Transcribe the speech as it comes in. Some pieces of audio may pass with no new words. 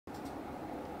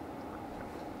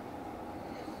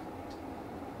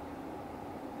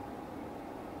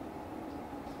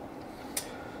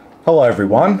Hello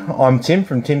everyone, I'm Tim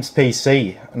from Tim's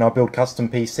PC and I build custom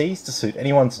PCs to suit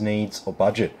anyone's needs or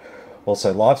budget.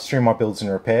 Also live stream my builds and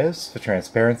repairs for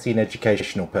transparency and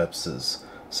educational purposes.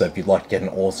 So if you'd like to get an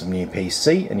awesome new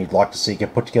PC and you'd like to see it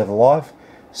get put together live,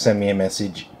 send me a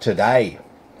message today.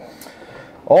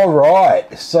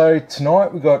 Alright, so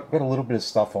tonight we've got a little bit of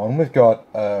stuff on. We've got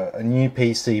a new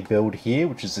PC build here,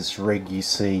 which is this rig you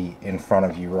see in front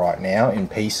of you right now in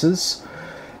pieces.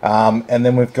 And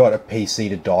then we've got a PC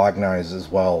to diagnose as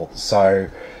well. So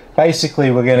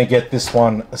basically we're going to get this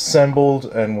one assembled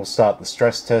and we'll start the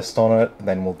stress test on it.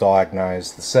 Then we'll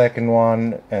diagnose the second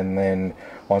one, and then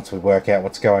once we work out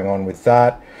what's going on with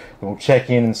that, we'll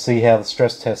check in and see how the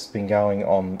stress test's been going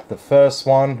on the first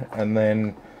one, and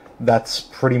then that's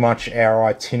pretty much our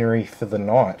itinerary for the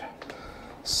night.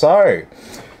 So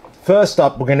first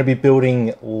up, we're going to be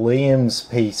building Liam's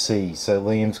PC. So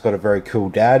Liam's got a very cool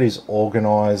dad who's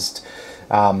organised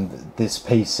this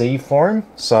PC for him.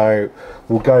 So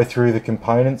we'll go through the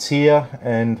components here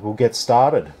and we'll get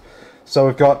started. So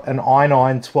we've got an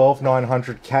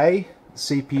i9-12900K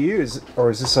CPU. Is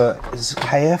this a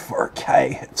KF or a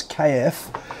K? It's KF.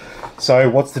 So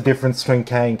what's the difference between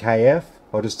K and KF?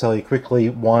 I'll just tell you quickly.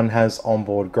 One has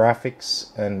onboard graphics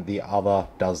and the other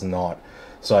does not.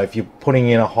 So if you're putting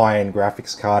in a high-end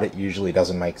graphics card, it usually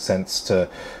doesn't make sense to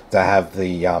have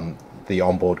the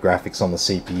onboard graphics on the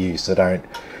CPU. So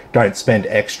don't spend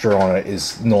extra on it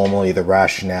is normally the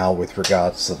rationale with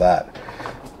regards to that.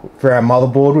 For our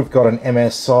motherboard, we've got an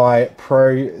MSI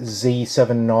Pro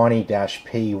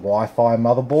Z790-P Wi-Fi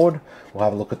motherboard. We'll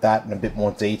have a look at that in a bit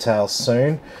more detail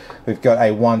soon. We've got a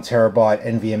 1TB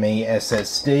NVMe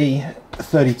SSD,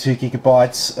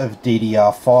 32GB of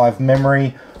DDR5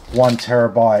 memory,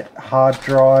 1TB hard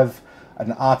drive,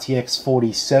 an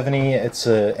RTX4070, it's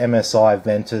a MSI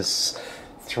Ventus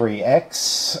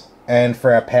 3X, and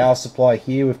for our power supply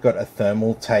here we've got a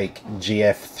Thermaltake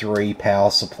GF3 power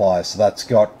supply. So that's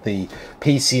got the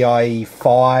PCIe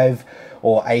 5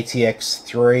 or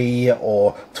ATX3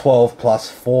 or 12 plus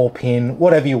 4 pin,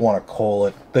 whatever you want to call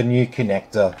it, the new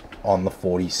connector on the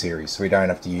 40 series, so we don't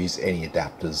have to use any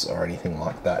adapters or anything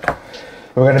like that.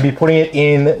 We're going to be putting it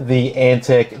in the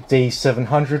Antec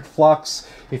D700 flux.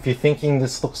 If you're thinking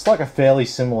this looks like a fairly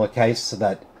similar case to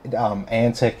that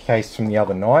Antec case from the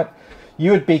other night,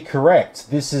 you would be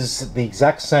correct. This is the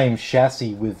exact same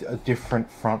chassis with a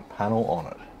different front panel on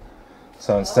it.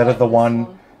 So instead of the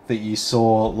one that you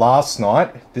saw last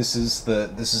night, this is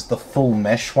the full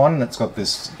mesh one that's got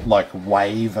this like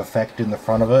wave effect in the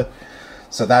front of it.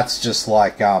 So that's just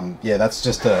like yeah, that's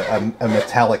just a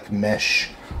metallic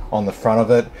mesh on the front of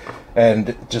it,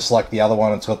 and just like the other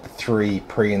one, it's got the 3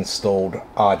 pre-installed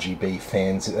RGB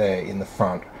fans in the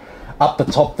front. Up the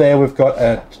top there we've got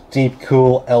a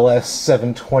Deepcool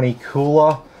LS720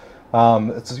 cooler.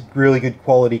 It's a really good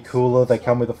quality cooler. They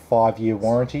come with a 5-year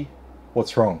warranty.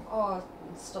 What's wrong? Oh,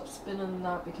 stop spinning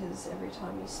that, because every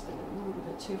time you spin it a little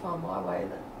bit too far my way,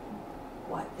 that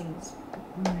white thing's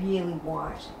really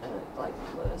white and it like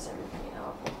blurs everything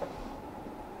out.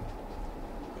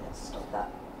 Yeah, stop that.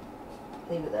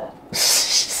 Leave it there.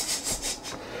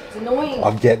 It's annoying.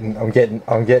 I'm getting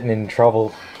in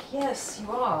trouble. Yes,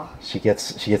 you are. She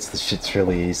gets the shits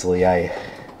really easily, eh?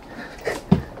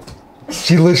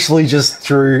 She literally just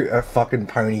threw a fucking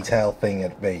ponytail thing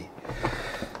at me.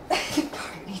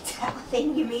 Ponytail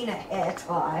thing? You mean a hair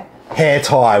tie? Hair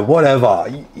tie, whatever.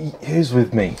 Who's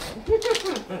with me?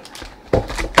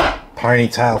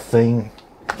 Ponytail thing.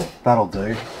 That'll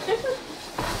do.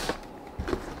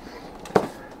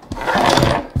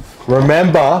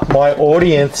 Remember, my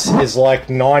audience is like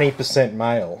 90%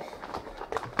 male.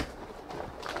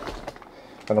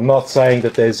 And I'm not saying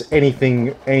that there's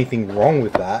anything wrong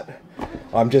with that.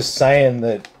 I'm just saying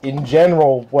that in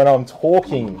general, when I'm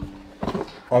talking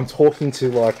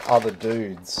to like other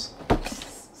dudes.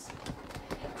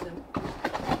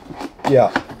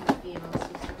 Yeah.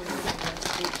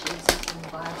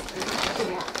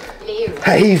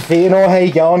 Hey Fiona, how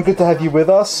you going? Good to have you with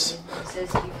us. It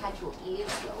says you've had your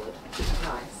ears lowered.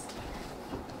 Nice.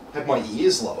 Had my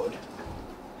ears lowered?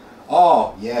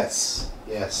 Oh, yes.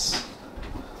 Yes.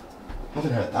 I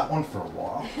haven't heard that one for a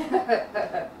while.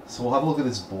 So we'll have a look at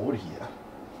this board here.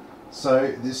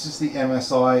 So this is the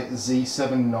MSI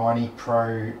Z790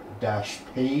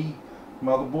 Pro-P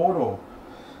motherboard, or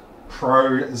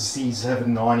Pro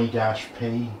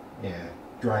Z790-P. Yeah,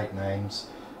 great names.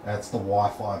 That's the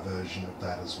Wi-Fi version of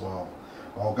that as well.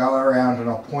 I'll go around and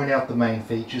I'll point out the main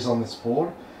features on this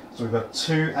board. So we've got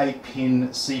 2 8-pin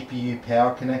CPU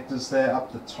power connectors there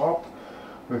up the top.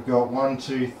 We've got 1,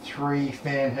 2, 3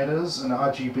 fan headers, an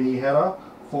RGB header,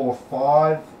 4,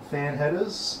 5 fan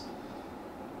headers.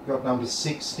 Got number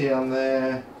 6 down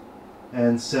there,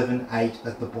 and 7, 8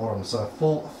 at the bottom. So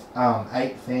full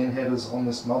 8 fan headers on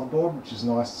this motherboard, which is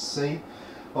nice to see.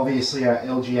 Obviously our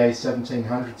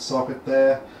LGA1700 socket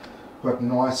there. Got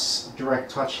nice direct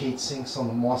touch heat sinks on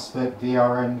the MOSFET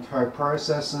VRM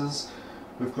coprocessors.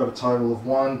 We've got a total of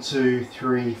 1, 2,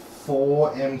 3,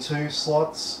 4 M2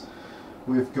 slots.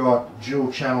 We've got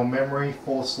dual channel memory,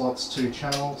 4 slots, 2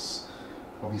 channels.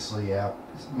 Obviously our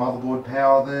motherboard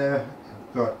power there.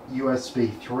 We've got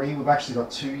USB 3. We've actually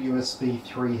got 2 USB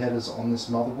 3 headers on this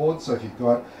motherboard, so if you've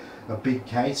got a big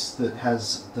case that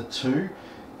has the 2,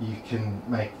 you can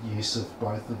make use of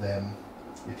both of them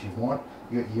if you want.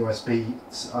 You got USB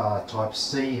type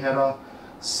C header,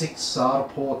 6 SATA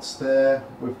ports there.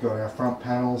 We've got our front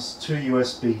panels, 2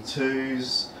 USB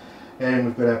 2s, and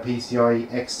we've got our PCIe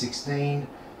X16,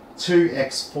 2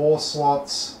 X4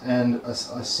 slots, and a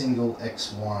single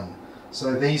X1.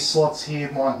 So these slots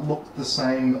here might look the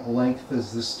same length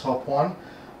as this top one,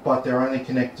 but they're only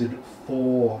connected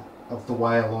 4 of the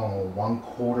way along, or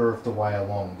 1/4 of the way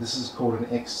along. This is called an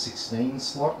X16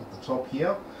 slot at the top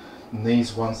here, and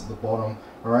these ones at the bottom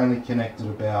are only connected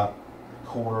about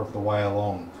 1/4 of the way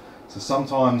along. So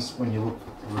sometimes when you look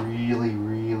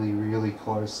really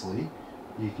closely,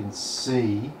 you can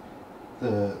see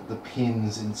the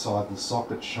pins inside the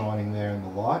socket shining there in the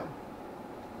light.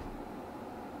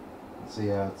 See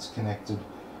how it's connected.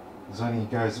 It only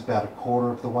goes about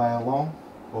 1/4 of the way along,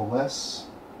 or less.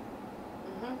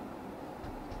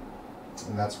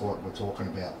 And that's what we're talking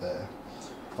about there.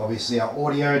 Obviously our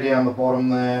audio down the bottom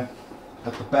there.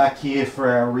 At the back here for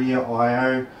our rear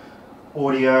I/O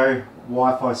audio,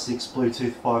 Wi-Fi 6,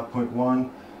 Bluetooth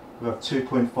 5.1. We have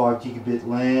 2.5 gigabit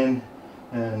LAN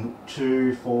and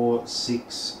 2, 4,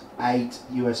 6, 8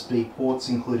 USB ports,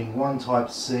 including 1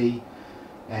 Type-C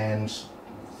and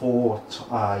 4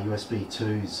 USB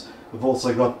 2s. We've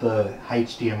also got the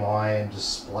HDMI and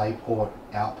DisplayPort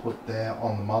output there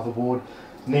on the motherboard.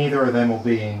 Neither of them will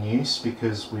be in use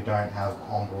because we don't have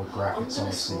onboard graphics on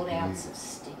the CPU. I'm going to sort out some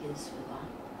stickers for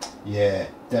that. Yeah,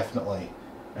 definitely.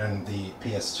 And the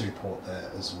PS2 port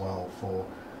there as well for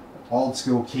old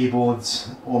school keyboards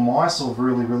or mice, or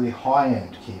really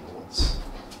high-end keyboards.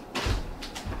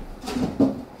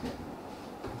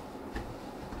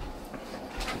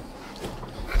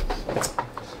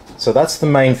 So that's the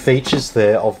main features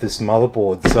there of this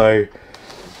motherboard. So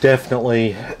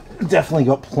definitely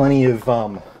got plenty of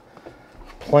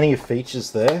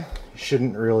features there. You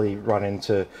shouldn't really run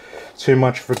into too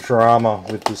much for drama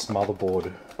with this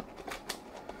motherboard.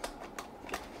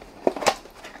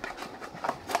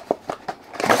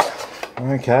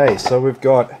 Okay, so we've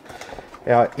got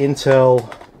our Intel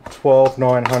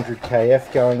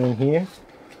 12900KF going in here.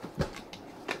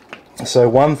 So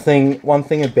one thing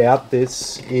about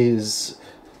this is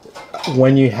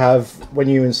when you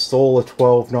install a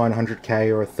 12900K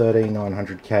or a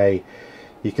 13900K,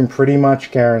 you can pretty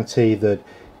much guarantee that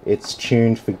it's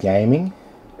tuned for gaming,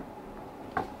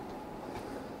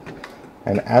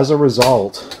 and as a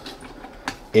result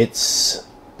it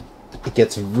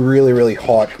gets really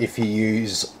hot if you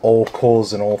use all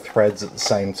cores and all threads at the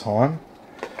same time.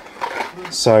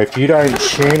 So if you don't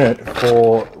tune it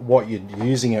for what you're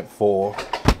using it for,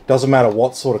 doesn't matter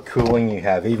what sort of cooling you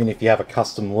have, even if you have a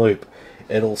custom loop,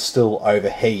 it'll still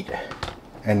overheat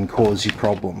and cause you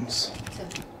problems. So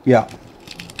yeah.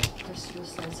 just your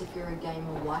sense, if you're a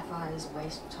gamer, Wi-Fi is a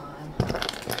waste of time.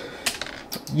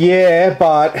 Yeah,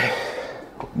 but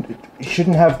you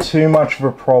shouldn't have too much of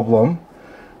a problem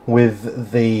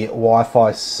with the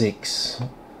Wi-Fi 6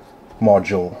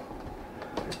 module.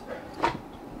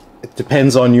 It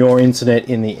depends on your internet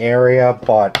in the area,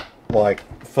 but like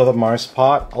for the most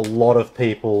part, a lot of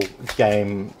people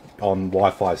game on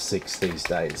Wi-Fi 6 these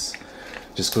days,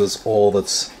 just because it's all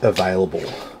that's available.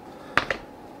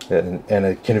 And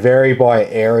it can vary by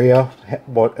area,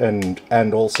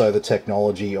 and also the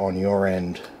technology on your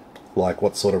end, like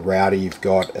what sort of router you've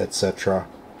got, etc.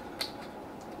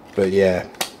 But yeah,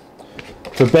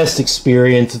 for best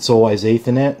experience, it's always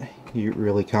Ethernet. You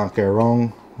really can't go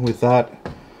wrong with that.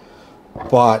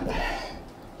 But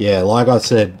yeah, like I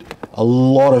said, a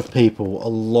lot of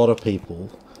people,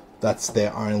 that's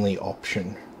their only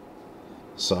option.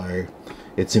 So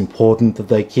it's important that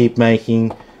they keep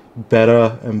making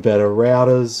better and better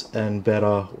routers and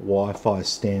better Wi-Fi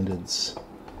standards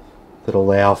that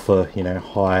allow for, you know,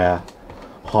 higher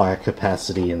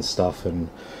capacity and stuff, and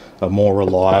are more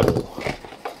reliable.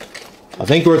 I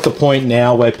think we're at the point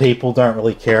now where people don't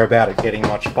really care about it getting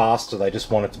much faster, they just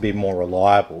want it to be more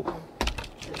reliable.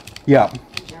 Yeah.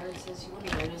 Jared says you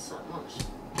wouldn't notice that much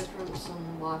difference on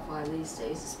Wi-Fi these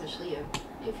days, especially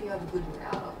If you have a good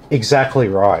router. Exactly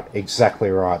right. Exactly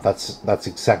right. That's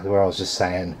exactly what I was just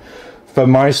saying. For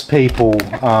most people,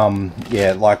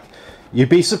 yeah, like you'd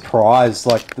be surprised.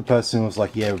 Like the person was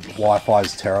like, "Yeah, Wi-Fi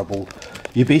is terrible."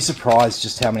 You'd be surprised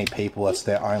just how many people that's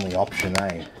their only option,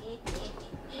 eh?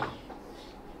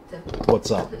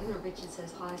 What's up? Richard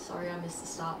says, "Hi, sorry I missed the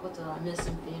start. What did I miss?"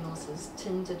 And Theonor says,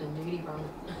 "Tinted and nudie run."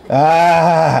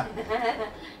 Ah.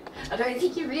 I don't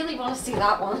think you really want to see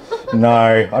that one. No,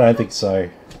 I don't think so.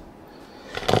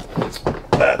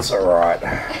 That's alright.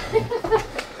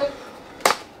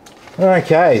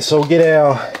 Okay, so we'll get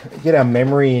our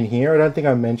memory in here. I don't think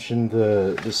I mentioned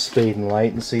the speed and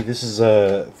latency. This is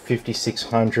a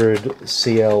 5600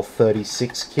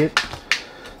 CL36 kit.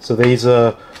 So these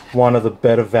are one of the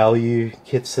better value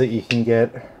kits that you can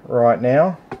get right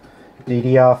now.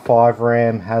 DDR5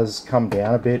 RAM has come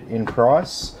down a bit in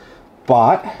price,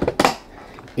 but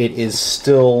it is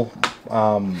still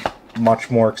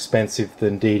much more expensive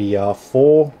than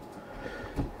DDR4,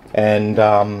 and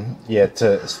yeah,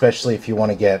 especially if you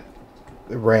want to get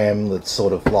RAM that's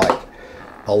sort of like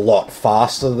a lot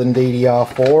faster than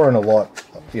DDR4 and a lot,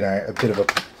 you know, a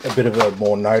bit of a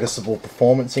more noticeable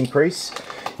performance increase,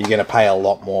 you're going to pay a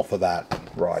lot more for that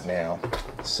right now.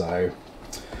 So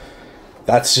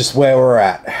that's just where we're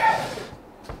at.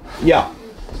 Yeah.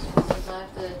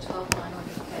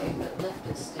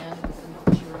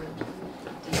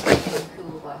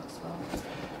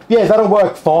 Yeah, that'll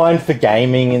work fine for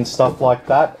gaming and stuff like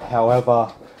that.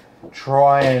 However,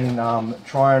 try and run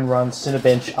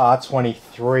Cinebench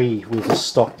R23 with a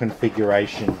stock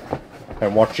configuration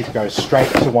and watch it go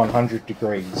straight to 100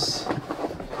 degrees.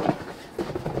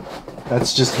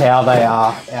 That's just how they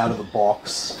are out of the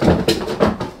box.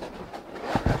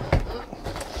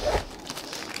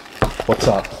 What's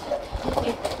up?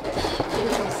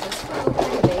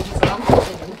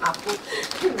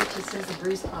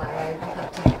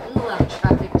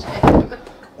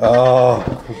 Oh,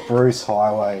 Bruce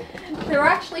Highway. They're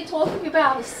actually talking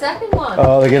about a second one.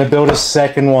 Oh, they're going to build a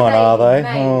second one, are they?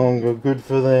 Mate. Oh, good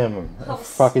for them. A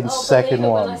fucking second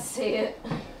one. When I see it.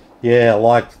 Yeah,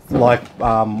 like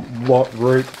what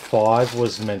Route 5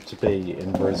 was meant to be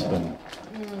in Brisbane.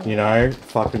 You know,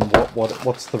 fucking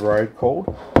what's the road called?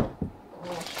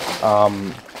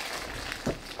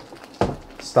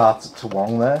 Starts at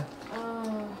Toowong there.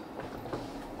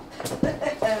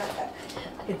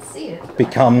 I can see it.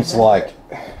 Becomes like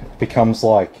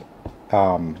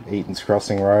Eaton's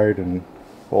Crossing Road and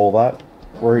all that.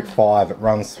 Route 5, it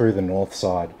runs through the north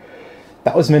side.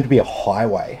 That was meant to be a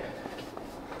highway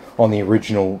on the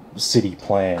original city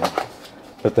plan,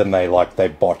 but then they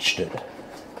botched it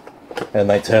and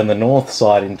they turned the north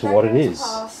side into what it is.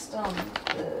 Past, the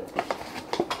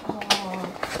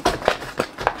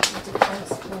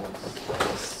defense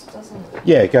force, doesn't it?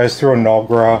 Yeah, it goes through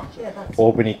Enoggera, Yeah,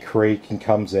 Albany Creek, and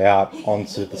comes out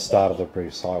onto the start of the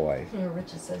Bruce Highway. Yeah,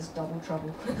 Richard says double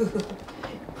trouble.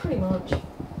 Pretty much.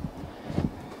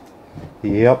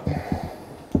 Yep.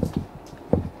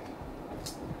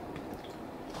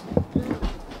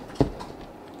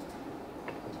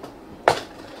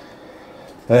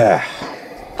 Yeah.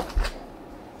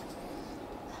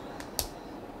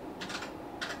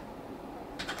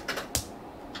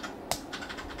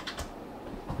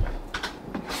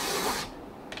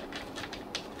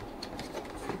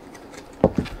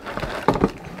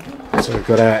 So we've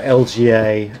got our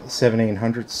LGA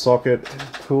 1700 socket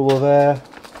cooler there.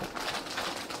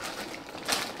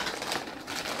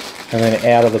 And then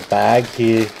out of the bag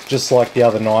here, just like the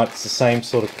other night, it's the same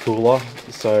sort of cooler.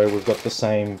 So we've got the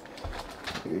same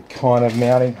kind of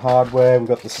mounting hardware, we've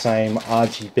got the same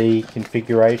RGB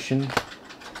configuration.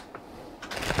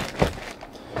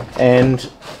 And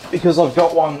because I've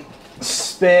got one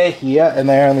spare here and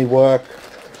they only work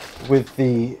with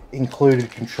the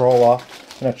included controller,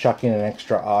 I'm going to chuck in an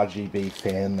extra RGB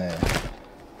fan there.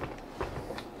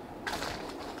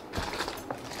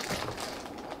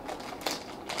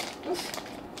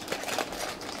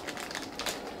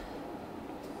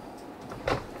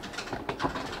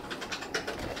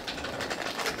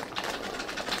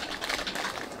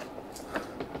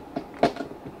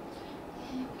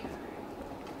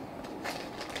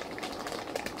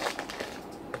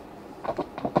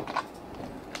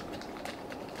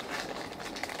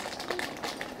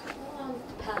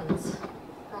 Depends.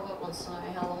 Robert wants to know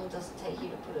how long does it take you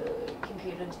to put a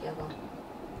computer together?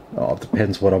 Oh, it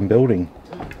depends what I'm building.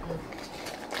 And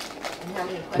how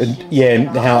many questions? Yeah, and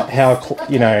how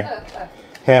you know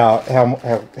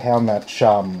how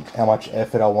much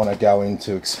effort I want to go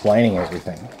into explaining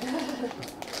everything.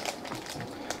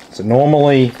 So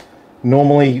normally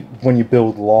when you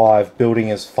build live,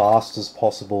 building as fast as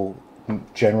possible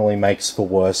generally makes for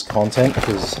worse content,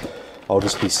 because I'll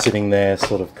just be sitting there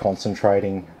sort of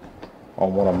concentrating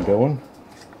on what I'm doing.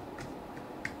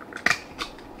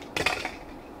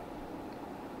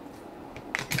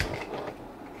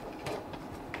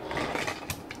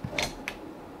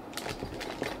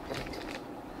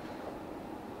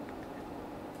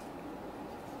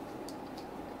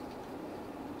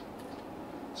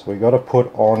 So we got to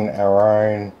put on our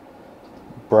own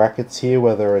brackets here,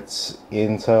 whether it's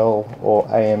Intel or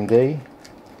AMD.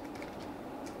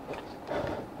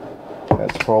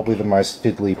 That's probably the most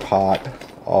fiddly part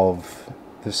of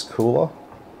this cooler.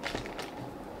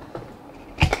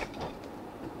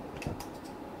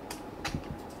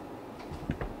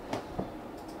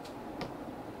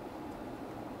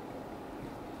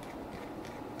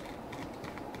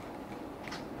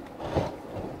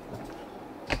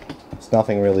 There's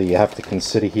nothing really you have to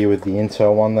consider here with the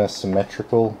Intel one. They're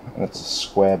symmetrical and it's a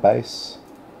square base.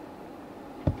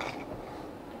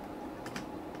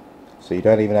 So you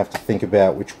don't even have to think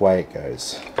about which way it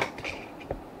goes.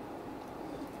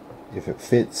 If it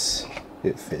fits,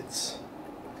 it fits.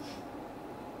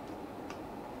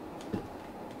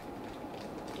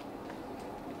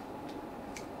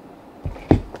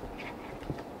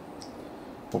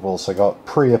 We've also got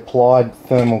pre-applied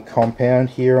thermal compound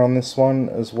here on this one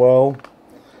as well.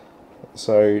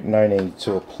 So no need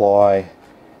to apply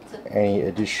any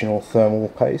additional thermal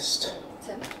paste.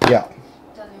 Tim? Yeah.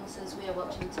 Daniel says we are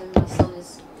watching Tim. My son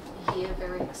is here,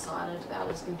 very excited about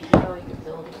his computer you're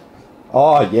building.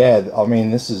 Oh yeah, I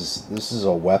mean this is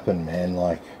a weapon, man.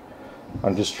 Like,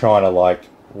 I'm just trying to like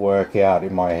work out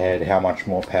in my head how much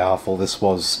more powerful this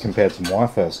was compared to my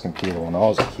first computer when I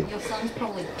was a kid. Your son's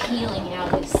probably peeling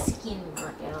out his skin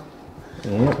right now.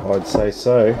 Yeah, I'd say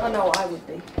so. I know I would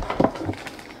be.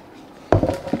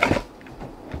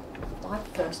 My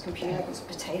first computer was a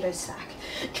potato sack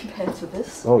compared to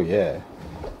this. Oh yeah.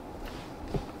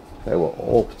 They were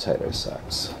all potato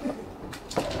sacks.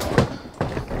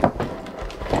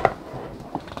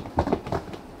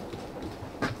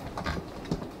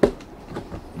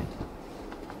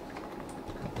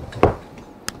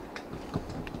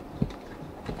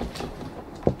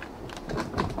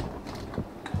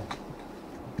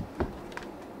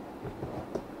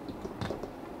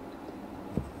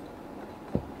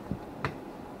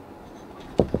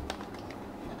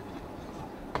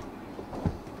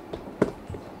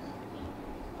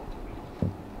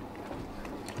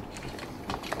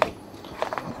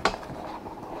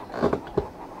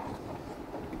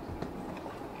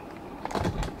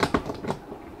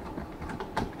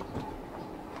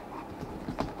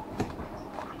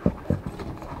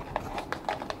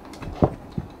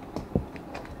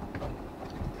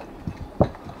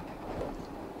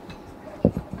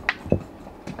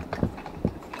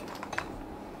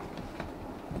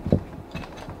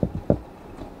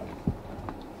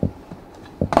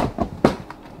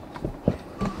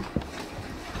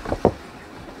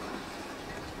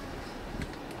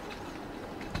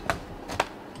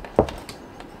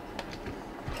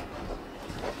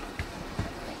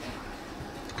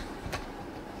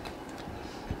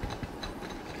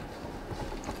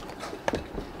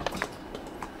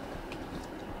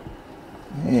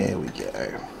 There we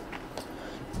go.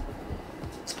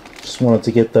 Just wanted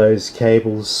to get those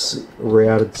cables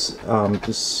routed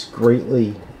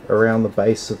discreetly around the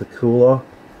base of the cooler.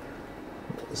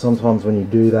 Sometimes when you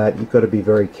do that, you've got to be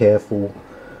very careful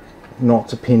not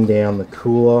to pin down the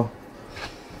cooler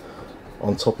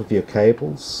on top of your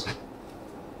cables.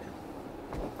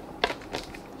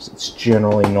 It's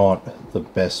generally not the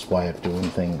best way of doing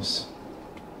things.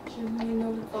 Generally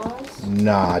not advised?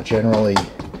 Nah, generally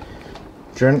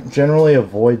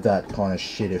avoid that kind of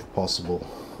shit if possible.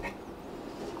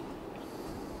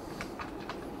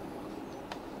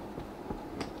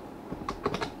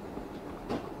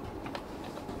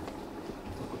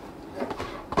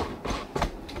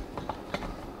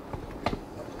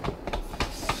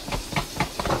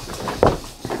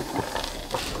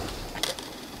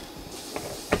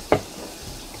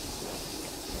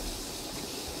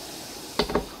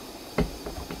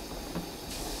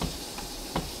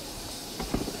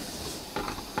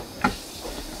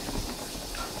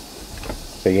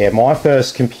 But yeah, my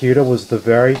first computer was the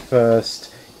very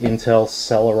first Intel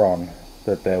Celeron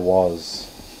that there was.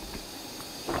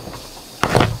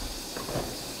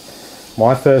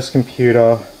 My first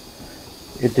computer,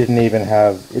 it didn't even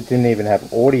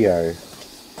have audio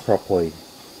properly.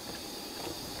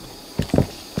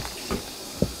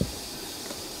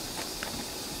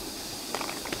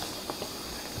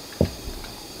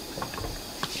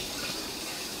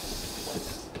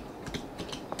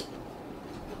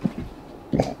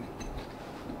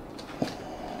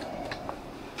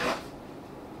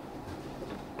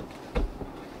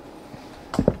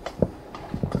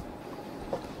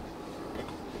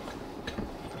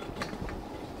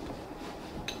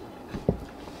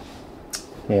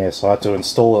 Yeah, so I had to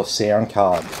install a sound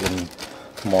card in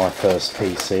my first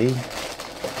PC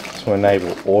to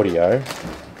enable audio.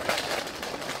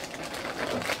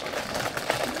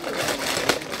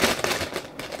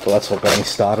 Well, that's what got me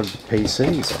started with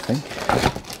PCs, I think.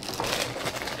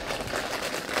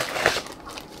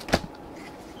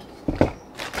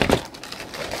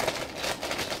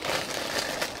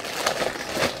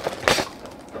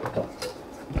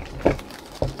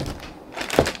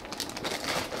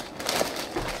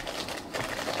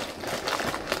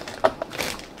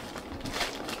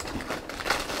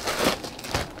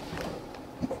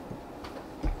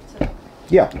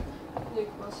 Yeah.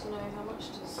 Luke wants to know how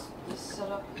much does this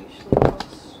setup usually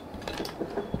cost?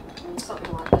 And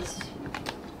something like this. Do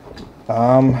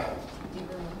you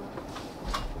remember?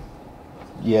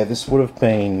 Yeah, this would have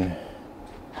been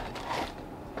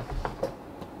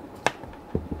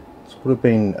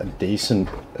a decent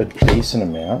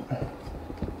amount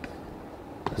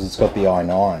because it's got the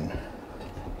i9.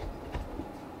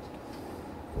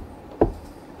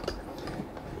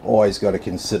 Always got to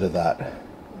consider that.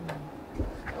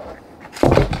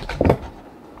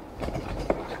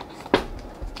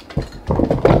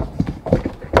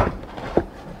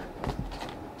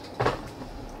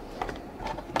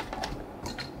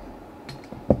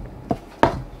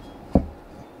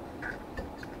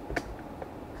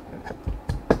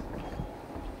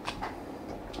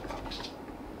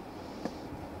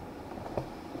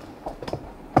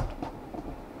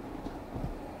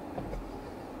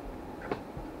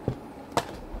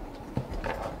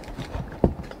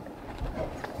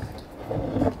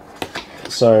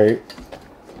 So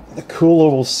the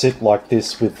cooler will sit like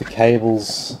this with the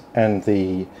cables and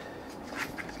the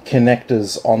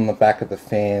connectors on the back of the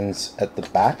fans at the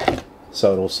back.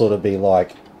 So it'll sort of be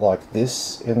like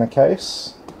this in the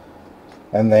case.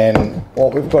 And then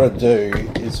what we've got to do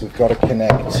is we've got to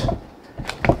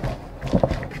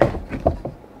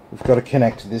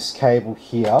connect this cable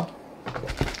here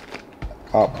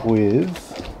up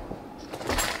with,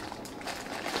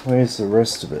 where's the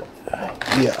rest of it?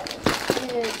 Here.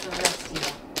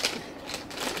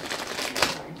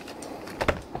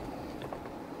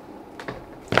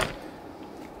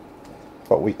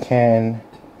 But we can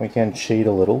cheat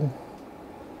a little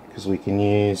because we can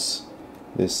use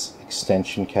this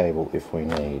extension cable if we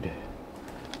need.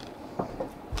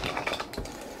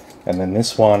 And then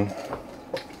this one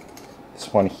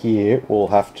here will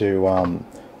have to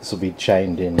this will be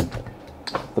chained in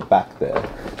the back there.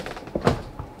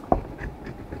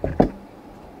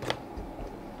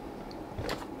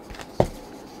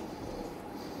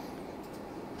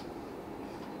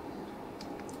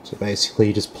 So basically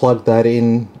you just plug that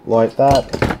in like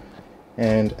that,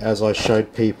 and as I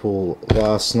showed people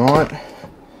last night,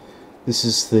 this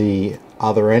is the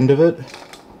other end of it.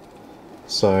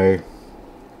 So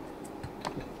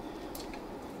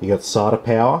you got SATA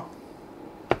power,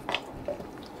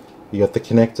 you got the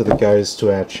connector that goes to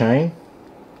our chain,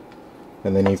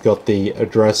 and then you've got the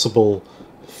addressable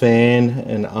fan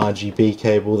and RGB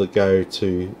cable that go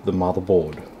to the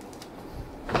motherboard.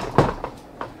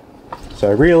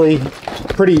 So really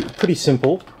pretty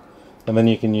simple, and then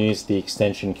you can use the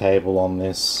extension cable on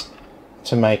this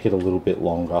to make it a little bit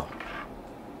longer.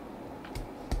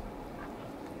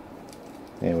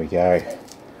 There we go.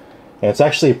 And it's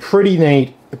actually a pretty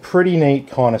neat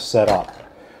kind of setup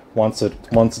once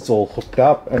it's all hooked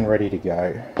up and ready to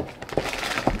go.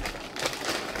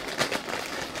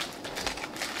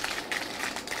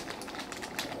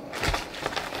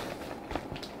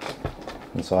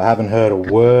 And so I haven't heard a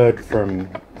word from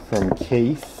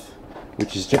Keith,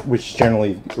 which is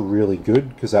generally really good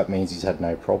because that means he's had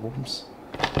no problems.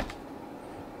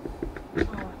 Oh,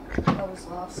 that was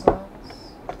last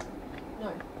night's.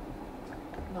 No,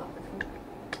 night before.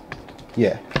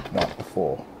 Yeah, night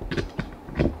before.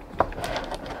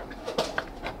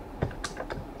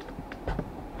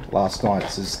 Last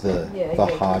night's is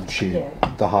the hard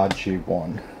tube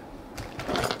one.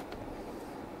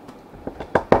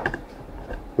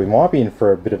 We might be in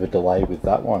for a bit of a delay with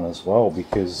that one as well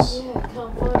because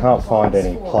can't find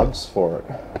any plugs for it.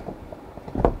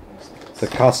 The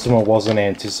customer wasn't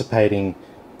anticipating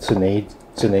to need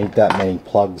that many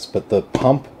plugs, but the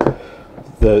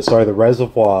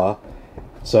reservoir,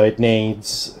 so it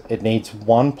needs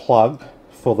one plug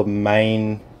for the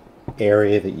main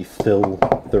area that you fill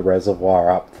the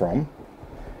reservoir up from,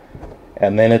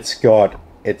 and then it's got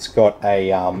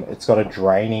a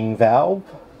draining valve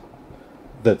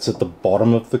that's at the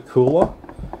bottom of the cooler,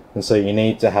 and so you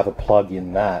need to have a plug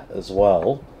in that as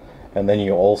well. And then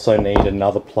you also need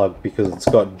another plug because it's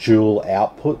got dual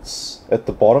outputs at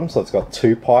the bottom, so it's got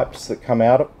two pipes that come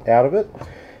out of it,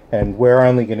 and we're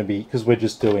only going to be, because we're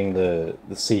just doing the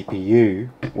CPU,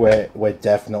 we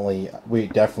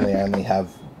definitely only have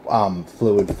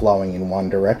fluid flowing in one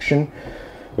direction.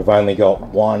 We've only got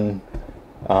one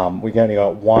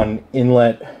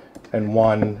inlet and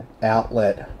one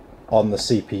outlet on the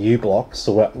CPU block,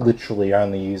 so we're literally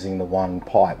only using the one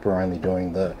pipe. We're only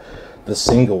doing the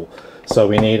single, so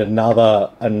we need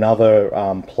another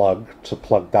plug to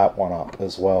plug that one up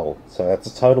as well. So that's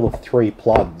a total of 3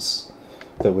 plugs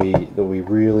that we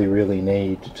really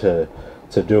need to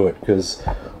do it, because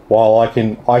while I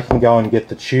can go and get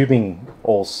the tubing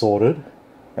all sorted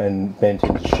and bent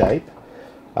into shape,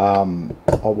 I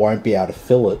won't be able to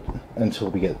fill it until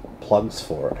we get plugs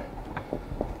for it.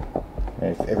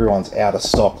 And if everyone's out of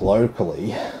stock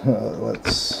locally,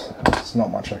 there's not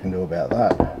much I can do about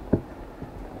that.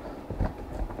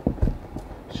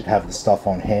 Should have the stuff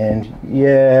on hand,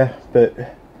 yeah, but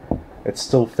it's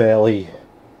still fairly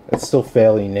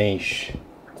niche.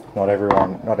 Not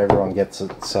everyone gets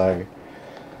it, so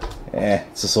yeah,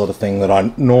 it's the sort of thing that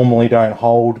I normally don't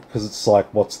hold, because it's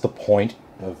like, what's the point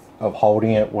of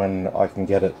holding it when I can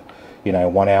get it,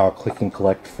 1 hour click and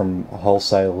collect from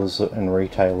wholesalers and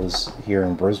retailers here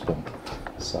in Brisbane.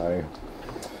 So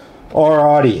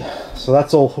alrighty, so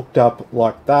that's all hooked up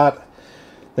like that.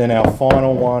 Then our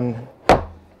final one,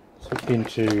 hook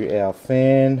into our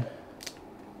fan.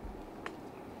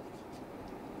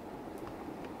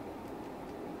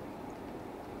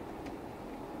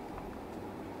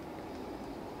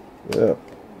 Yep.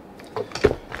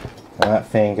 And that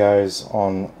fan goes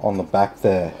on the back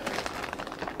there.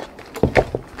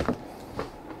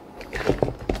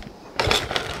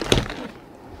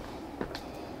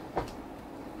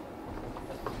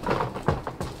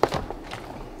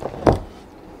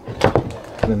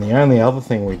 And then the only other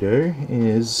thing we do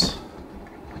is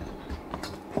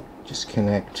just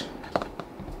connect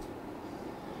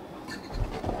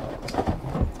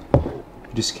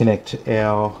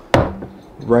our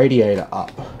radiator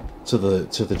up to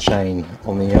the chain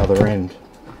on the other end,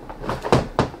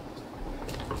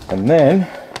 and then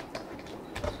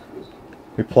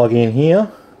we plug in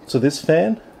here to this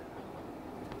fan,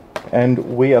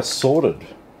 and we are sorted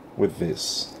with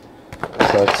this.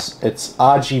 So it's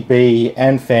RGB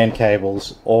and fan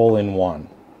cables all in one,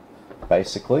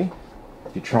 basically.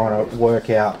 If you're trying to work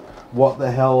out what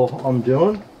the hell I'm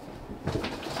doing.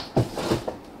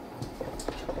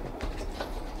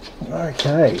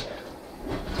 Okay.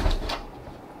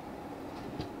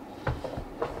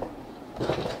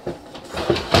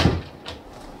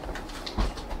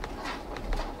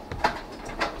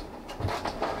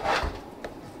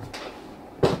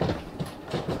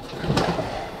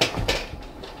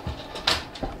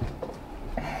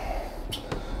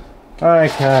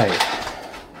 Okay.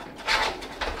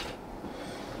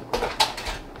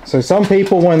 So some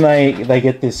people, when they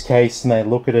get this case and they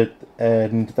look at it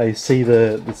and they see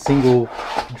the single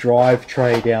drive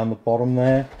tray down the bottom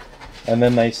there, and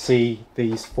then they see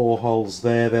these 4 holes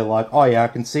there, they're like, oh yeah, I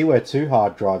can see where 2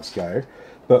 hard drives go,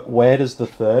 but where does the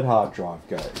 3rd hard drive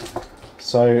go?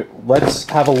 So let's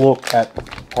have a look at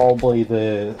probably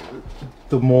the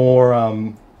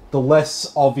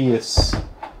less obvious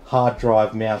hard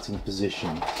drive mounting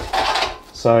position.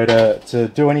 So to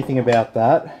do anything about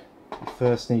that, you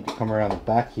first need to come around the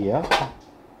back here,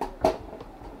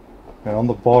 and on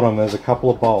the bottom there's a couple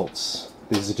of bolts.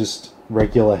 These are just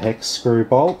regular hex screw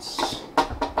bolts,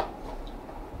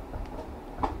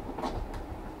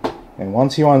 and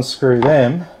once you unscrew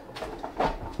them,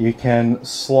 you can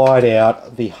slide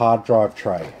out the hard drive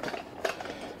tray.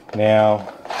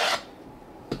 Now,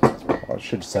 I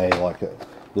should say like a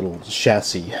little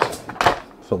chassis,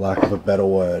 for lack of a better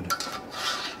word.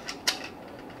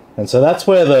 And so that's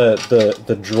where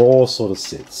the drawer sort of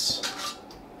sits.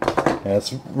 And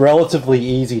it's relatively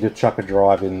easy to chuck a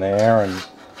drive in there and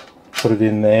put it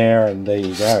in there, and there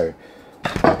you go.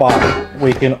 But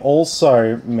we can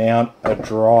also mount a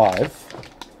drive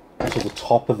to the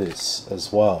top of this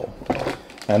as well.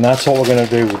 And that's what we're going to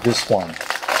do with this one.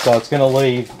 So it's going to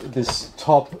leave this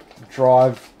top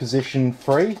drive position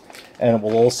free, and it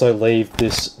will also leave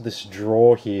this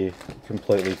drawer here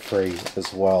completely free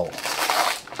as well.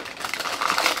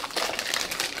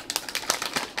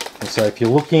 And so if you're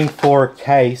looking for a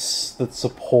case that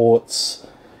supports,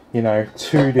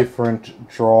 2 different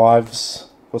drives,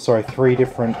 or sorry, 3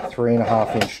 different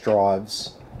 3.5-inch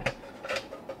drives,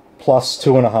 plus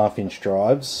 2.5-inch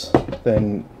drives,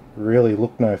 then really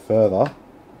look no further.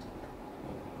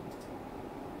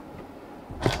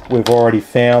 We've already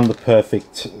found the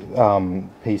perfect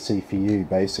PC for you,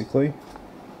 basically.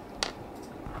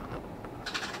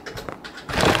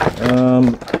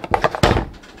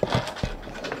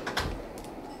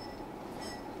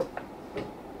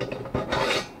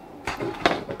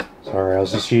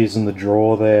 just using the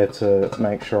drawer there to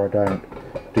make sure I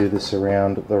don't do this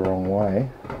around the wrong way.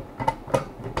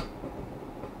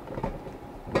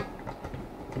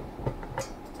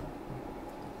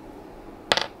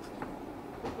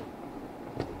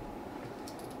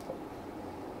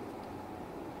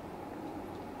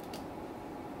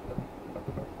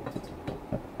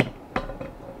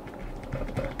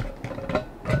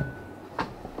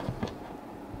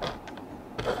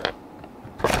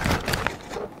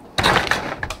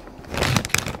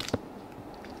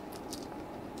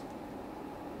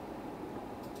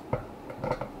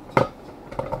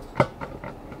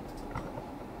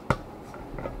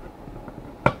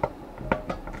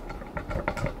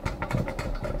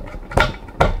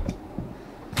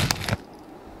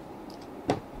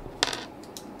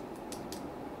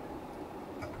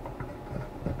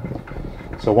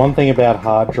 So one thing about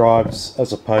hard drives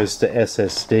as opposed to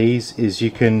SSDs is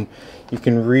you can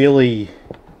really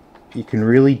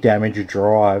damage a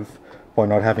drive by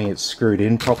not having it screwed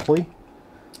in properly.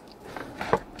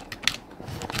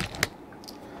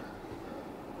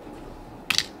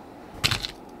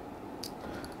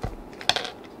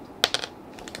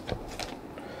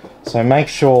 So make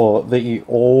sure that you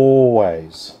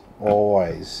always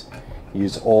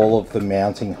use all of the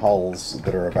mounting holes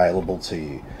that are available to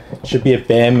you. It should be a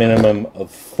bare minimum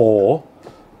of 4,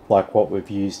 like what we've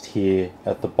used here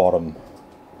at the bottom.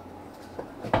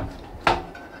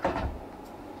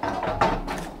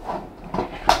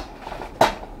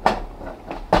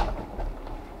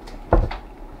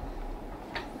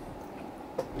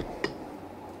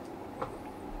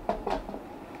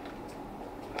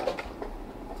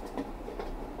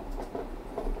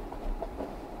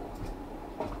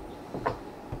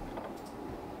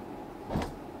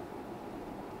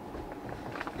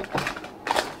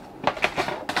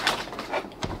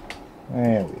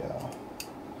 There we are.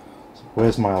 So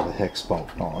where's my other hex bolt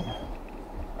on?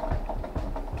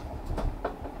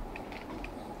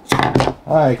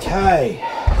 Okay,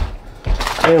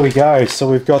 there we go.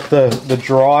 So we've got the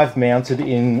drive mounted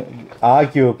in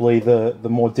arguably the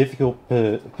more difficult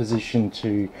position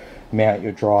to mount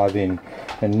your drive in.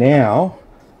 And now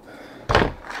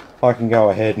I can go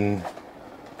ahead and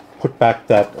put back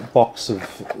that box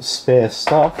of spare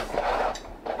stuff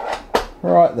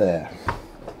right there.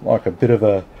 Like a bit of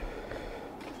a,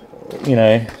 you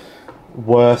know,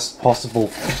 worst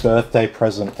possible birthday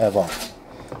present ever.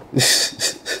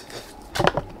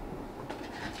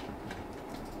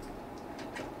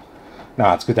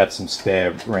 No, it's good to have some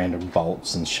spare random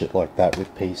bolts and shit like that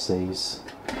with PCs.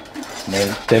 I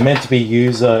mean, they're meant to be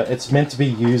it's meant to be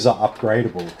user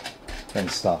upgradable and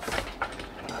stuff.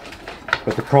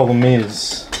 But the problem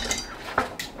is,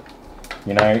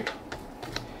 you know,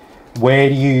 where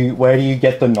do you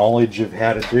get the knowledge of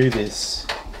how to do this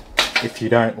if you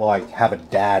don't like have a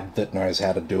dad that knows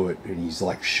how to do it and he's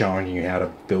like showing you how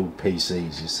to build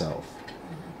PCs yourself?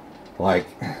 Like,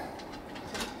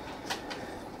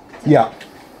 yeah.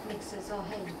 Nick says, "Oh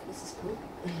hey, this is cool."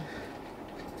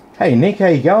 Hey Nick, how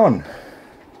you going?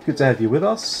 Good to have you with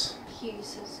us. Hugh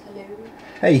says hello.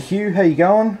 Hey Hugh, how you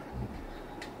going?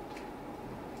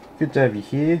 Good to have you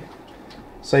here.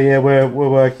 So yeah, we're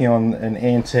working on an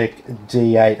Antec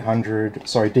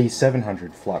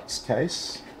D700 flux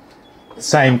case.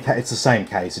 It's the same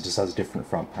case. It just has a different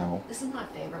front panel. This is my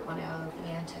favourite one out of the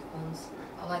Antec ones.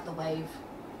 I like the wave.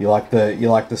 You like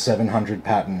the 700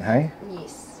 pattern, hey?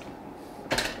 Yes.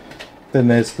 Then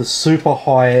there's the super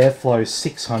high airflow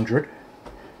 600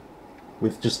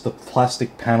 with just the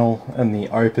plastic panel and the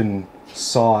open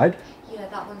side. Yeah,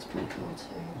 that one's pretty cool too.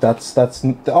 That's I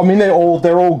mean they're all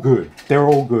good. They're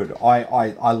all good.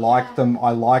 I like them.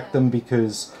 I like them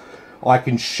because I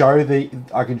can show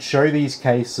these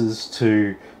cases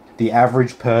to the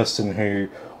average person who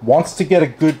wants to get a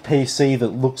good PC that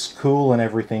looks cool and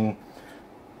everything,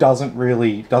 doesn't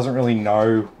really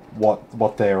know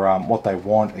what they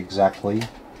want exactly,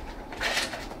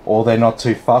 or they're not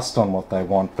too fussed on what they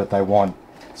want, but they want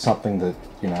something that,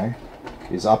 you know,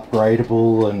 is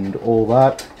upgradable and all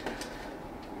that.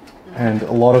 And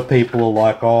a lot of people are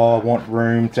like, oh, I want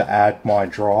room to add my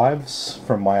drives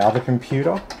from my other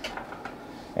computer.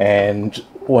 And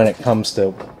when it comes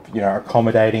to, you know,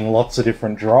 accommodating lots of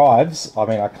different drives, I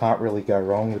mean, I can't really go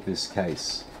wrong with this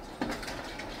case.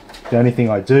 The only thing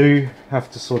I do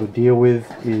have to sort of deal with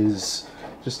is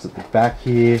just at the back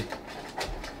here,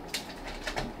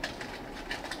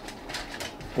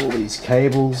 all these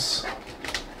cables.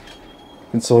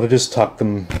 You can sort of just tuck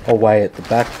them away at the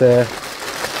back there.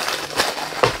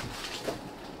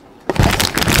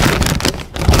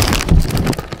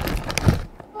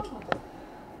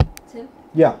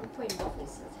 Yeah.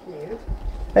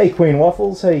 Hello. Hey Queen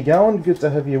Waffles, how you going? Good to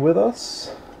have you with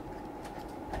us.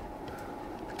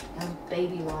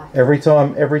 Baby life. Every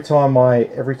time I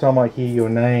hear your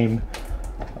name,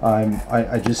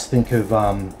 I just think of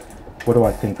what do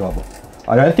I think of?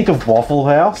 I don't think of Waffle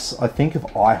House. I think of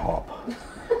IHOP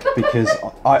because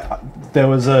there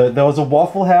was a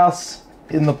Waffle House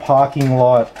in the parking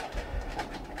lot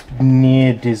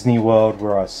near Disney World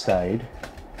where I stayed,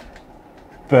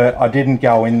 but I didn't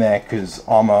go in there because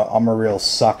I'm a real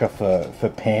sucker for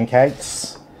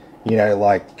pancakes. You know,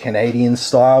 like Canadian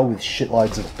style with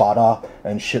shitloads of butter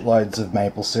and shitloads of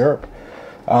maple syrup.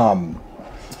 Remember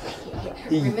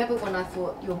when I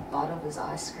thought your butter was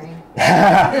ice cream?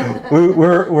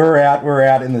 we're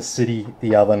out in the city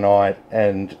the other night,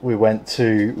 and we went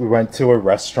to a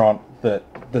restaurant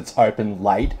that's open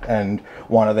late, and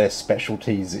one of their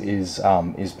specialties is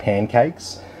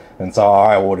pancakes. And so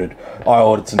I ordered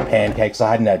some pancakes. I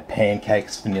hadn't had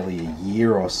pancakes for nearly a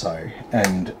year or so,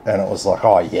 and it was like,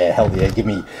 oh yeah, hell yeah, give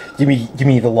me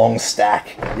the long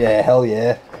stack, yeah, hell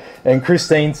yeah. And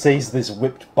Christine sees this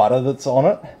whipped butter that's on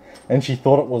it, and she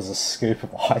thought it was a scoop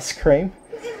of ice cream.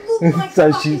 Like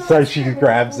so she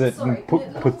grabs it and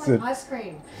puts it. Ice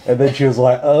cream. And then she was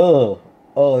like, oh,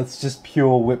 it's just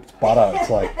pure whipped butter. It's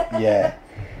like, yeah,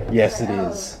 yes it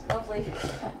is. Lovely.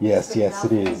 Yes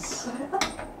it is.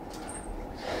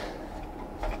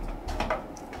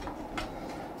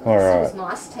 All right. It's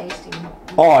nice tasting.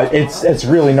 Oh, it's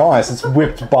really nice. It's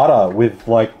whipped butter with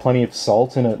like plenty of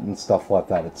salt in it and stuff like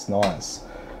that. It's nice.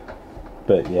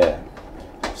 But yeah.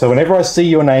 So whenever I see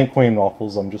your name, Queen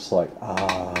Waffles, I'm just like,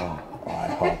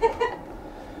 IHOP.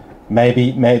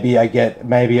 Maybe I get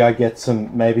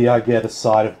a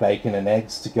side of bacon and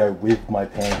eggs to go with my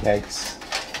pancakes.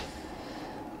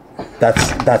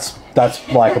 That's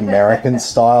like American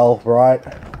style, right?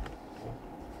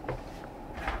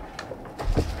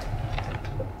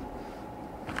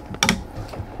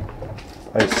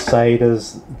 I say,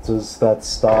 does that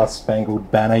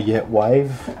star-spangled banner yet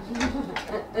wave?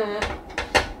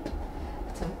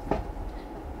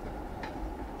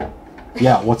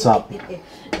 Yeah, what's up?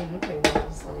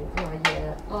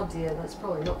 Oh dear, that's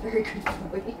probably not very good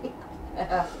for me.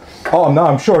 Oh no,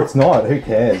 I'm sure it's not. Who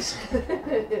cares?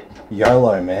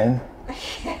 YOLO, man.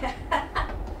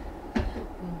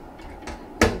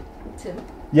 Tim?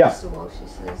 Yeah. Mr. Walsh, she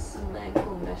says,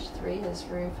 Mancor Mesh 3 has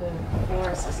room for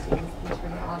 4 SSDs and 3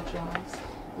 hard drives.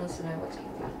 Wants to know what to do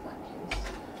with that case.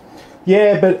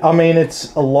 Yeah, but I mean,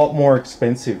 it's a lot more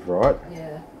expensive, right?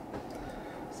 Yeah.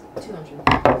 It's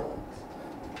 $250.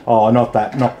 Oh, not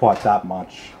quite that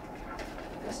much.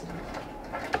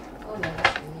 Oh no,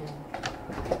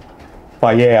 yeah.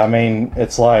 But yeah, I mean,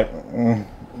 it's like,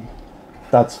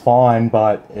 that's fine,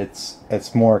 but it's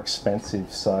more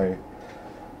expensive, so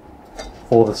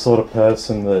for the sort of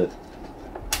person that,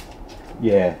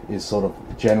 yeah, is sort of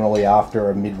generally after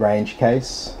a mid-range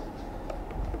case,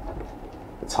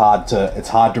 it's hard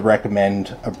to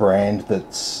recommend a brand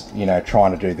that's, you know,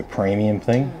 trying to do the premium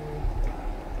thing.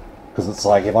 Because it's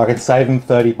like, if I could save them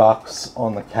 $30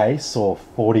 on the case or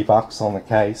 $40 on the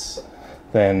case,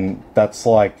 then that's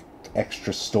like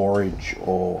extra storage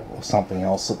or something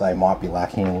else that they might be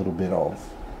lacking a little bit of.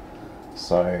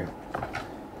 So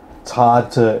it's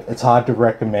hard to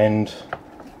recommend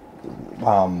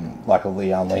like a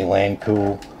Lian Li Land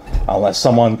Cool unless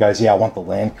someone goes, yeah, I want the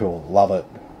Land Cool, love it,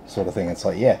 sort of thing. It's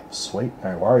like, yeah, sweet,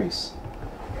 no worries.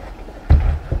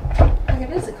 Like, it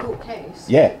is a cool case.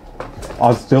 Yeah,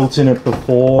 I've built in it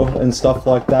before and stuff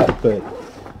like that, but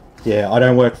yeah, I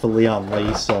don't work for Lian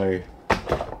Li, so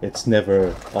it's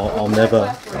never, I'll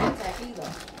never.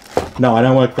 No, I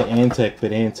don't work for Antec,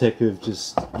 but Antec have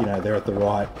just, you know, they're at the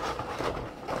right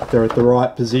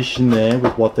position there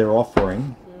with what they're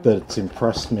offering, that it's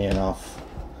impressed me enough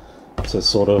to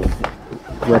sort of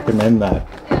recommend that.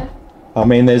 Yeah. I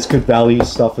mean, there's good value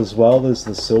stuff as well. There's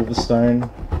the Silverstone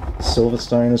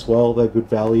as well. They're good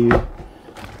value.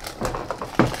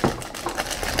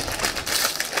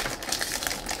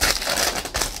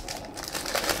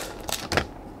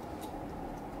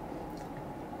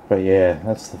 But yeah,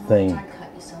 that's the thing. Don't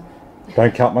cut yourself.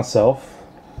 Don't cut myself.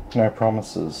 No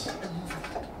promises.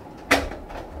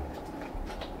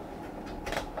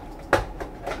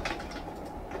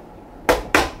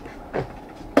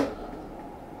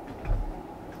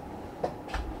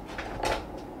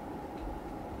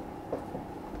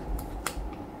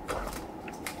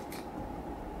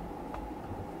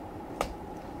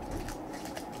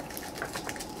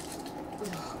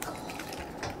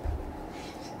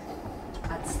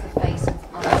 That's the face of,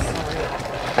 I'm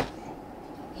sorry.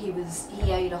 He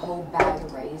ate ate a whole bag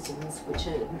of raisins, which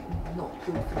are not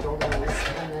good for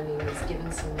doggos, and then he was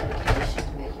given some medication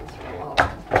to make him throw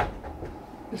up.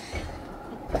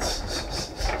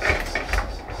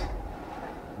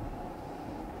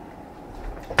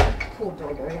 Poor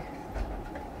doggo.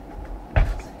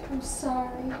 I'm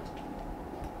sorry.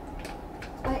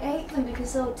 I ate them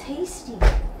because they were tasty.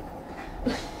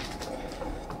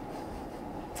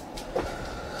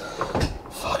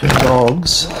 Fucking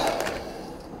dogs.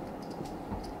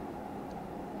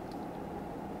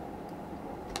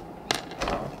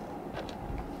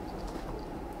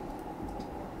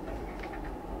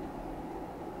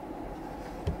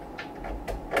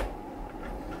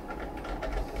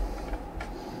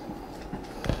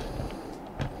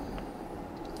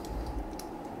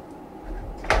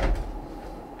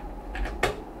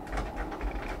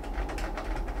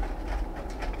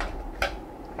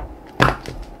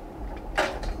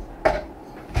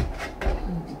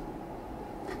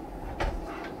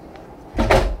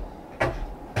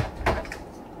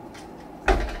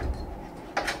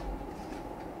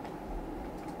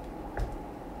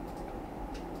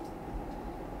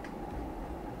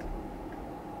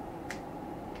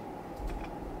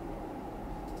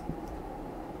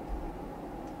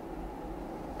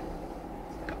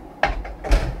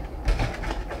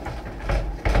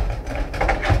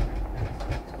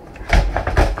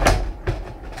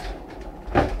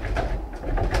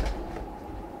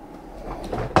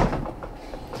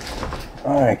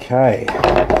 Okay.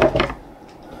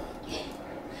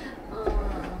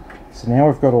 So now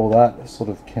we've got all that sort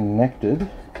of connected.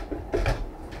 You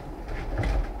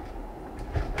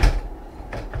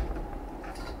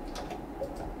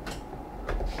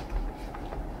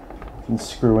can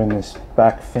screw in this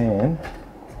back fan.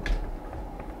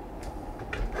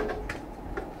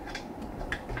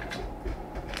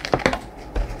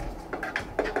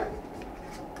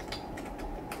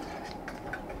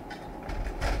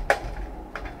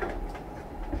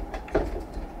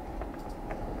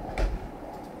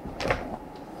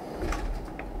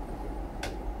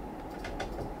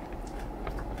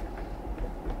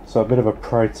 So a bit of a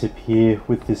pro tip here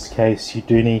with this case, you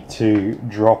do need to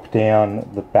drop down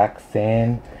the back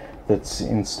fan that's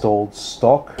installed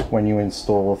stock when you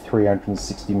install a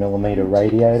 360mm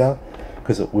radiator,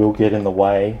 because it will get in the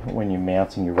way when you're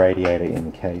mounting your radiator in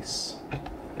the case.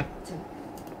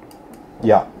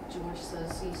 Yeah. George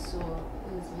says he saw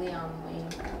his Leon Lee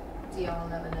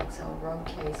DR11XL rod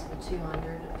case for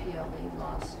 200 at PLE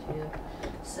last year.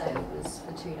 Sale was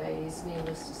for 2 days.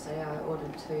 Needless to say, I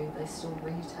ordered 2. They still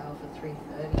retail for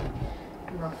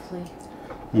 $330, roughly.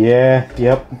 Yeah,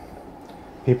 yep.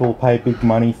 People pay big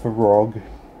money for ROG.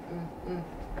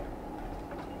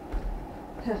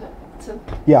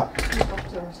 Yeah.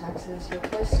 Dr. Taxes, you're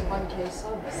close to 1K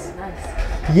subs.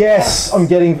 Nice. Yes, I'm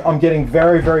getting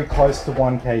very, very close to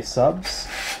 1K subs.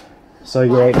 So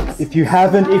yeah, if you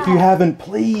haven't,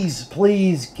 please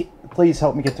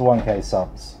help me get to 1K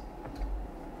subs.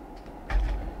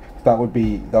 That would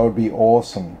be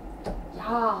awesome.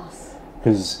 Yes.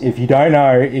 Because if you don't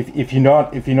know, if you're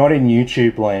not in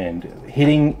YouTube land,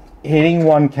 hitting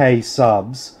 1K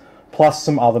subs plus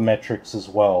some other metrics as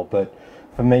well, but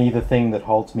for me the thing that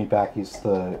holds me back is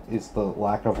the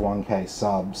lack of 1K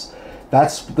subs.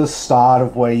 That's the start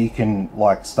of where you can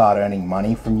like start earning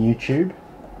money from YouTube,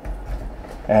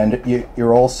 and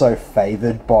you're also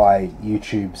favored by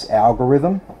YouTube's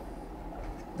algorithm,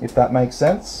 if that makes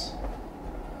sense.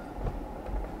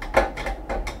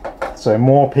 So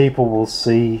more people will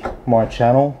see my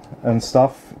channel and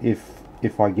stuff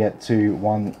if I get to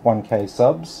 1K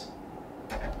subs.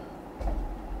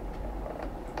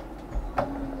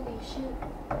 Holy shit.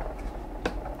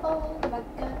 Oh my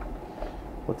god.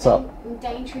 What's up?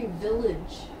 Daintree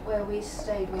Village, where we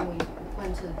stayed when we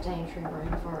went to Daintree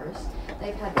Rainforest,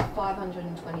 they've had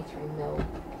 523 mil.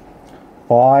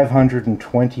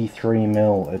 523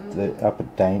 mil at up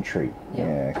at Daintree. Yep.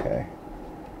 Yeah, okay.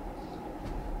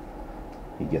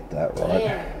 You get that right.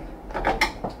 Yeah.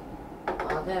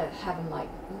 They're having like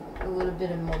a little bit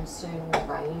of monsoonal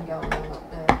rain going on up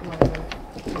there at the moment,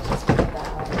 which is pretty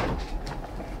bad.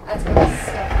 That's gonna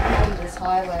stuff on this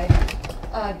highway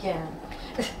again.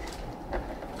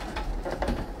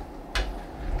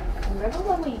 Remember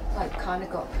when we like kind of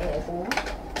got airborne?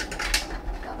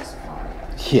 That was fun.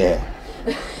 Yeah.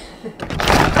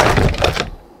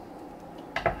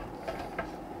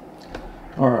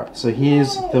 Alright, so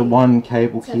here's the one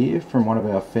cable here from one of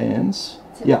our fans.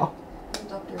 Yeah.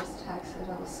 Doctor's Tax said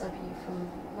I'll sub you from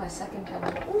my second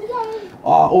channel.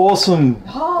 Oh, awesome.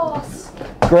 Pass.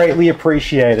 Greatly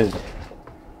appreciated.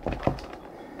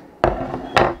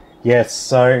 Yes,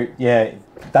 so yeah,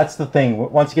 that's the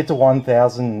thing. Once you get to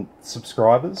 1,000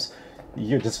 subscribers,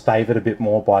 you're just favoured a bit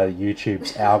more by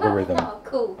YouTube's algorithm. Oh,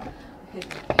 cool.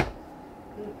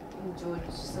 George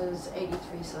says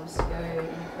 83 subs to go,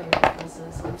 and Queen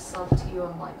says I'm subbed to you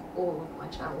on like all of my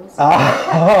channels.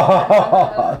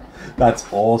 That's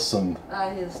awesome.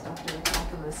 Here's Dr.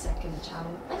 Attack on the second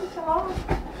channel. Thank you.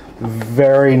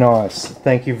 Very nice.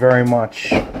 Thank you very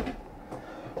much.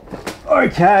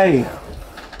 Okay.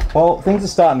 Well, things are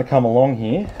starting to come along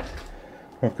here.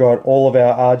 We've got all of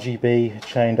our RGB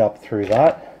chained up through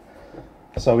that.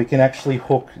 So we can actually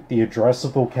hook the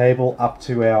addressable cable up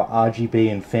to our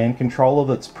RGB and fan controller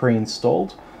that's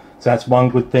pre-installed. So that's one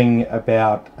good thing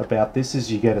about this is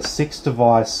you get a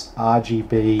 6-device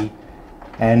RGB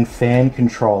and fan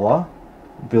controller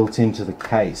built into the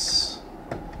case.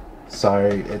 So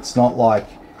it's not like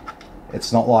you're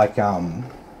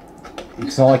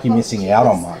missing out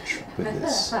on much with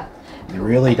this. It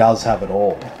really does have it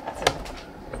all.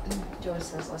 George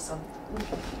says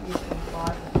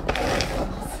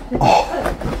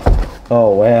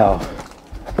Oh wow.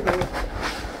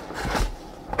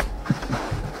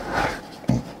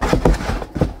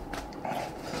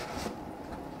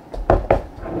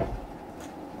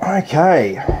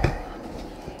 Okay.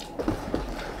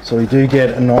 So we do get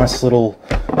a nice little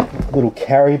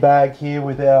carry bag here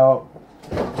with our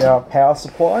power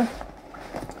supply.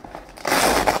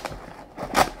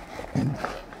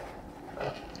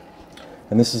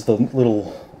 And this is the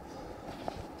little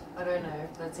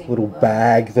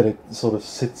bag that it sort of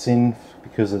sits in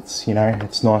because it's, you know,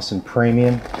 it's nice and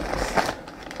premium.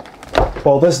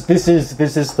 Well, this is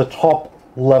the top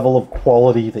level of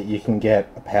quality that you can get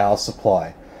a power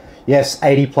supply. Yes,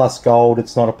 80 plus gold,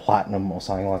 it's not a platinum or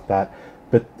something like that,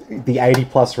 but the 80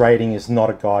 plus rating is not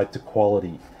a guide to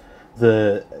quality.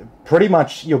 Pretty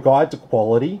much your guide to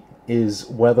quality is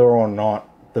whether or not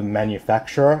the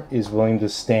manufacturer is willing to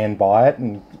stand by it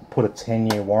and put a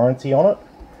 10-year warranty on it.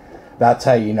 That's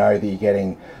how you know that you're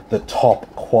getting the top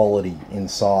quality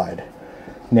inside.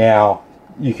 Now,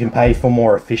 you can pay for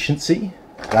more efficiency,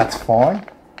 that's fine,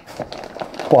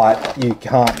 but you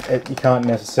can't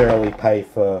necessarily pay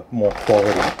for more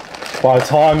quality. By the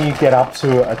time you get up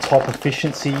to a top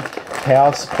efficiency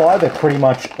power supply, they're pretty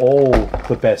much all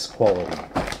the best quality,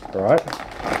 right?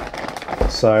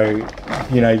 So,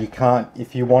 you know, you can't,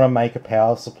 if you want to make a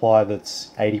power supply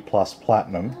that's 80 plus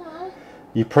platinum,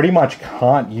 you pretty much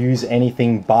can't use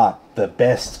anything but the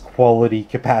best quality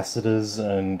capacitors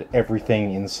and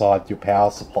everything inside your power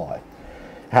supply.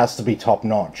 It has to be top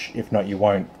notch, if not you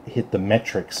won't hit the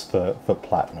metrics for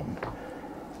platinum.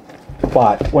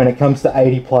 But when it comes to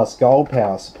 80 plus gold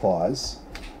power supplies,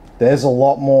 there's a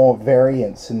lot more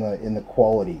variance in the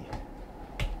quality.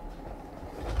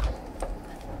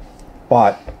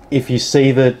 But if you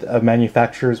see that a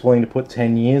manufacturer is willing to put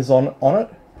 10 years on it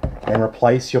and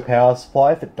replace your power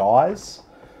supply if it dies,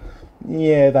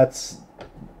 yeah,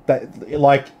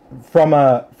 like from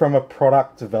a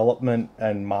product development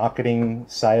and marketing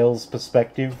sales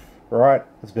perspective, right?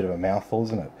 It's a bit of a mouthful,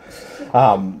 isn't it?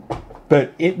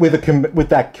 But with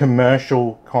that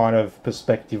commercial kind of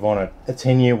perspective on it, a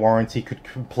 10-year warranty could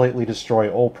completely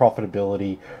destroy all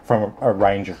profitability from a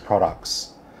range of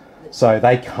products. So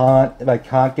they can't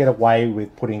get away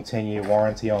with putting 10-year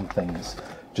warranty on things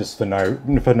just for no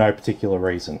particular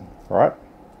reason, right?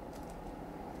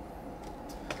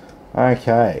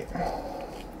 Okay.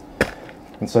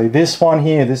 And so this one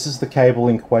here, this is the cable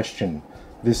in question.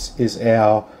 This is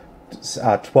our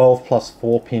 12 plus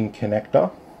 4 pin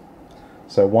connector.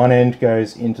 So one end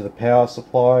goes into the power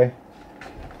supply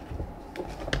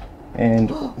and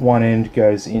one end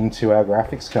goes into our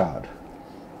graphics card.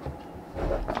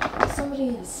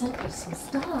 Somebody has sent me some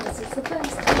stars. It's the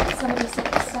first time somebody sent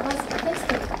me stars on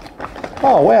Facebook.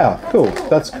 Oh wow, cool.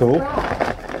 That's cool.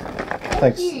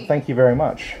 Thanks. Thank you very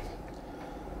much.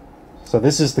 So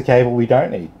this is the cable we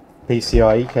don't need.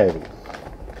 PCIe cable.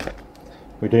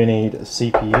 We do need a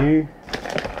CPU.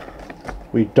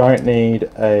 We don't need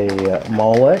a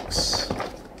Molex.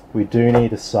 We do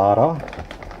need a SATA.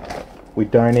 We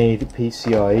don't need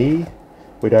PCIe.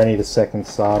 We don't need a second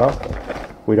SATA.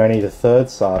 We don't need a third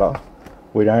SATA.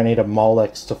 We don't need a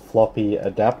Molex to floppy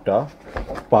adapter.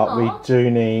 But we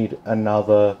do need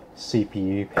another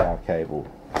CPU power cable.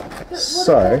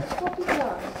 So,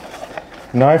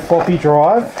 no floppy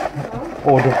drive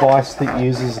or device that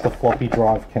uses the floppy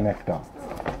drive connector.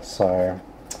 So,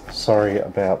 sorry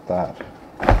about that.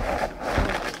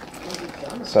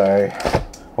 So,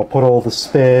 I'll put all the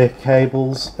spare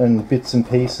cables and bits and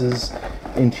pieces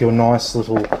into your nice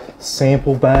little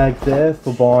sample bag there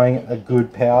for buying a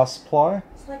good power supply.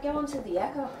 It's like go on to the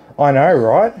Echo. I know,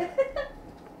 right?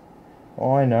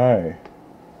 I know.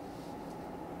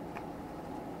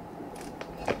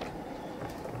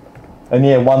 And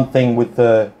yeah, one thing with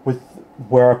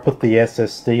where I put the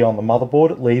SSD on the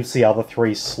motherboard, it leaves the other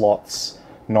 3 slots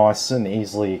nice and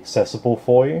easily accessible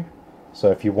for you.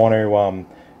 So if you want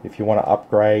to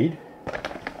upgrade,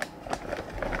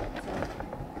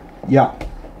 yeah.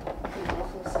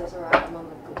 Says, all right, I'm on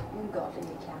the golfing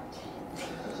account.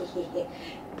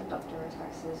 Dr.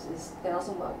 Attack says, is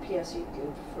 1000 watt PSU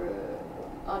good for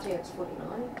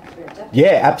RTX4070?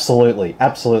 Yeah, absolutely,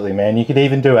 absolutely, man. You could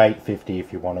even do 850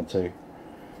 if you wanted to.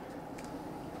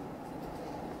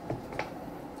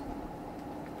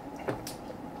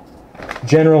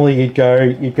 Generally, you'd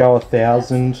go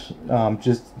 1,000.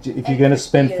 Just if you're going to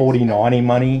spend 4090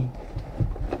 money,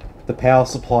 the power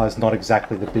supply is not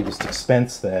exactly the biggest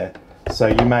expense there, so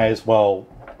you may as well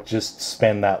just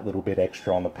spend that little bit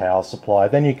extra on the power supply.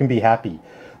 Then you can be happy.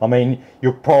 I mean,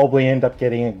 you'll probably end up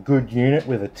getting a good unit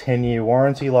with a 10-year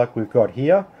warranty like we've got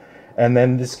here, and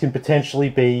then this can potentially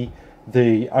be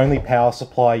the only power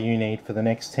supply you need for the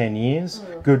next 10 years.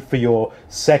 Good for your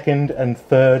second and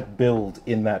third build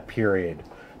in that period,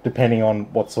 depending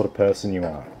on what sort of person you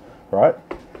are, right?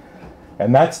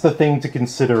 And that's the thing to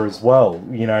consider as well.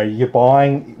 You know, you're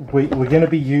buying, we're going to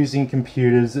be using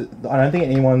computers. I don't think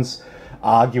anyone's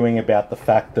arguing about the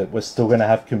fact that we're still going to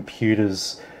have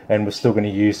computers and we're still going to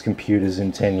use computers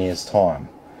in 10 years' time.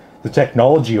 The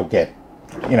technology will get,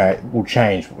 you know, will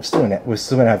change, but we're still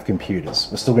going to have computers.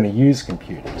 We're still going to use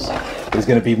computers. There's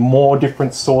going to be more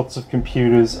different sorts of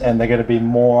computers, and they're going to be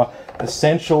more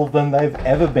essential than they've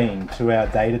ever been to our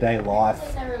day-to-day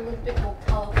life. They're a little bit more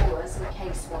powerful as a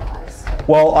case-wise.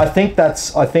 Well, I think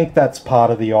that's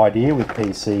part of the idea with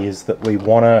PC, is that we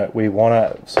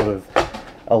wanna sort of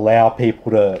allow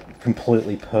people to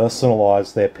completely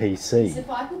personalize their PC. So if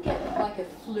I could get like a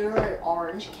fluoro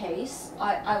orange case,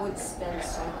 I would spend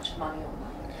so much money on that.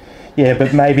 Yeah,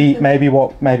 but maybe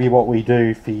what we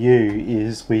do for you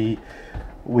is we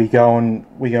go and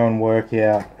work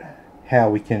out how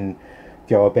we can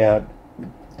go about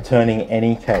turning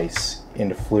any case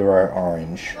into fluoro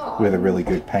orange with a really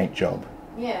good paint job.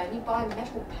 Yeah, and you buy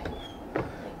metal paint. Like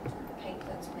paint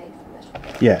that's made from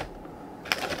metal. Yeah.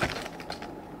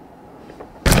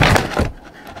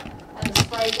 And a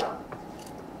spray gun.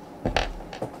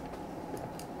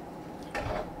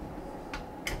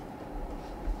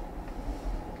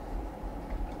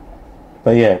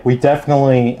 But yeah, we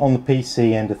definitely, on the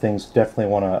PC end of things, definitely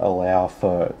want to allow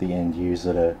for the end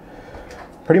user to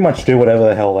pretty much do whatever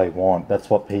the hell they want. That's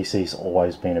what PC's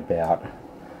always been about.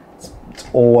 It's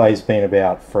always been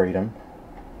about freedom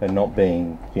and not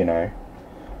being, you know,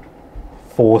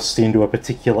 forced into a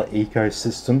particular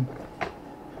ecosystem.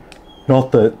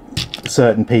 Not that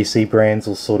certain PC brands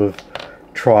will sort of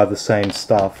try the same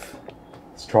stuff,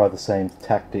 let's try the same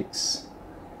tactics.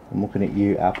 I'm looking at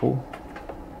you, Apple.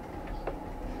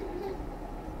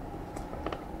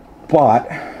 But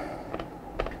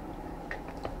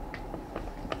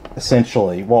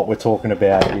essentially what we're talking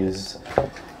about is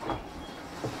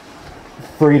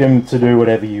freedom to do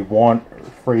whatever you want,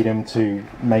 freedom to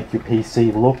make your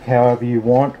PC look however you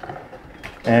want,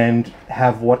 and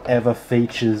have whatever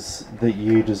features that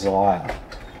you desire.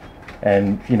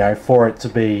 And you know, for it to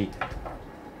be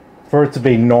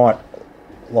not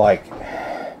like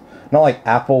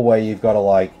Apple, where you've got to,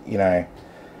 like, you know,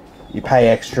 you pay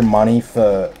extra money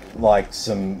for like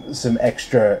some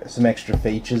extra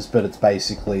features, but it's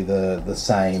basically the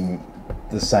same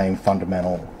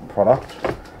fundamental product,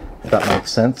 if that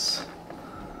makes sense.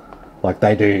 Like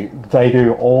they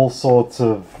do all sorts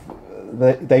of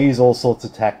they use all sorts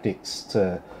of tactics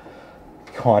to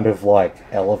kind of like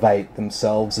elevate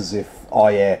themselves, as if, oh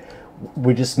yeah,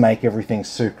 we just make everything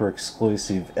super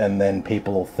exclusive, and then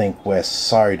people will think we're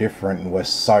so different and we're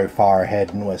so far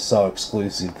ahead and we're so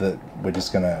exclusive that we're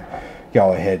just gonna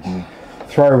go ahead and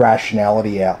throw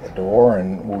rationality out the door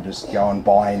and we'll just go and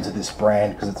buy into this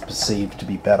brand because it's perceived to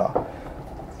be better.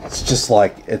 It's just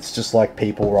like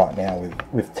people right now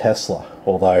with Tesla,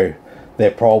 although they're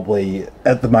probably,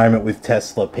 at the moment with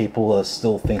Tesla, people are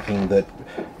still thinking that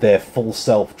their full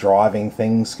self-driving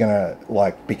thing's gonna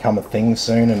like become a thing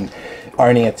soon, and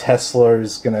owning a Tesla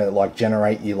is gonna like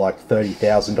generate you like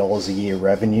 $30,000 a year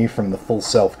revenue from the full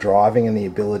self-driving and the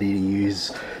ability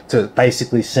to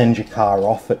basically send your car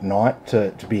off at night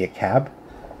to be a cab.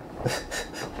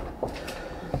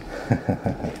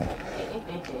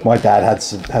 My dad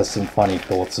has some funny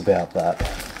thoughts about that.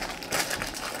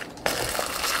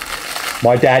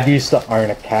 My dad used to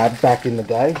own a cab back in the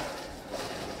day.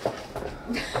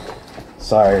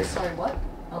 So Sorry, what?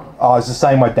 Oh. Oh, it's the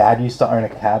same. My dad used to own a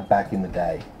cab back in the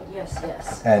day. Yes,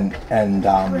 yes. And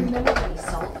I remember when he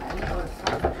sold that. He got it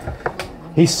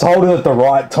from. he sold it at the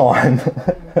right time.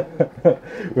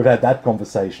 We've had that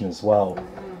conversation as well.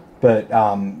 But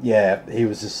yeah, he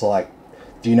was just like,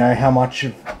 do you know how much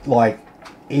of, like,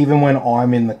 even when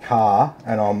I'm in the car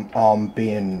and I'm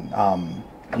being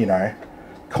you know,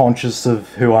 conscious of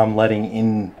who I'm letting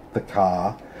in the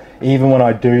car, even when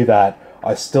I do that,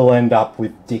 I still end up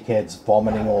with dickheads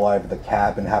vomiting all over the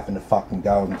cab and having to fucking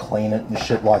go and clean it and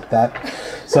shit like that.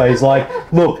 So he's like,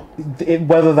 look,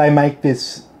 whether they make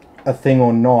this a thing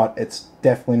or not, it's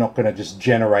definitely not going to just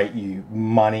generate you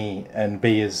money and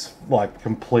be as, like,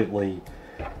 completely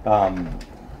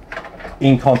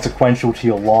inconsequential to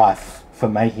your life for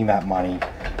making that money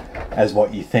as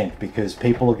what you think, because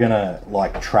people are gonna,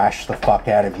 like, trash the fuck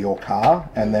out of your car,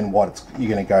 and then you're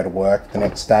gonna go to work the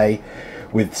next day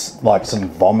with, like, some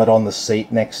vomit on the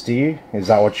seat next to you. Is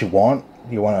that what you want?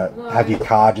 You want to have your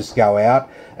car just go out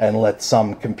and let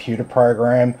some computer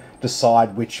program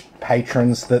decide which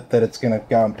patrons that it's going to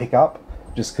go and pick up,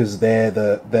 just because they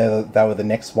were the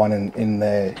next one in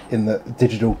the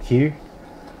digital queue?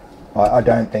 I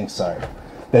don't think so.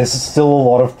 There's still a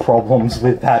lot of problems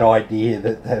with that idea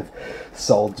that they've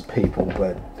sold to people,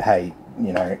 but hey,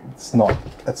 you know, it's not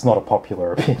a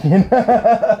popular opinion.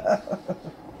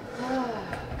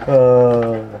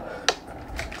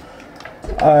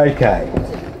 Okay.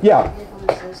 Yeah.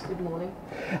 Good morning.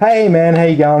 Hey man, how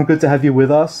you going? Good to have you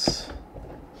with us.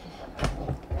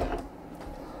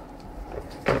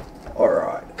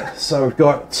 Alright, so we've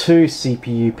got two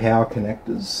CPU power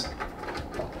connectors.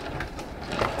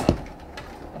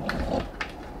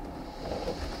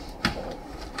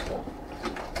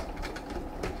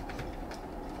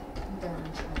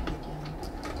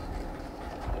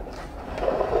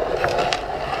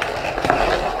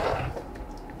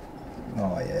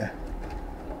 Oh yeah.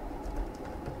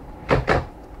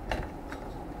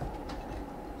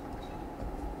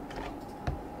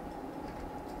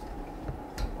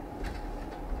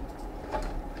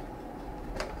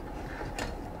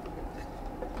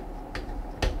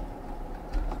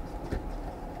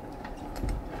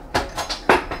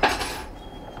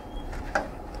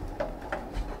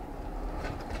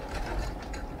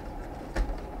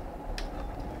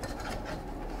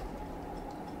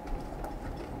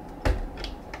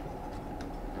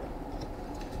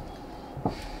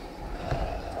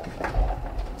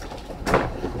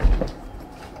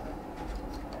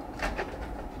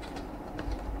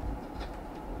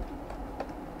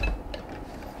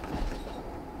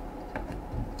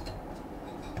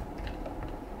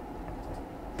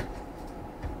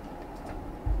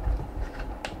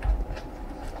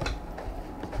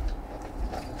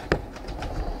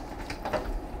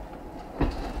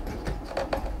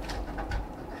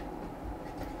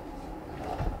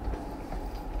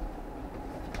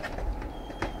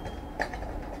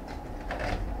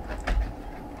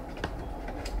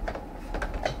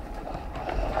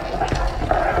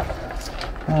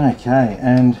 Okay,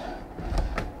 and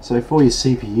so for your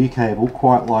CPU cable,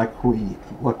 quite like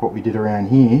what we did around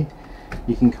here,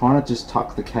 you can kind of just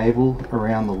tuck the cable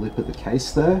around the lip of the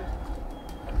case there,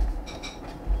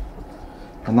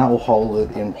 and that will hold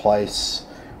it in place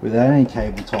without any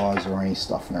cable ties or any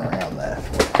stuffing around there.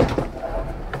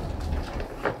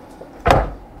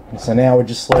 And so now we're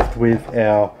just left with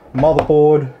our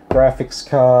motherboard, graphics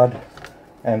card,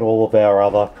 and all of our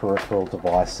other peripheral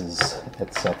devices,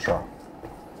 etc.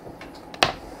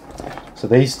 So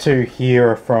these two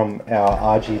here are from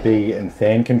our RGB and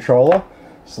fan controller,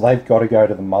 so they've got to go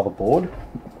to the motherboard.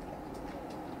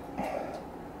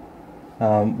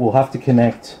 We'll have to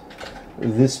connect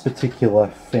this particular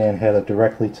fan header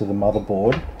directly to the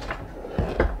motherboard,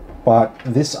 but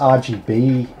this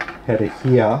RGB header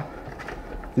here,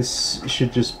 this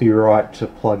should just be right to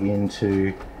plug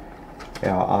into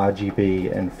our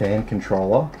RGB and fan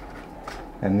controller,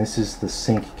 and this is the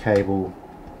sync cable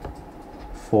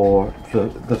for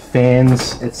the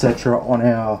fans, etc. on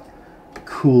our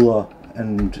cooler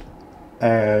and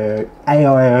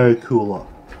AIO cooler.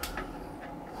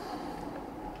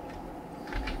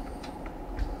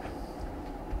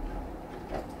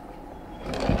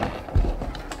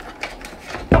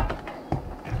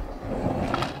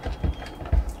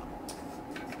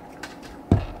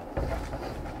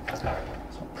 So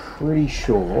I'm pretty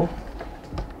sure,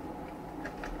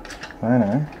 I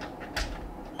know,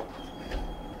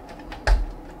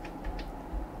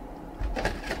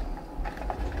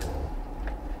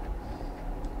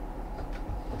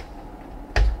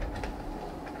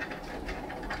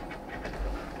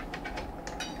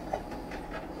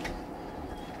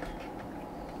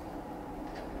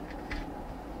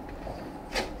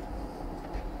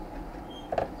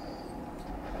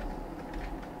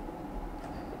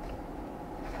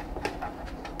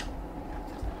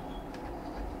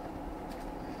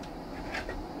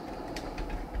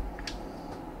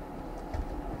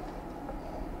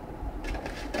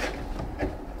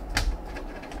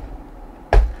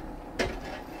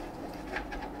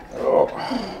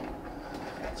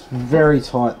 It's very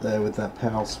tight there with that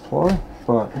power supply,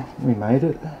 but we made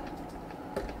it.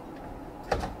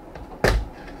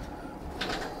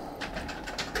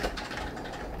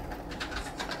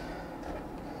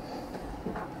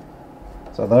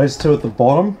 So those two at the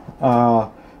bottom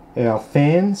are our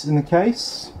fans in the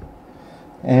case,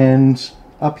 and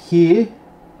up here,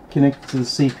 connected to the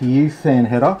CPU fan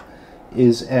header,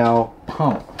 is our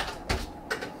pump.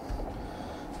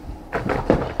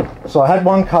 So I had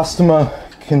one customer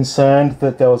concerned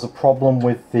that there was a problem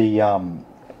with the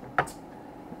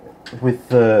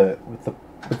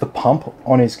pump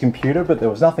on his computer, but there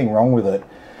was nothing wrong with it.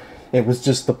 It was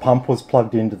just the pump was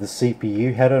plugged into the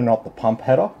CPU header, not the pump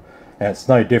header. And it's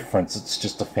no difference, it's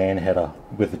just a fan header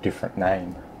with a different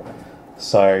name.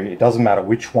 So it doesn't matter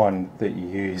which one that you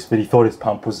use, but he thought his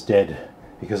pump was dead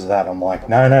because of that. I'm like,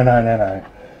 no.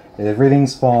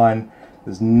 Everything's fine.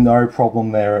 There's no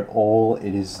problem there at all.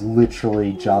 It is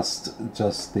literally just the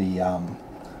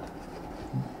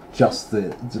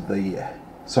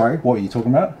sorry, what were you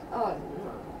talking about? Oh,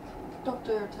 no.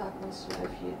 Dr. Attack wants to know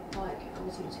if you like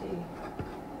LTT.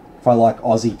 If I like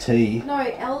Aussie tea. No,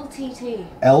 LTT.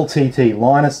 LTT,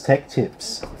 Linus Tech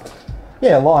Tips.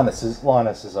 Yeah, Linus is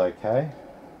okay.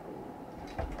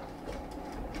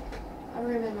 I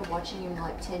remember watching him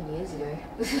like 10 years ago.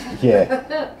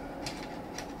 Yeah.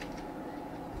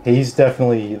 He's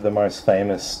definitely the most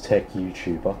famous tech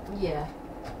YouTuber. Yeah.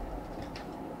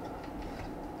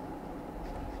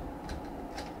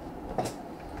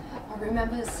 I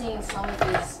remember seeing some of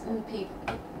his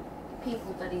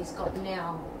people that he's got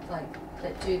now, like,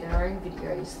 that do their own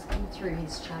videos through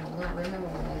his channel. I remember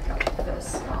when they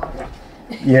first started.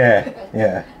 Yeah,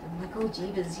 yeah. I'm like, oh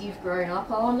jeebus, you've grown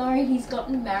up. Oh no, he's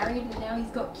gotten married and now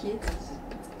he's got kids.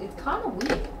 It's kind of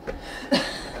weird.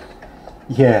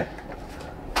 Yeah.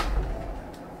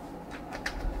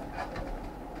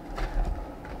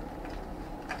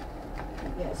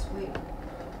 Yes,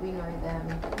 we know them.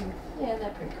 Yeah,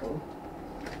 they're pretty cool.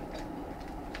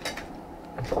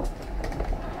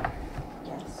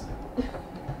 Yes.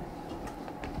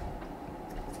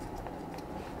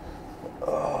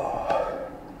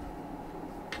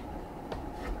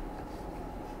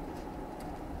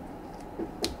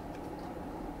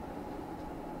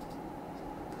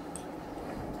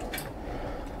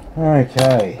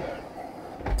 Okay.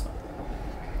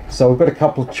 So we've got a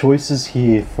couple of choices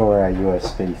here for our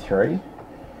USB 3,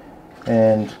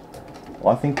 and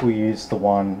I think we'll use the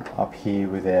one up here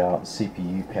with our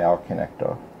CPU power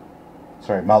connector.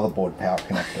 Sorry, motherboard power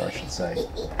connector, I should say.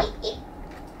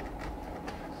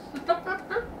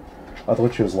 I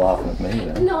thought she was laughing at me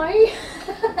then. No.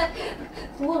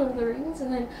 Lord of the Rings,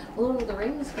 and then Lord of the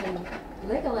Rings when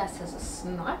Legolas has a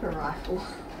sniper rifle.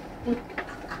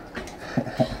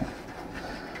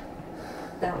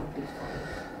 That would be funny.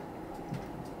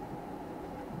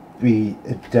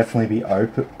 It'd definitely be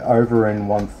over in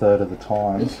 1/3 of the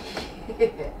time. It's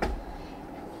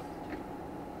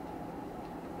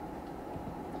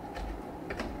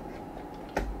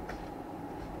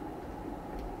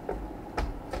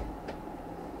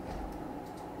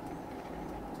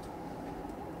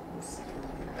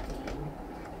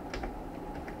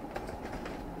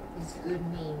a good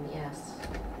meme, yes.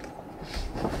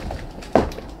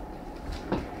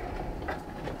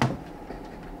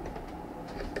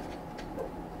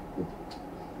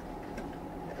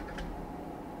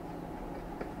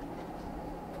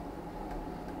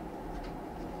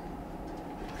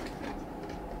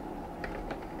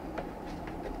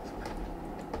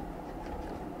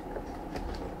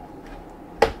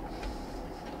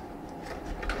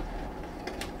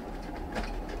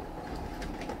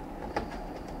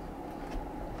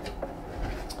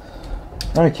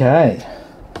 Okay,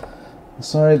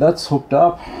 so that's hooked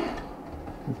up.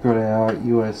 We've got our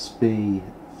USB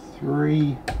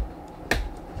 3.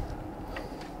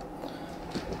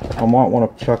 I might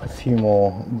want to chuck a few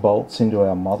more bolts into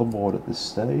our motherboard at this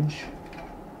stage.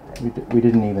 We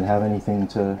didn't even have anything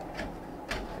to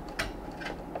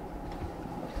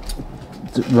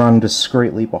run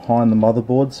discreetly behind the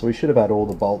motherboard, so we should have had all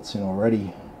the bolts in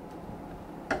already.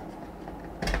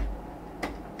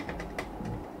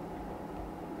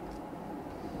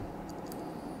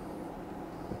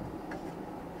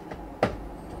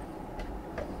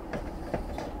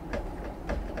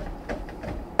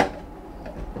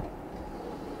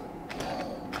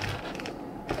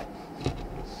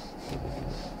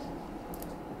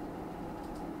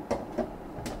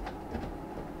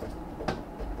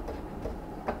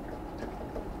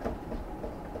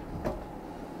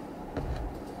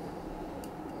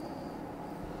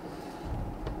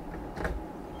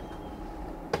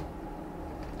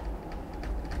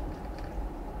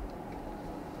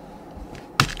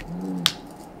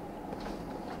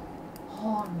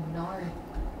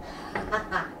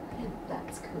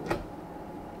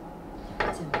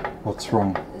 What's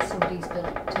wrong? Somebody's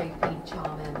built Topi,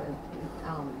 Charmander,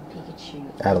 Pikachu.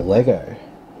 Out of Lego.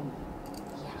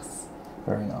 Yes.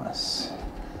 Very nice.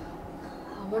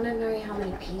 I want to know how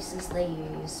many pieces they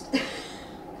used.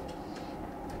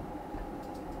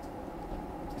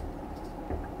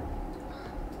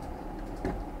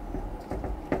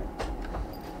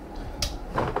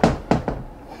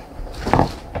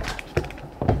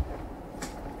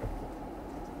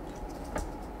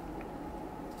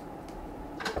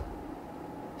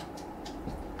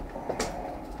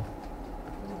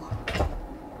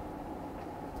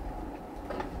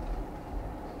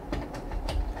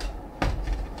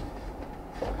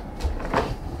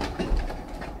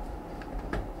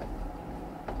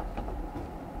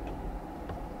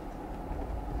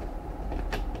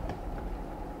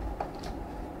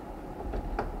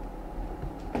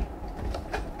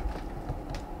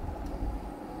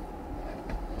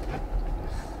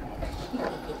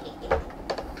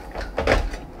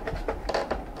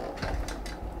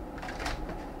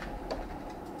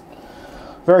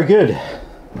 Very good.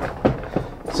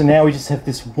 So now we just have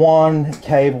this one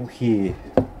cable here.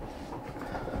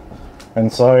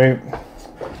 And so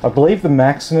I believe the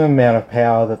maximum amount of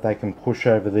power that they can push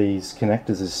over these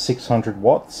connectors is 600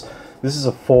 watts. This is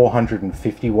a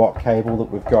 450 watt cable that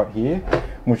we've got here,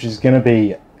 which is going to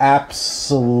be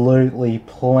absolutely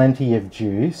plenty of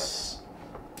juice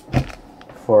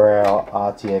for our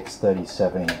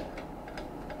RTX3070.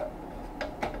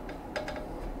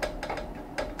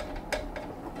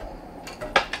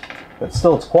 But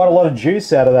still, it's quite a lot of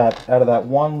juice out of that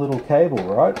one little cable,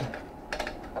 right?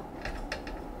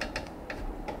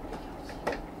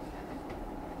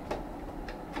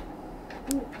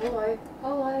 Ooh, hello,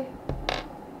 hello.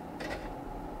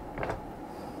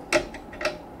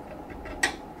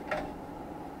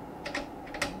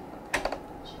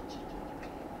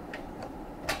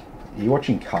 Are you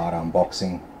watching card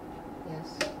unboxing?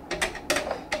 Yes.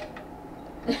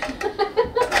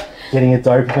 Getting a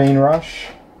dopamine rush?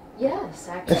 Yes,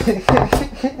 actually.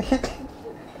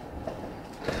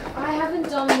 I haven't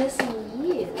done this in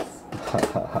years.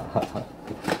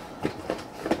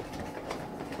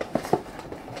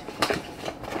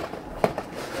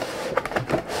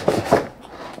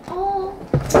 Oh,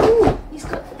 ooh, he's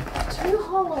got 2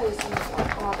 hollows in the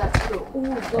front. Oh, that's cool.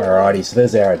 Ooh, Alrighty, so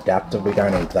there's our adapter. We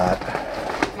don't need that.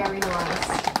 very nice.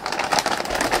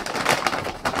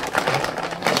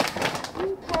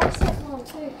 Ooh,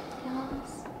 paracetamol too.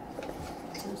 Nice.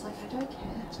 Seems like I don't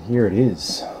care. So here it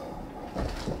is.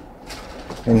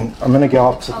 And I'm going to go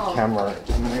up to the camera.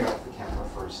 I'm going to go up to the camera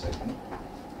for a second,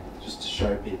 just to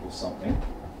show people something.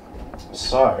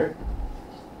 So,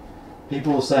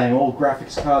 people are saying, oh,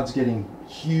 graphics cards getting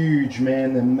huge,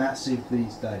 man, they're massive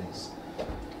these days.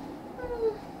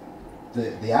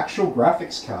 The actual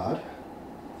graphics card,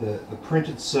 the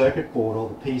printed circuit board or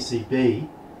the PCB,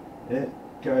 it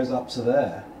goes up to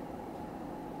there.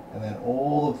 And then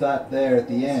all of that there at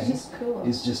the end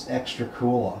is just extra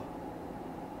cooler.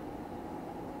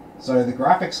 So the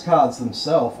graphics cards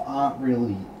themselves aren't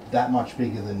really that much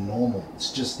bigger than normal.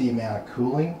 It's just the amount of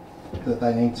cooling that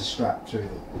they need to strap to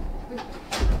them.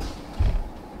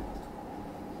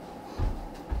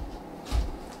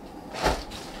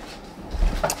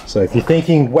 So if you're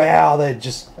thinking, wow, they're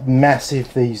just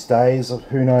massive these days,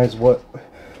 who knows what,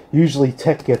 usually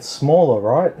tech gets smaller,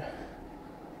 right?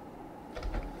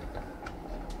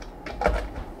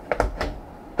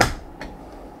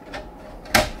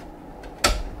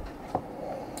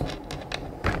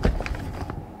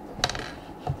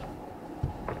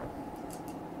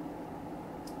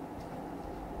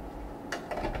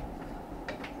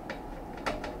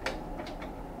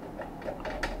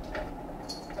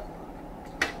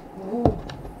 Ooh.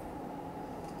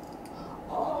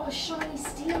 Oh, shiny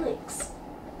Steelix.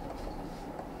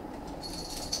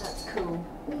 That's cool.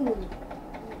 Ooh.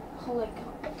 Hollow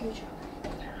Guja.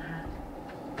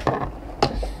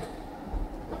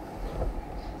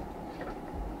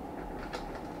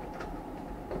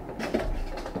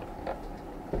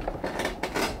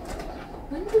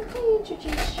 When did they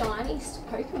introduce shinies to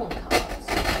Pokemon cards?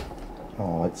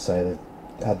 Oh, I'd say they've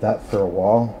had that for a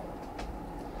while.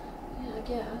 Yeah, I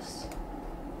guess.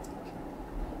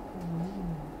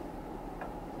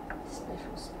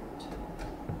 Special spirit.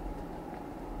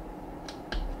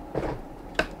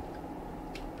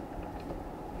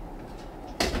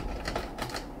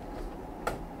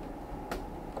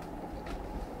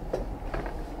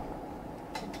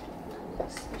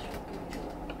 Special Guja.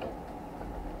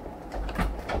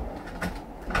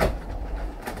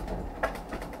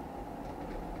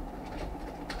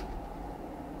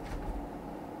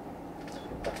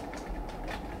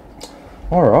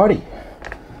 Alrighty.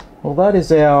 Well, that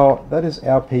is our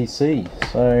PC.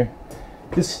 So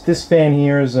this fan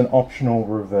here is an optional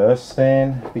reverse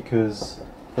fan because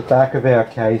the back of our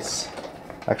case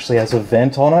actually has a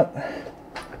vent on it.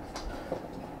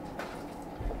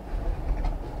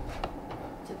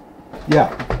 Yeah.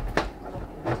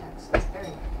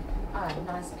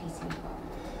 Nice PC.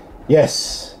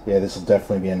 Yes. Yeah, this will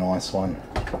definitely be a nice one.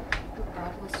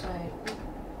 Regardless, so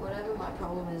whatever my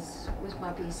problem is with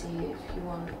my PC,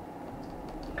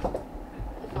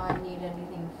 if I need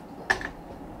anything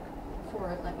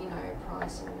for it, let me know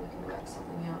price and we can work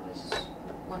something out. I just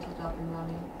want it up and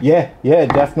running. Yeah,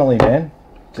 definitely, man.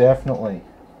 Definitely.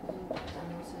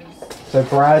 So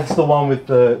Brad's the one with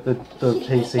the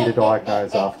PC to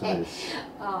diagnose after this.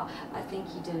 Oh, I think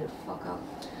he did it fuck up.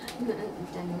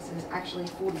 Daniel says actually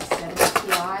 4070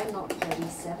 Ti, not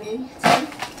 3070 Ti.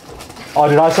 Oh,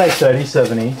 did I say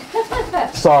 3070?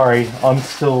 Sorry, I'm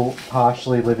still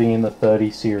partially living in the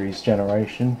 30 series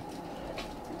generation.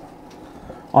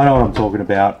 I know what I'm talking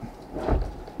about.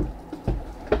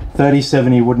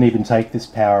 3070 wouldn't even take this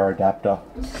power adapter.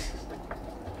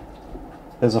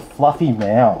 There's a fluffy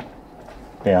Mao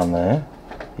down there.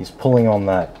 He's pulling on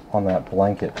that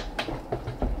blanket.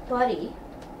 Buddy,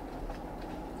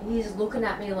 he's looking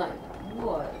at me like,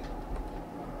 what?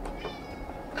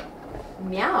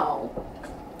 Meow.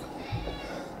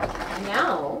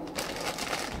 Meow.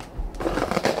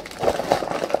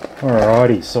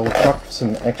 Alrighty, so we'll chuck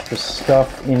some extra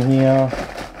stuff in here.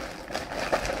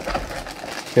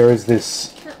 There is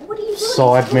this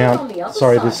side mount,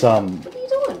 sorry, this what are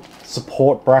you doing?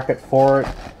 support bracket for it.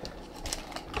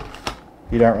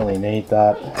 You don't really need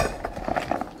that.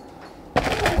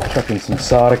 Chuck in some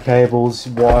SATA cables,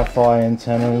 Wi-Fi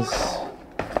antennas,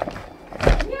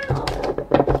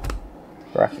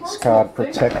 graphics card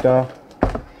protector.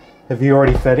 Have you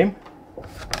already fed him?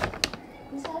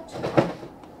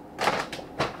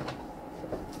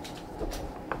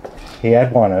 He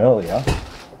had one earlier.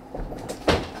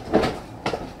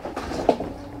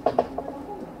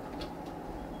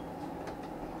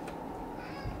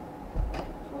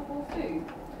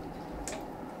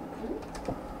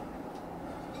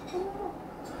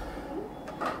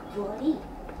 Buddy,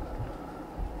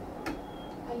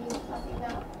 are you fluffy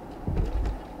now?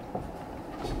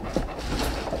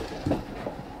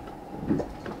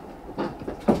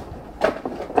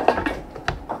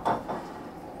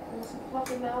 Want some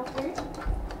fluffy now too?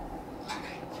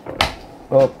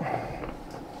 Oh.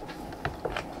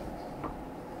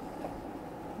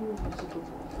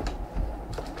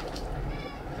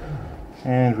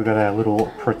 And we've got our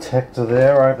little protector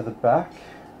there over the back.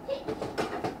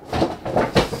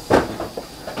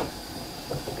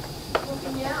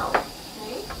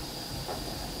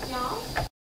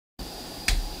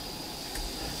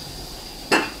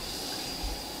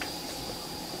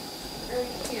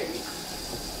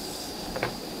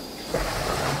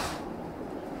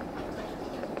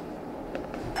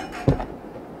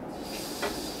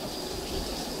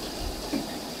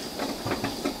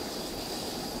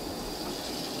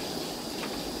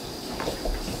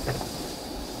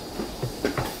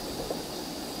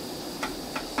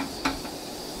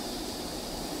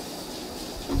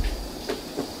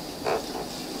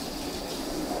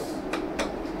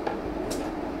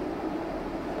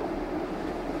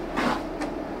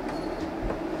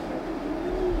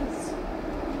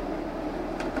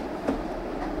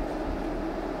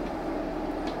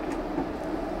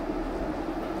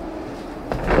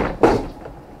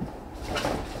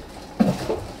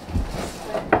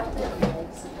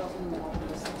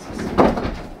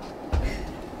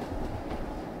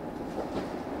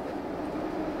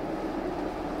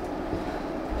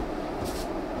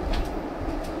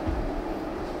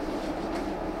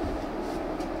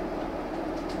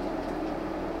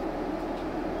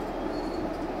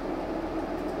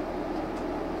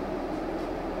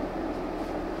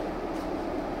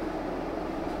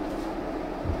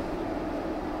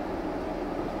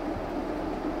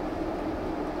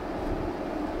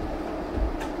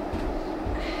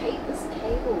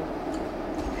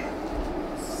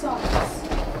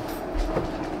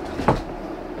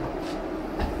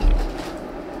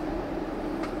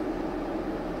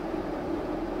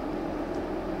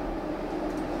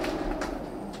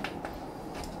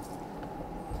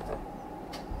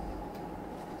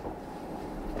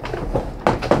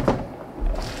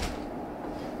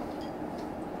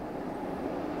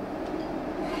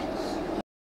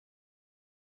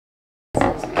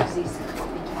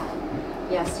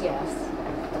 Yes, yes.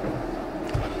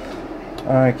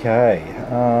 Okay.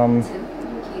 Tim,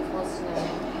 Keith wants to know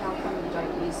how come you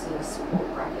don't use the support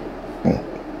bracket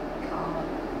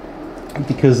card?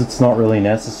 Because it's not really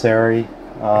necessary.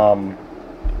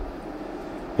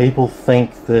 People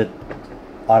think that,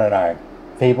 I don't know,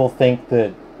 people think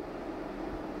that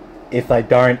if they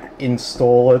don't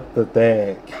install it that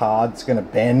their card's going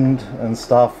to bend and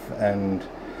stuff, and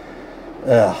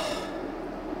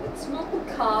it's not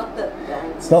the card that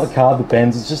bends. It's not the card that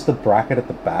bends, it's just the bracket at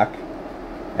the back.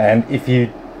 And if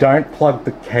you don't plug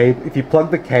the cable, if you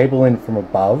plug the cable in from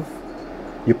above,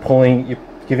 you're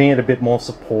giving it a bit more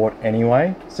support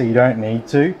anyway, so you don't need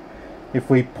to. If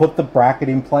we put the bracket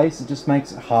in place, it just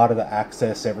makes it harder to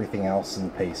access everything else in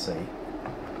the PC.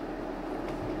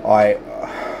 I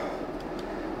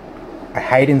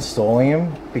hate installing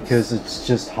them because it's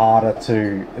just harder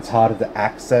to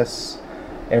access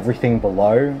everything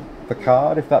below the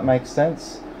card, if that makes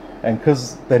sense. And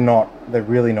because they're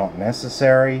really not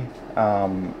necessary, I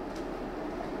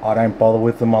don't bother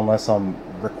with them unless I'm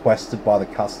requested by the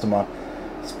customer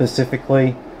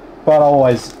specifically, but I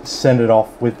always send it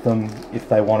off with them if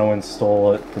they want to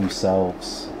install it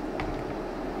themselves.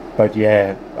 But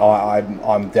yeah,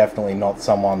 I'm definitely not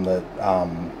someone that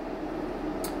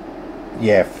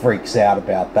freaks out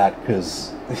about that,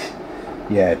 because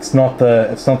yeah, it's not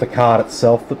the card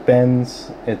itself that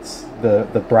bends, it's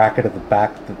the bracket at the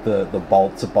back that the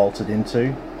bolts are bolted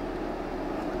into.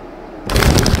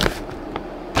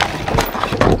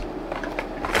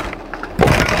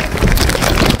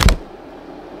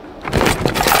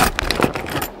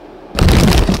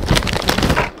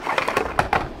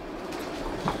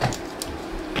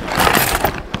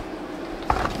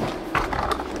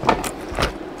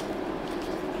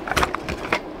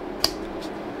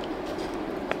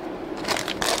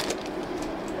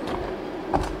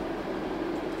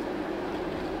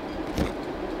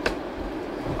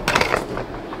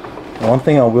 One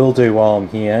thing I will do while I'm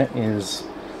here is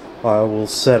I will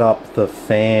set up the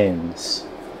fans.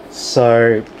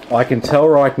 So I can tell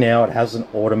right now it hasn't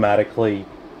automatically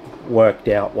worked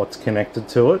out what's connected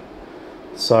to it.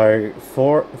 So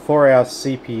for our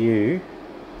CPU,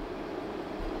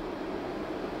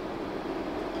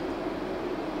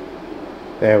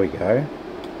 there we go.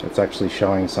 It's actually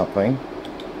showing something.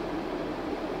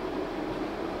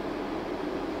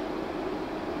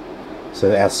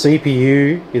 So our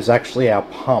CPU is actually our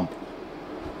pump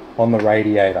on the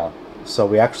radiator. So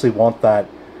we actually want that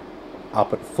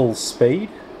up at full speed.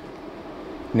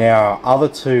 Now our other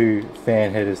two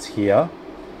fan headers here.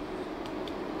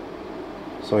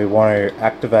 So we want to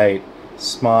activate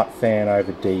smart fan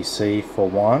over DC for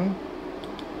one,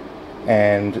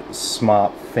 and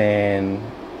smart fan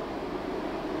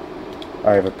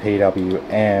over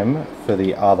PWM for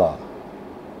the other.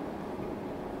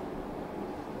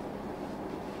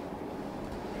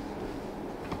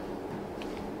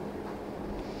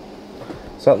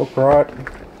 Does that look right?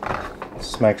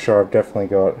 Just make sure I've definitely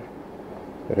got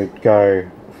it'd go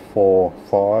 4,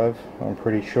 5, I'm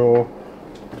pretty sure.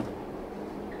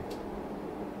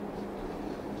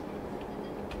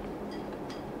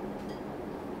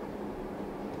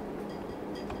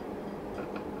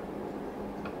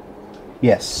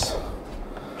 Yes,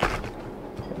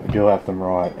 we do have them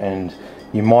right, and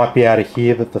you might be able to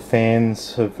hear that the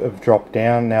fans have dropped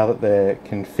down now that they're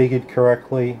configured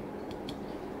correctly.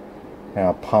 Now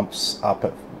our pump's up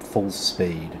at full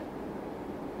speed,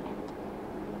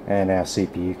 and our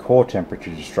CPU core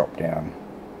temperature just dropped down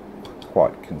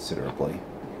quite considerably.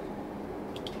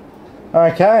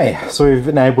 Okay, so we've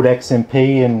enabled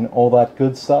XMP and all that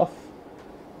good stuff.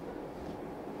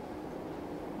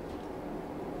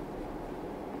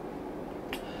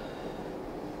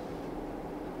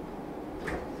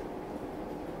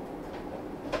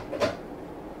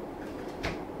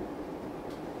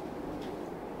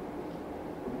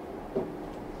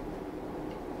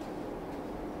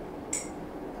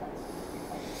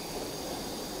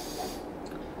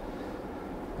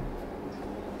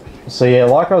 So yeah,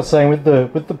 like I was saying, with the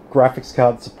graphics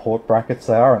card support brackets,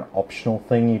 they are an optional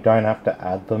thing. You don't have to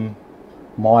add them.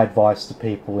 My advice to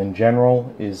people in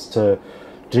general is to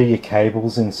do your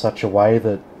cables in such a way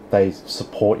that they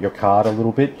support your card a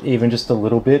little bit, even just a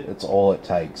little bit. It's all it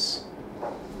takes.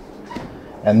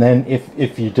 And then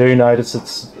if you do notice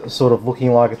it's sort of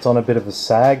looking like it's on a bit of a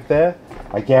sag there,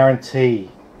 I guarantee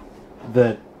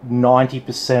that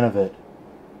 90% of it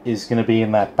is going to be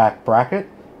in that back bracket.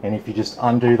 And if you just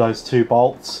undo those two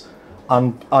bolts,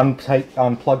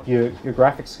 unplug your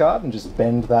graphics card and just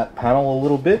bend that panel a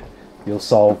little bit, you'll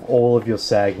solve all of your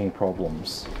sagging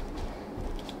problems.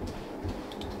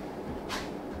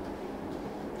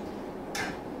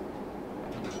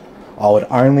 I would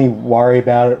only worry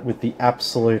about it with the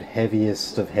absolute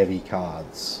heaviest of heavy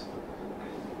cards.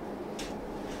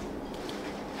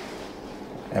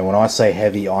 And when I say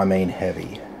heavy, I mean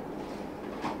heavy.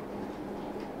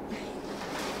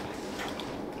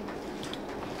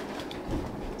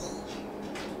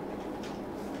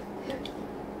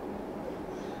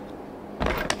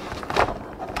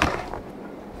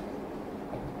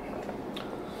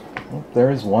 there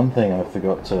is one thing I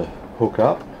forgot to hook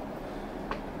up,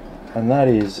 and that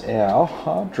is our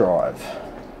hard drive.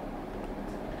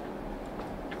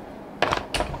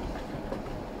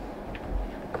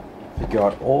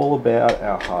 Forgot all about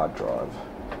our hard drive.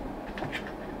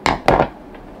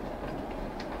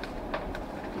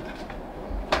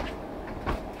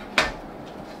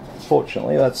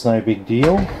 Fortunately, that's no big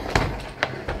deal.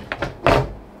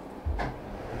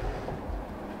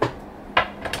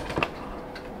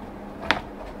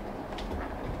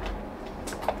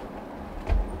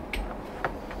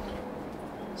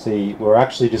 See, we're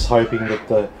actually just hoping that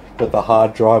the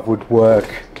hard drive would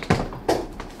work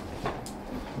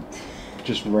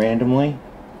just randomly.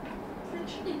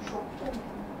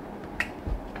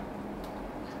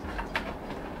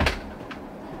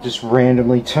 Just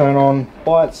randomly turn on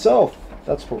by itself.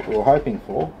 That's what we were hoping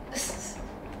for.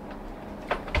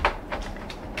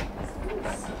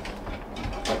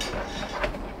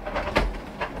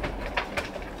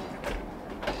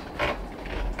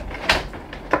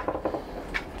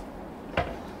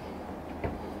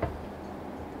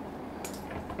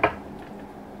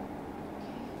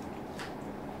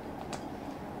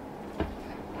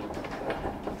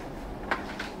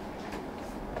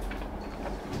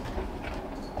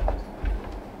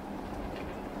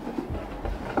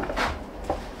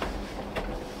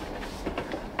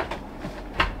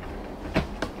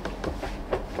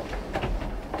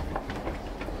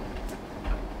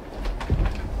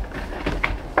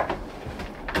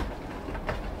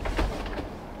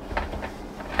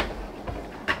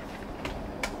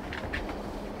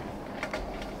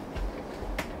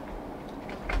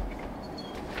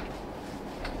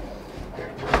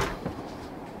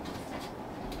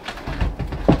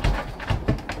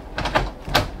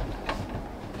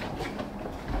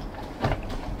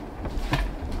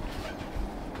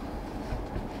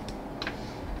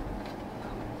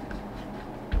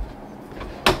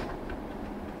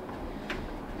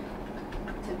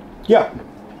 Yeah.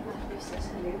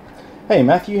 Hey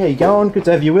Matthew, how you going? Good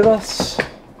to have you with us.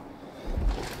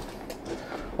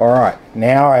 Alright,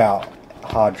 now our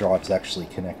hard drive's actually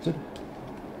connected.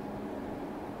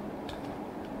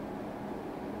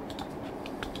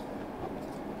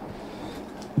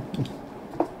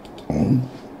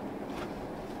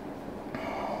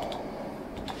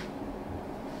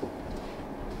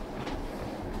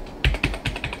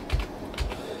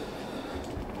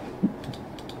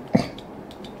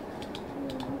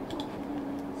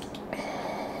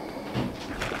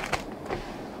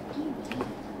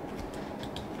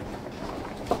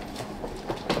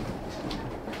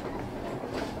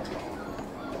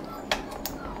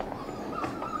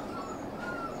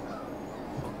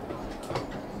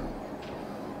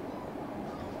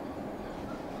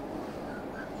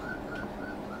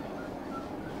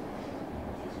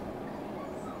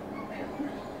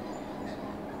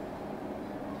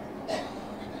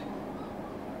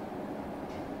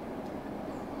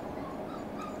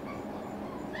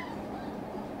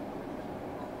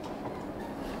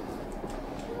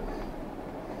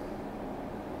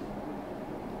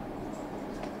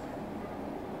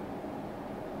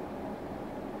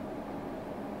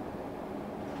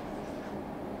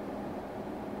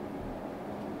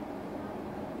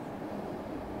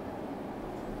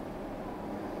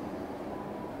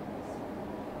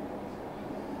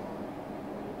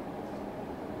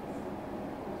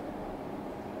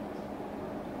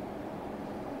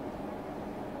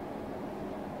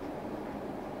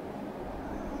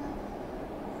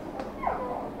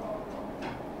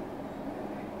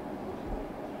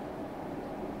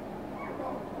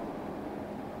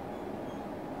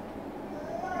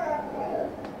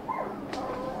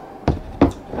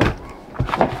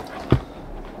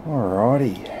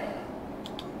 Alrighty.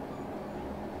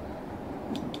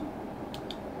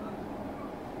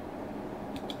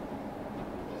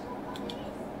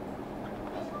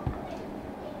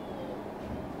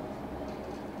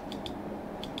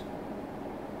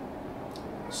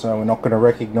 So we're not going to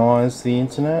recognize the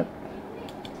internet.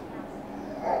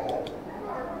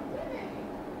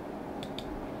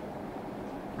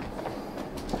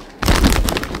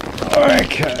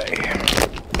 Okay.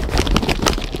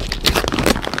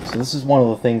 So this is one of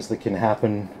the things that can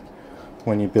happen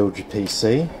when you build your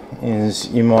PC, is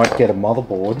you might get a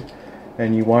motherboard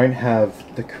and you won't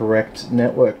have the correct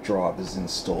network drivers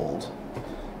installed.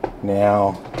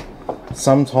 Now,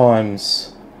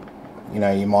 sometimes, you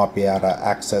know, you might be able to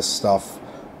access stuff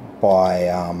by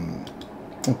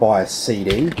a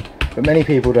CD, but many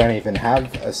people don't even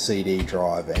have a CD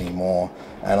drive anymore,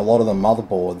 and a lot of the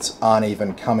motherboards aren't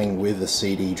even coming with a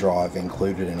CD drive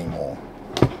included anymore.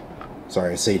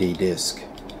 Sorry, a CD disc.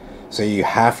 So you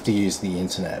have to use the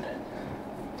internet.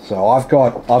 So I've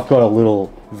got a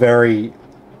little very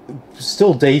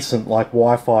still decent like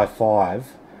Wi-Fi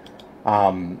 5,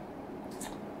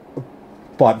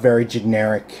 but very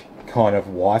generic kind of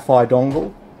Wi-Fi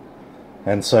dongle,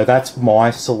 and so that's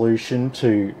my solution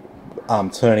to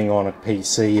turning on a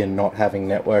PC and not having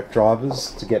network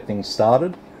drivers to get things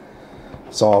started.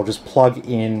 So I'll just plug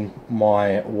in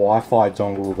my Wi-Fi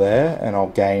dongle there and I'll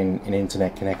gain an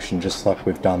internet connection just like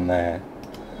we've done there.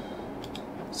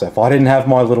 So if I didn't have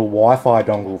my little Wi-Fi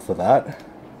dongle for that,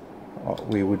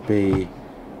 we would be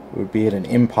at an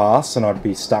impasse, and I'd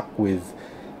be stuck with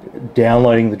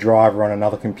downloading the driver on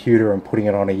another computer and putting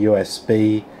it on a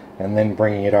USB and then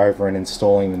bringing it over and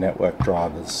installing the network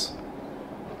drivers.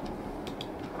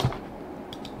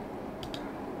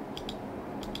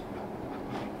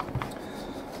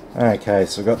 Okay,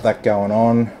 so we've got that going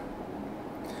on.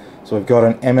 So we've got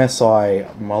an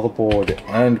MSI motherboard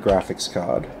and graphics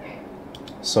card.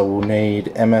 So we'll need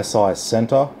MSI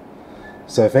Center.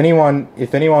 So if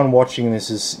anyone watching this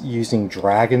is using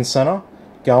Dragon Center,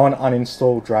 go and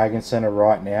uninstall Dragon Center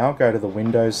right now. Go to the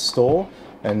Windows Store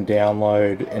and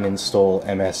download and install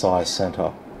MSI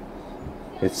Center.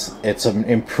 It's an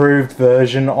improved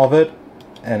version of it,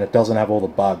 and it doesn't have all the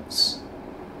bugs.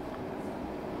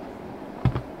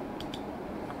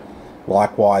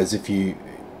 Likewise, if you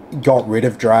got rid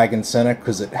of Dragon Center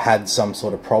because it had some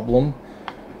sort of problem,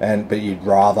 but you'd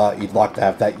like to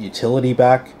have that utility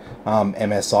back,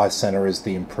 MSI Center is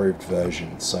the improved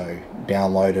version. So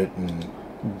download it and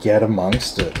get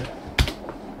amongst it.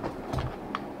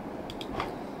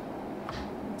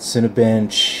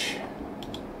 Cinebench.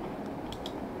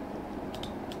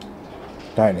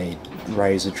 Don't need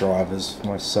Razer drivers for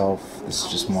myself. This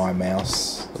is just my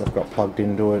mouse that I've got plugged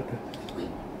into it.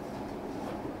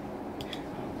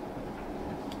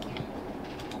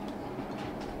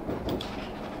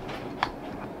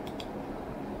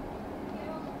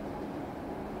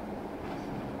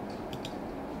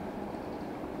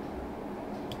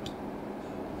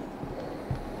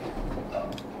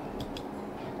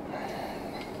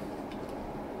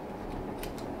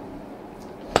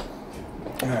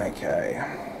 Okay.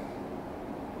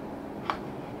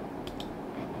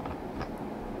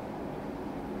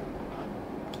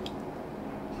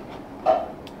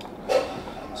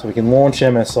 So we can launch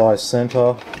MSI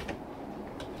Center.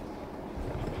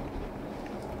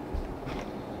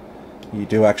 You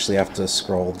do actually have to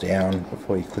scroll down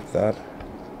before you click that.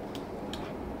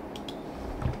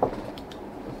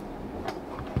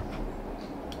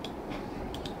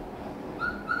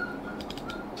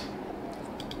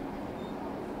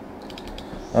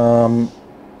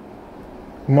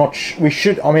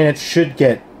 It should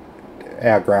get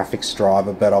our graphics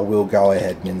driver, but I will go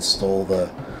ahead and install the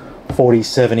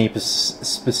 4070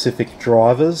 specific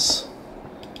drivers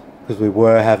because we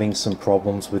were having some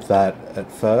problems with that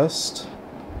at first.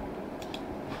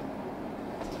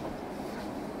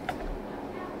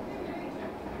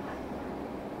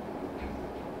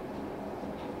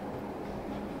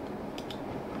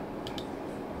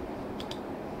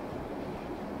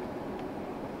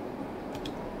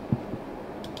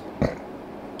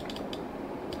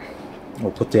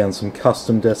 We'll put down some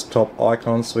custom desktop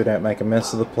icons so we don't make a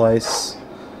mess of the place.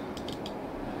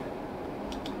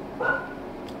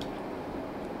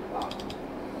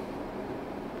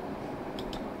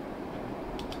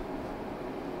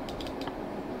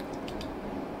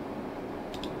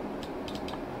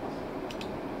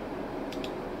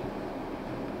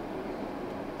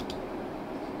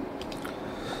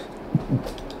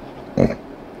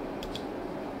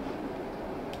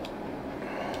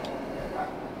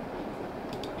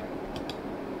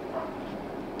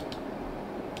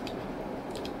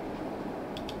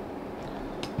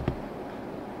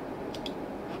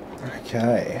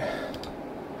 Okay.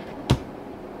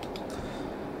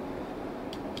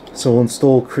 So we'll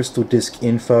install Crystal Disk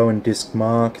Info and Disk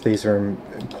Mark. These are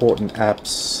important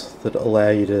apps that allow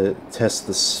you to test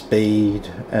the speed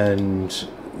and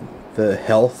the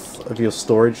health of your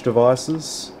storage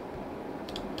devices.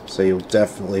 So you'll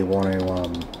definitely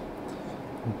want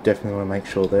to make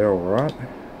sure they're all right.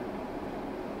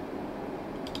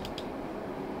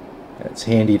 It's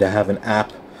handy to have an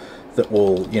app that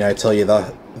will, tell you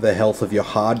the health of your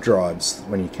hard drives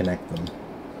when you connect them.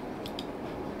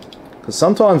 Because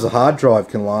sometimes a hard drive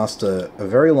can last a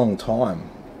very long time,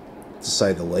 to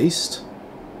say the least.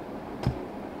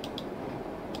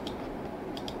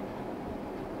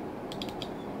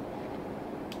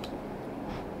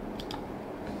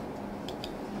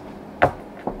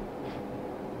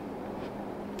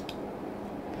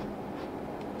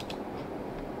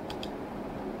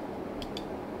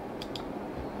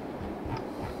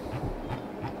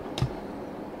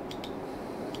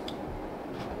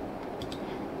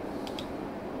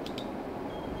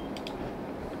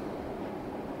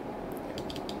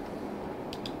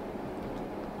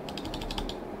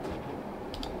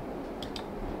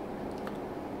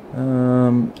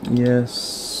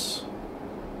 yes.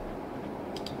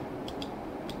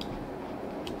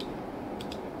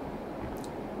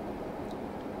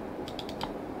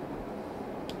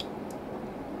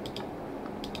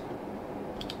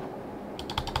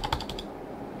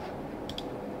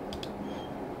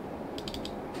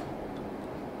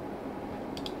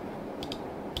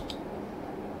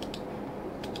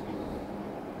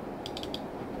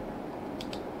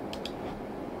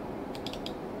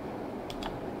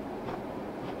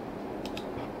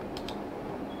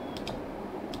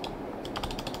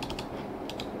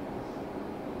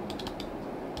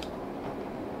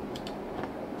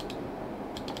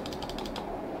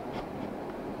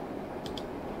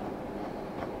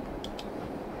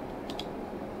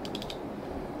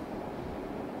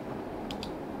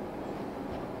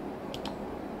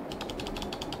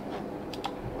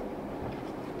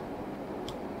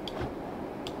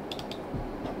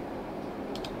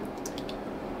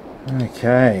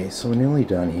 Okay, so we're nearly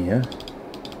done here.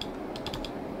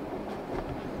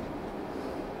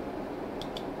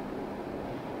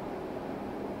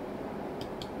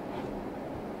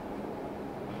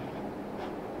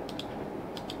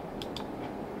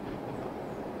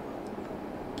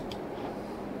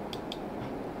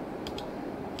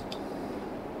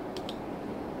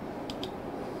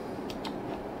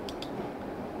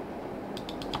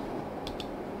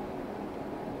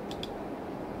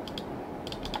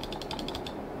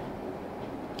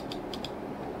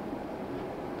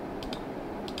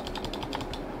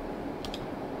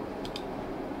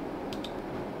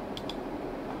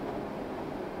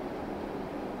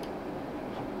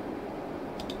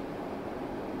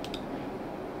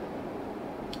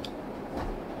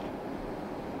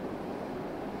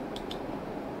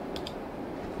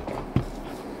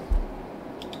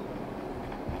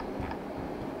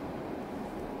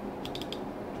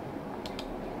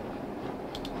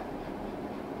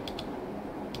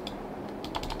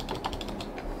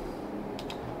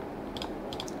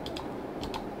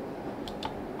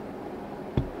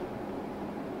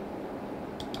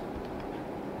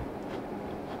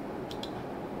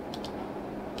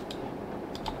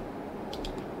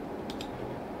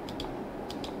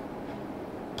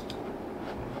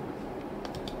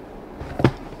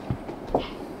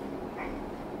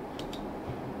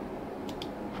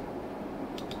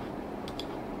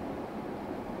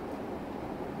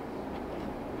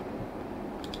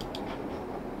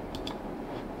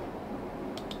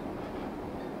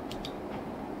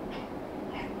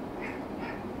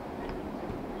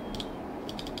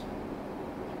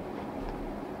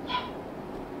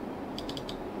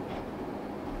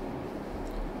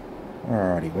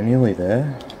 Alrighty, we're nearly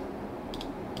there.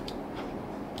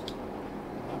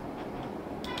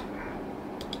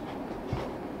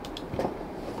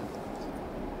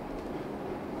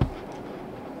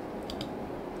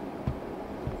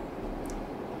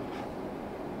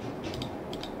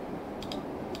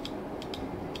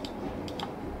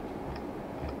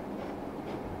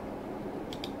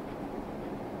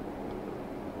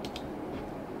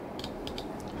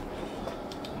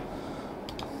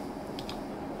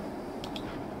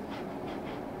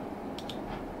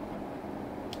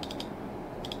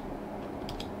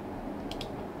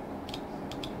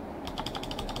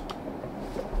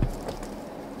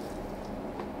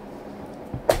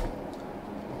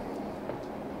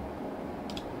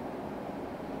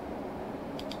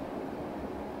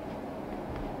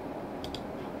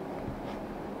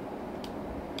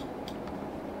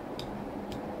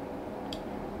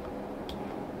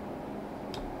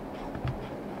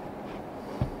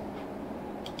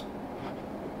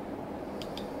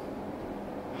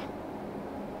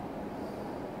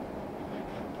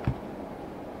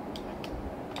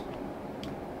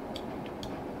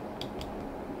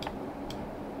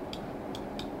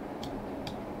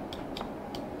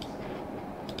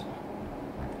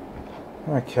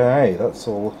 Okay, that's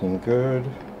all looking good.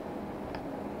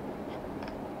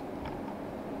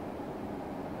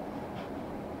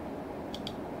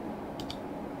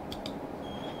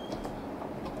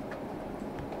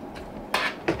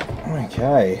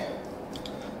 Okay,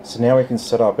 so now we can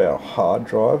set up our hard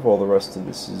drive while the rest of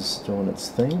this is doing its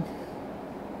thing.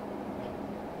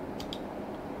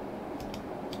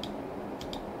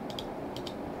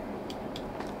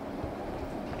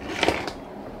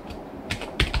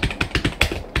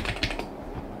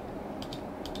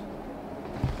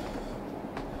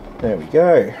 There we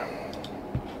go.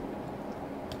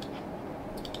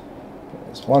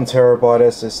 There's 1 terabyte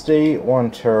SSD,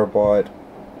 1 terabyte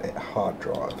hard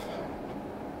drive.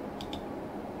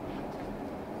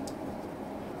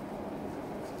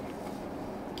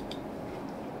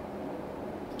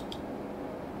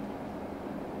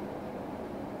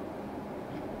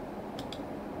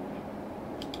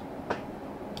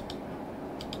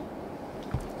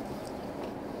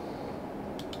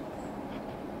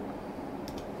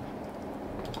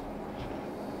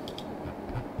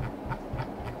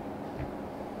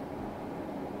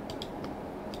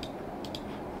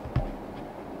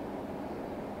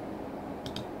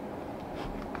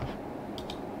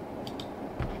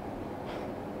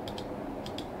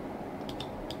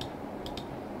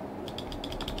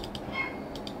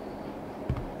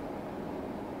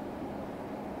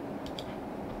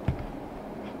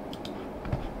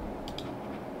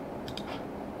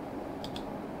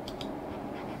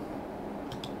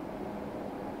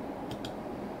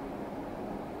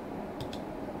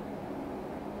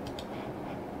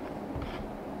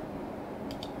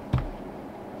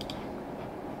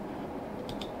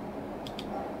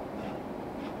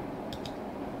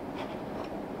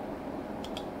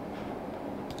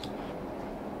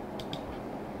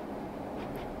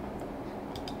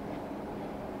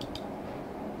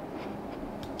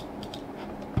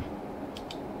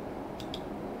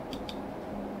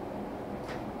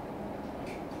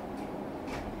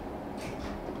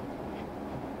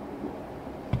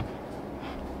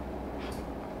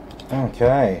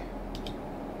 Okay.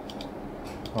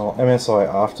 Well, MSI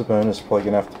Afterburner is probably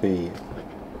going to have to be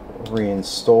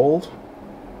reinstalled.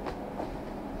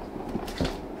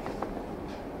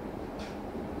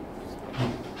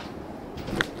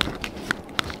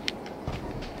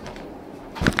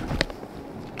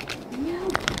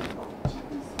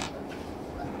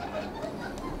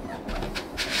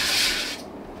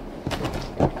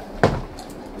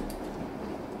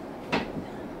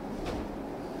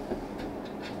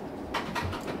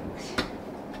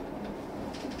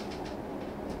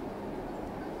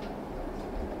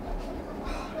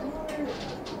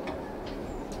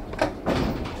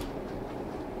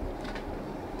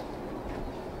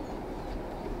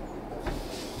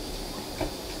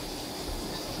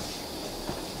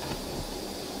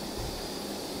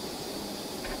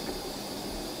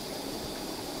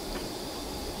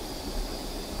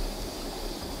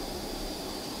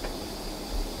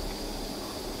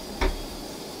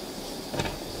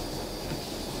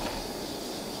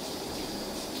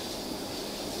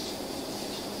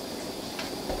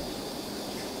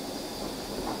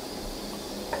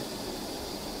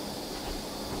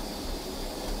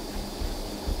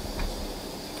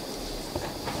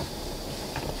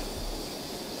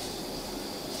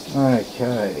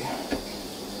 Okay.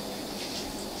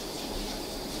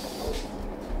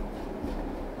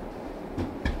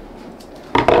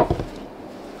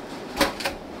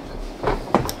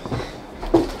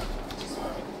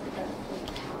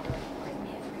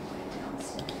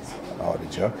 Oh,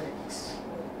 did you?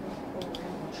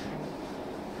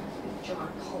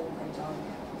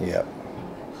 Yep.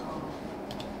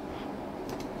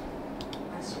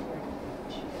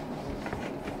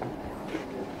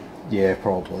 Yeah,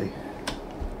 probably.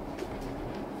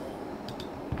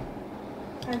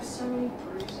 I have so many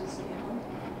bruises now.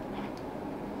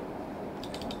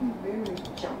 Really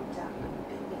jumped out and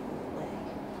bit me in the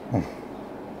leg.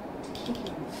 Kick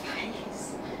him in the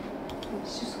face.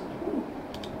 It's just like, ooh,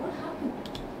 what happened?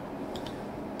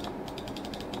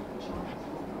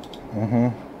 Mm-hmm.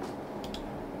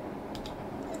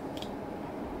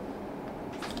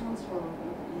 Sounds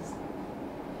horrible. He's a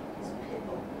pit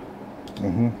bull.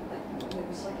 Mm-hmm. It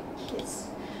was like a kiss.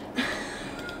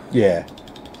 Yeah.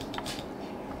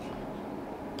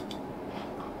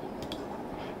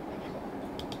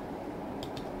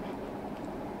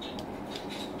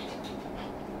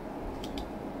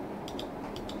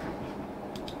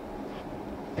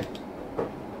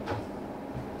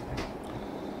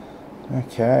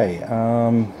 Okay,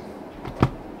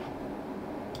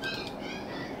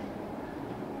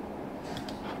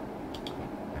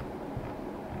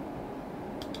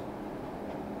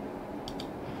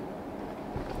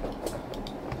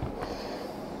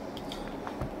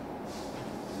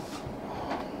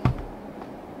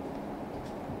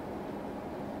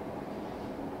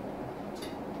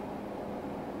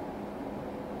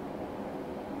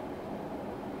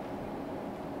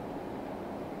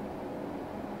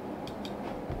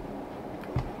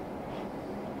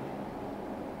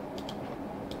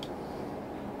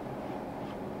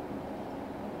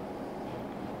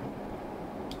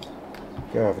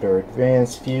 go over to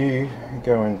advanced view,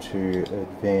 go into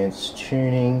advanced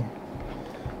tuning,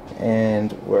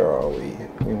 and where are we?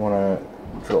 We want to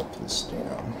drop this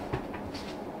down.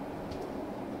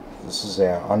 This is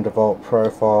our undervolt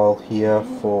profile here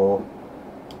for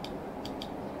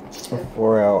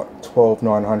our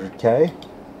 12900K.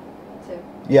 So,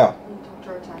 Yeah. we talked to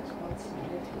our tax once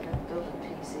and if you know, building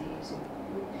PCs and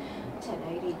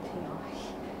 1080 Ti.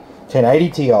 1080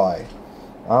 Ti. Not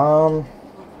for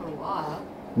a while.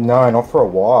 No, not for a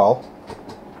while.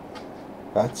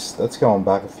 That's going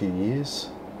back a few years.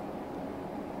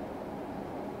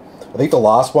 I think the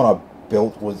last one I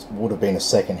built would have been a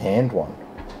second-hand one.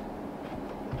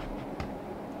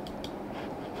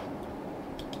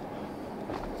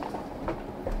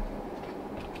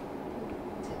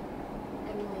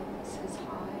 Emily says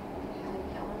hi. How you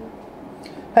going?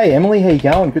 Hey Emily, how you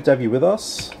going? Good to have you with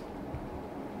us.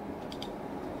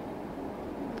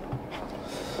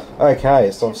 Okay,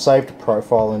 so I've saved a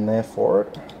profile in there for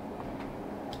it.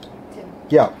 Tim.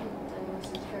 Yeah. And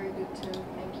this is very good, Tim.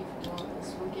 Thank you for doing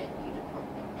this. We'll get you to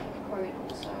quote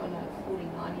also on a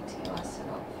 4090 Ti set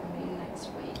up for me next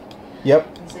week. Yep.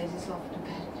 He says he's off to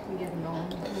bed and getting on.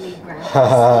 Need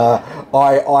grandpa.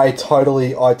 I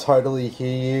totally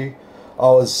hear you. I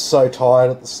was so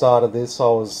tired at the start of this. I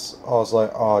was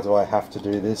like, oh, do I have to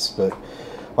do this? But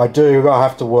I do. I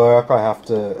have to work. I have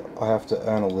to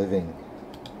earn a living.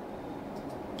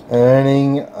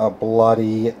 Earning a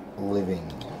bloody living.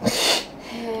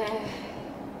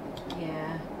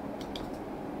 Yeah.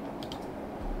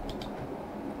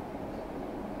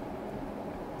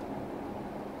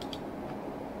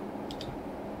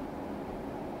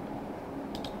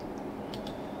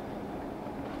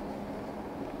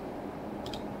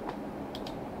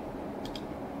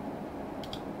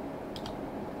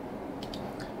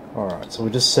 So we're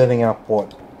just setting up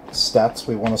what stats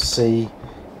we want to see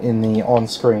in the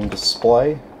on-screen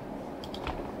display.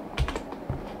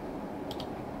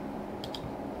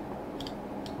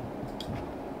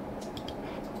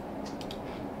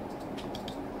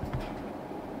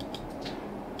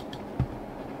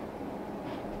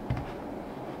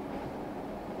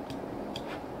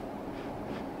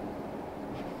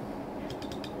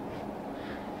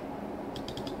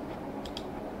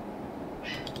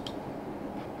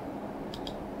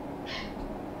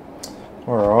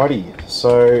 Alrighty,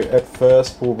 so at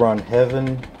first we'll run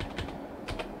Heaven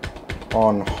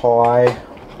on high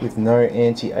with no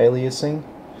anti-aliasing.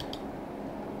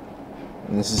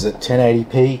 And this is at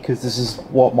 1080p because this is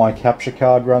what my capture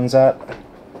card runs at.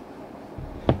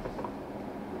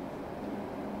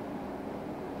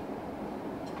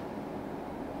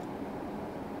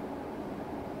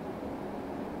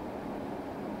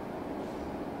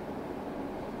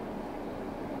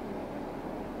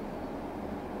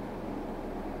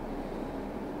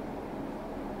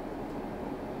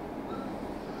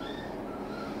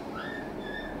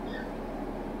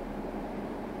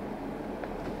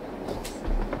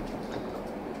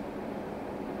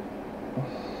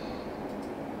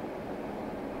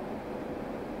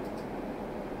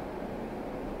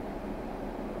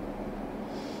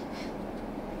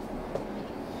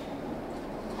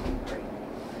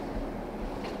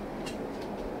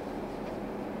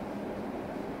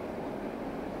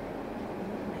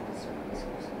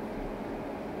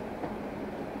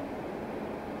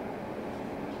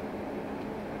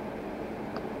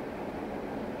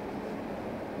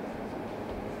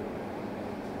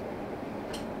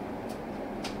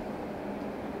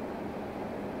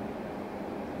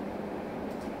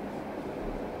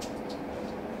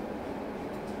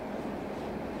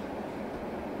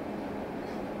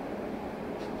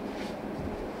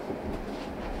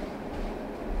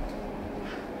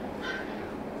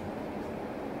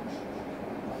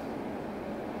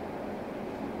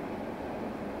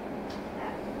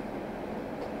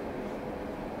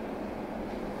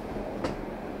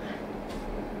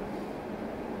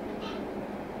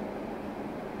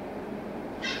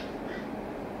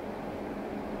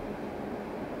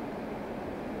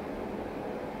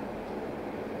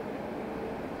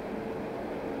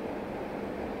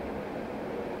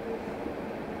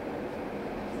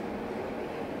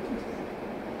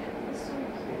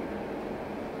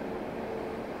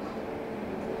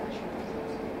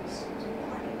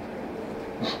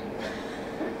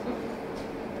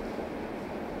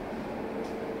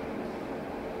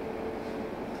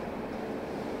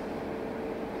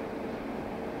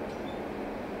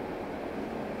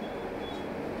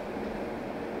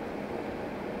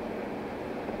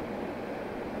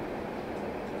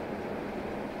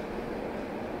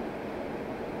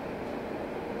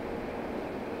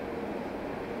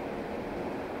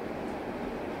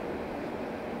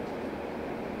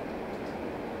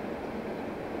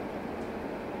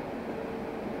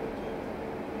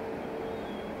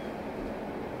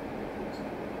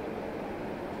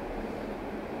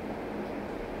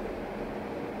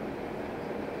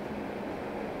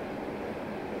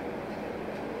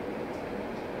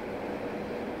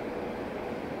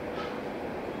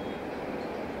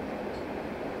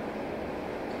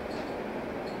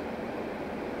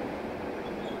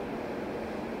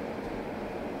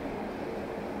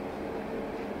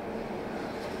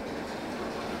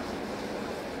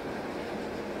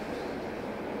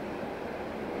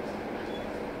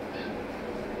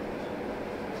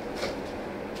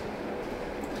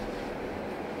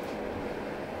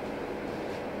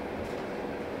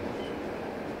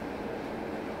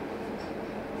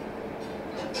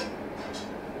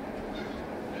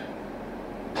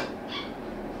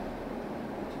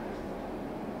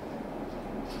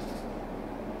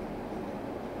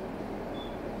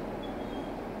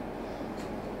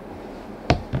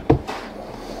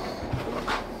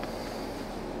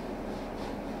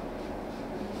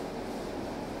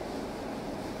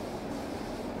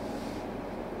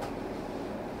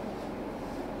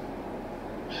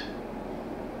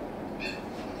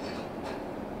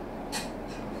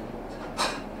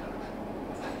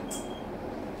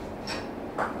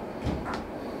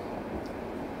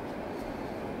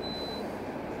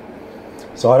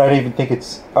 So I don't even think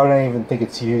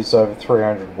it's used over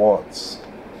 300 watts,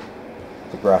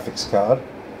 the graphics card.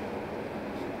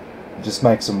 It just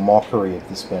makes a mockery of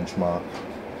this benchmark.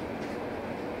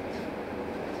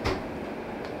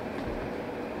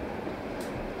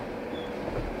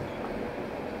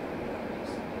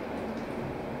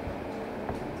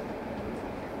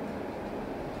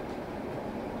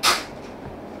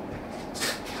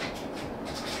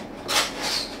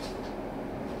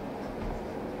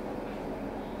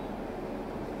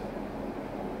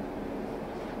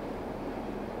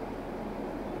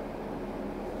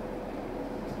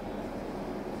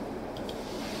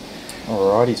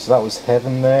 Alrighty, so that was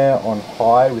Heaven there on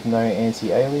high with no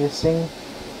anti-aliasing.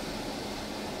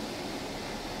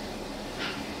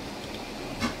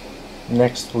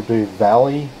 Next we'll do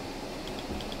Valley,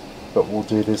 but we'll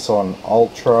do this on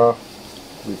Ultra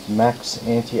with max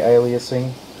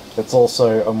anti-aliasing. That's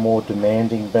also a more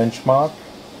demanding benchmark.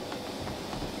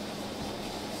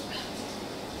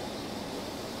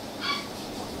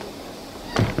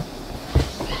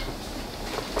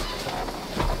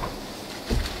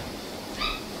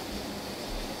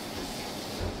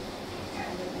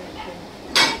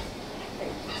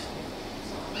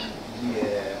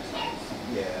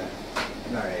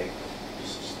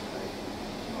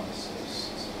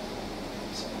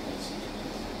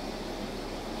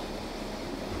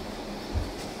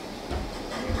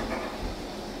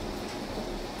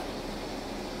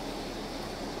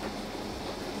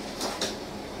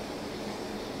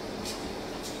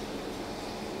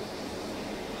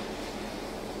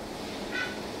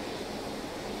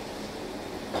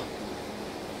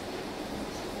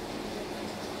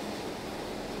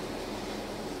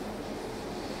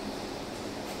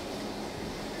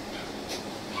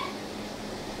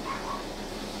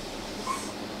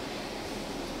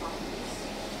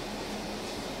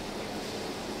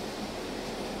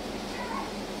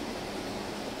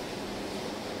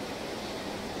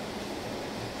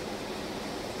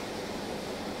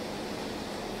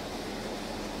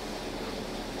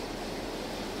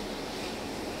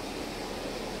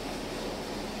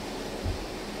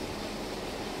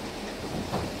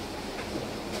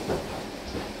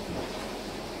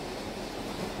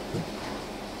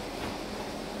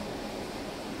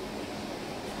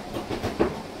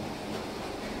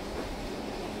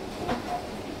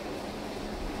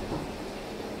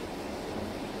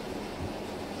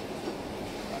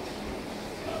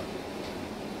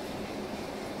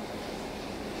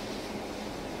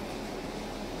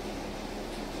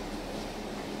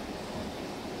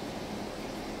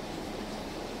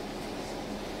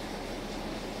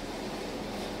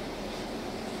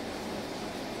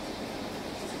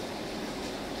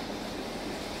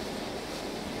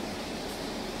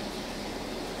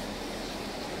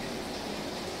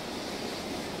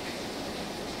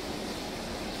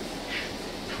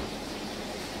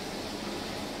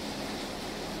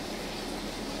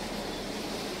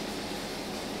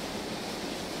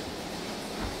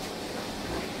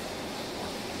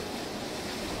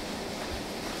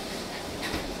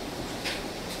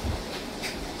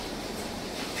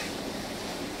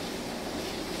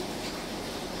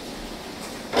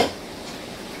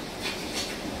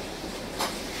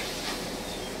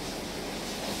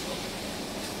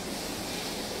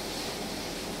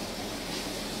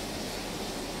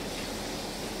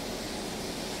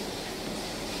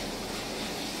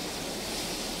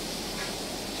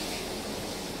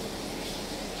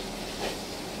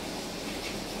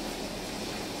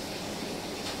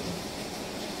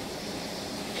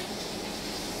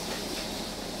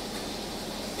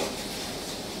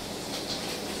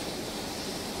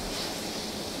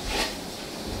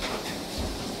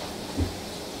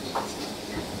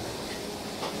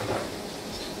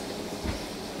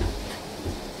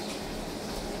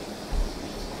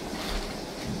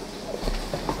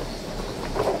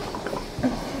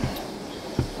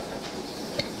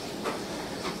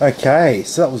 Okay,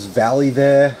 so that was Valley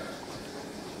there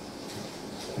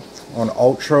on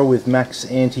Ultra with max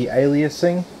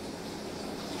anti-aliasing. And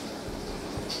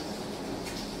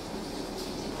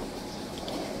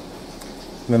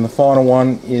then the final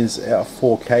one is our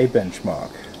 4K benchmark.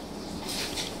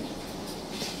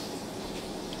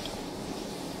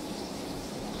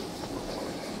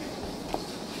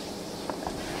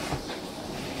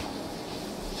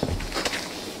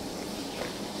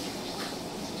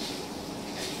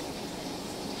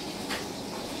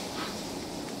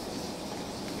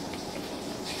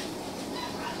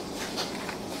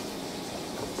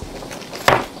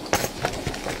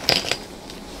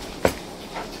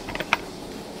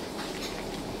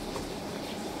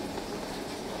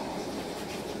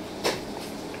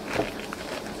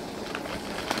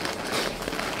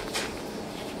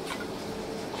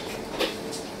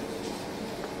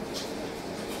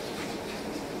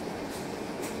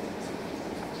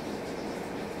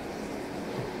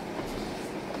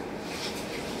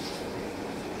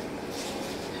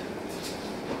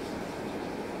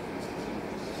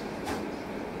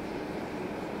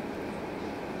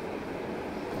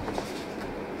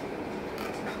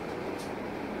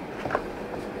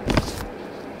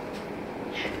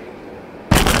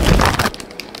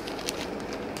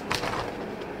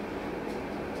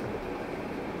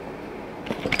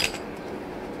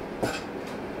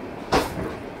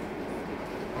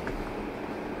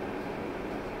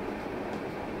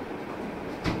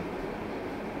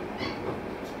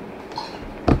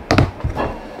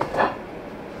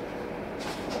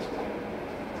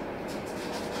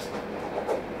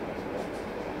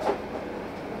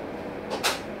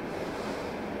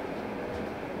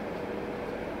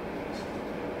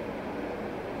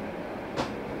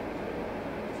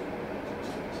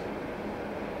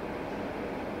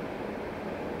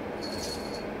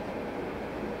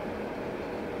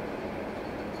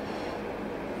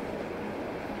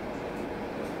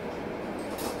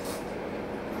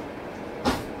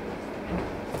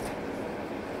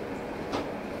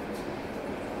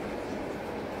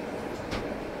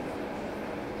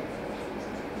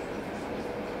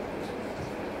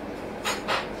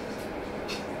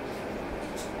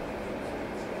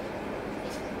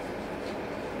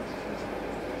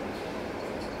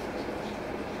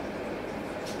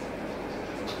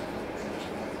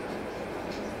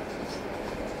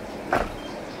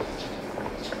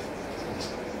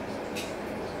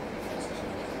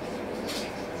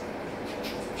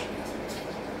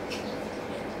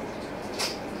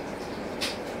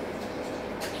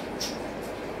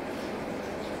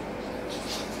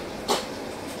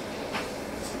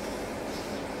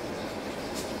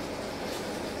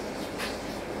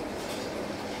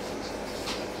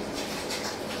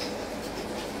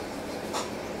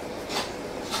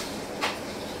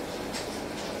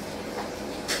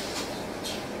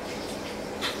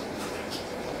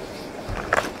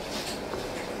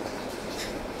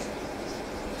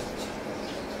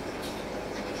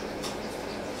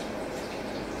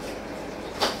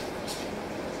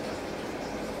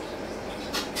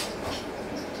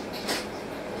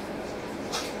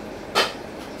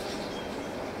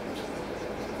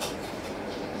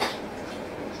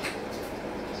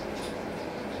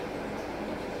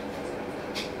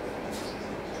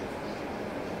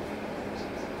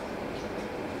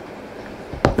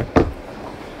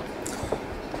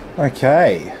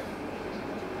 Okay.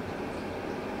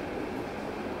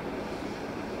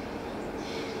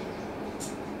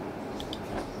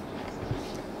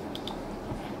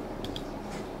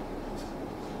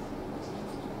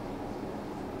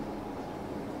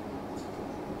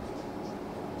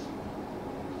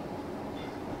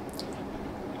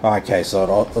 Okay,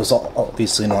 so it was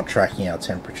obviously not tracking our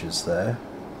temperatures there.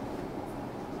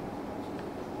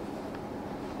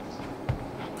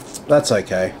 That's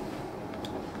okay.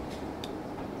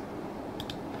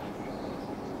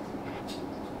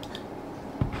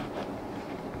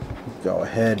 Go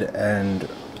ahead and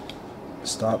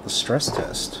start the stress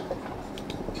test.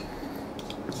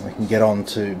 We can get on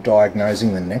to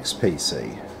diagnosing the next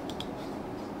PC.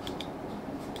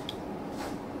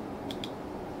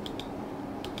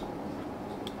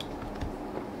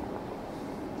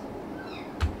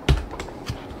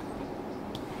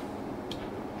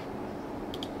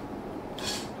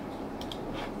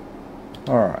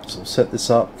 Alright, so we'll set this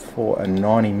up for a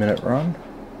 90-minute run.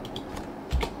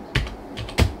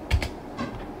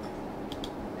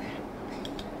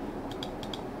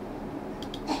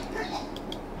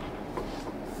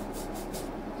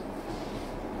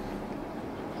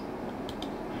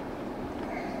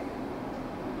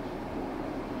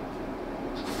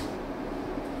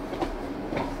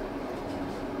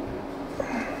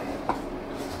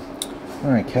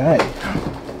 Okay.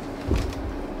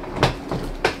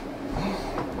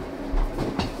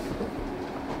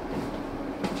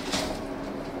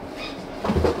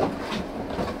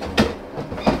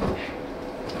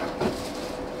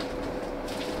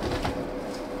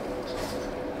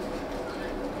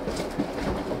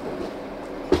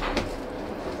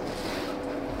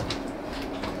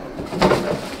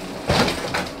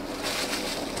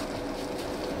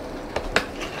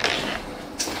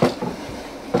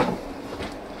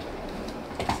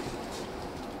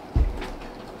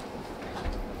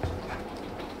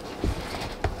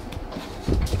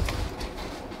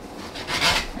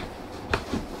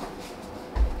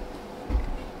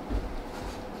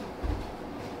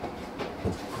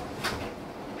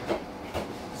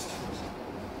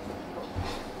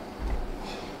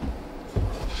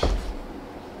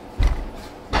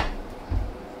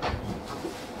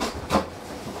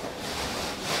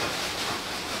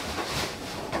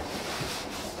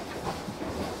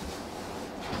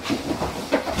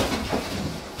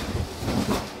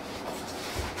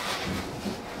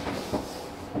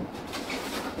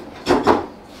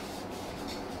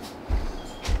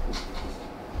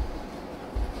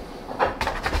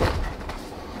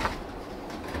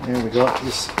 Here we got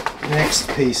this next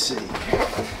PC.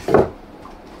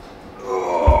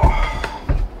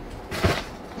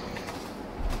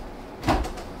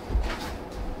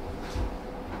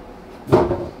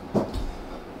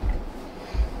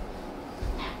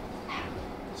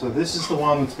 So this is the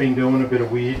one that's been doing a bit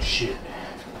of weird shit.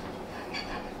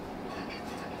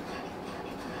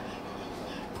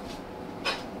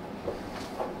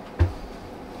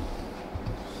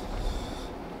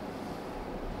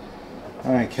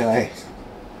 Okay.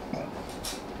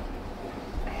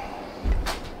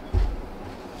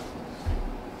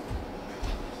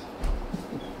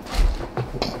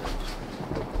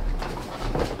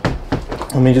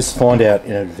 Let me just find out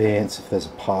in advance if there's a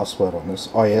password on this.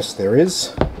 Oh yes, there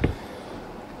is.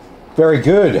 Very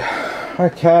good.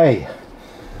 Okay.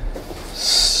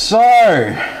 So,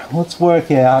 let's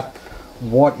work out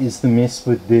what is the miss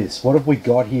with this. What have we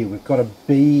got here? We've got a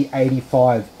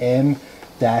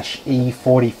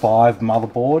B85M-E45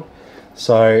 motherboard.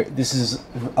 So this is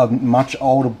a much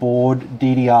older board,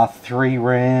 DDR3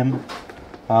 RAM.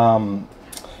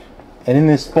 And in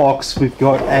this box we've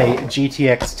got a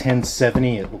GTX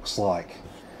 1070, it looks like.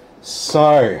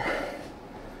 So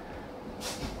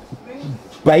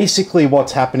basically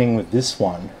what's happening with this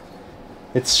one,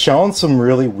 it's showing some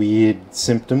really weird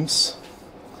symptoms.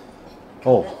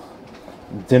 Oh,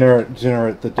 dinner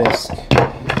at the desk.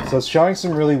 So it's showing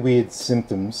some really weird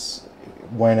symptoms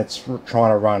when it's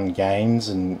trying to run games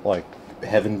and like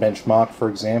Heaven Benchmark, for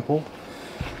example.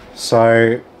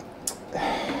 So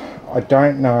I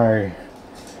don't know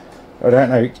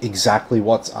exactly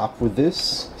what's up with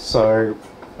this. So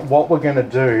what we're going to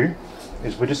do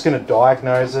is we're just going to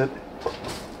diagnose it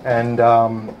and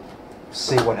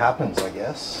see what happens, I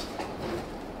guess.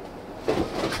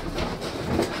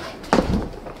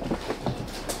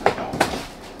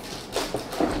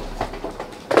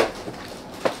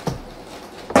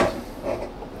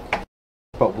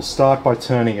 But we'll start by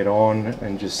turning it on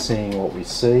and just seeing what we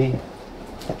see.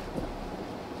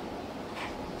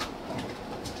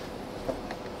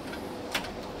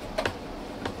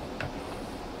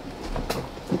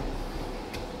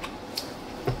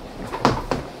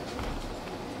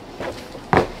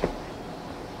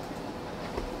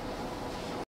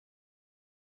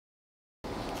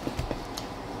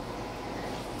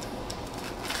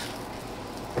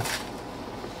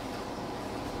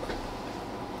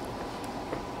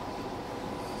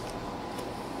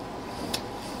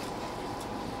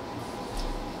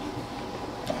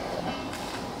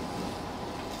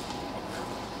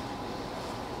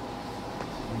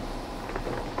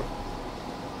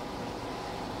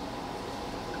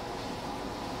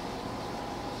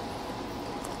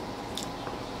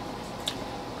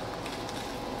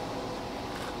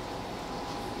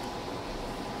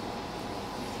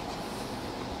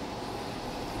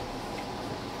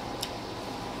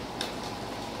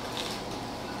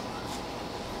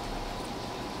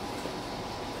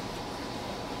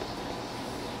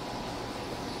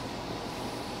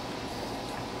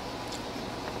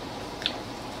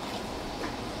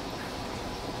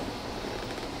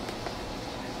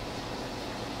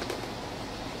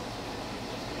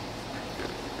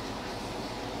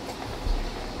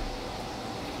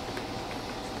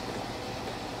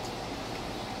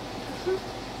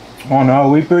 Oh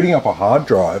no, we're booting up a hard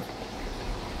drive.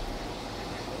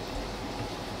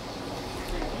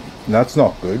 That's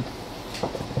not good.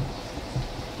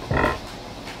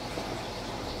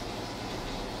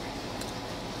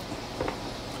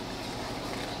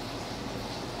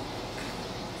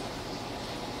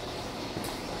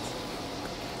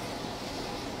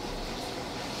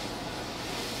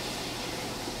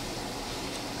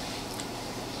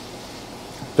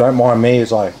 Don't mind me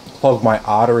as I clog my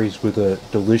arteries with a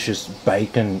delicious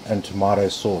bacon and tomato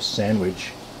sauce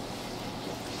sandwich.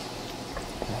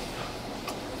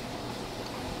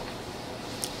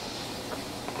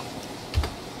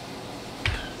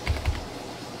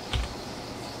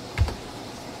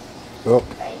 Oh.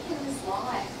 Bacon is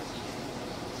life.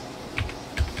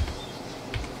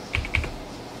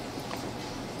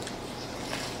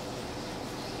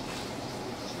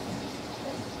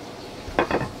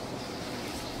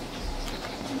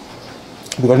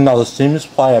 We've got another Sims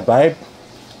player, babe.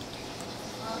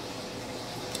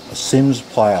 A Sims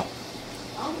player.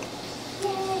 Oh,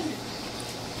 yay.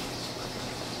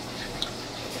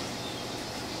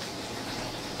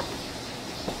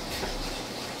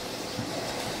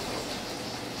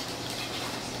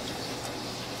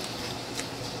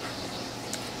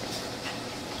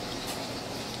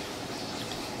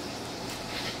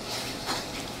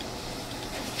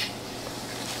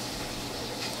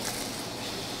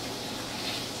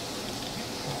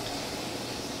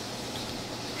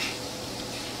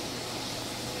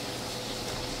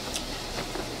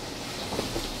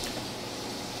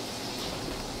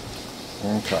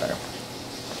 Okay.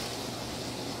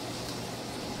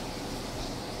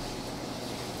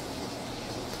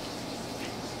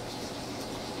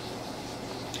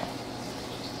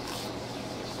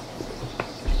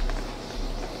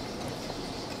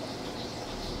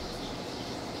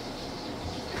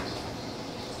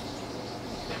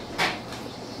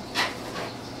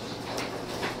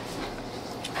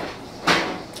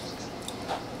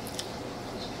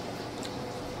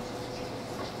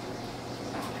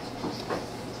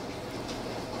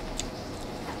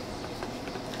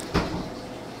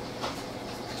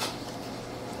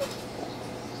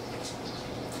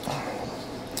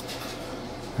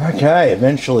 Okay,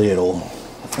 eventually it'll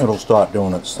start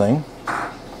doing its thing.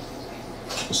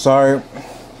 So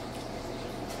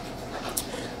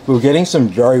we were getting some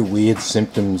very weird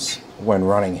symptoms when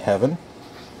running Heaven.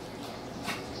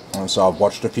 And so I've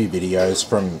watched a few videos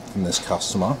from this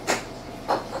customer,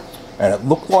 and it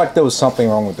looked like there was something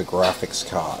wrong with the graphics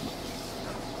card.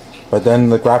 But then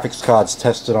the graphics card's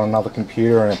tested on another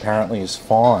computer and apparently is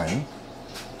fine.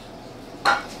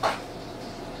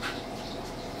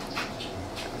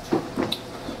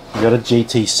 We've got a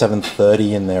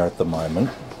GT730 in there at the moment.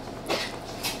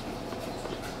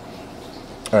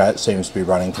 Alright, it seems to be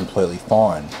running completely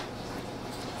fine.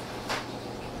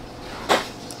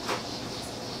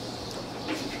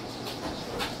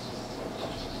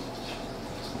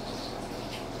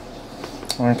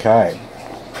 Okay.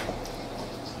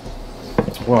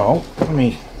 Well, let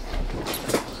me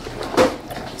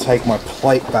take my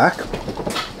plate back.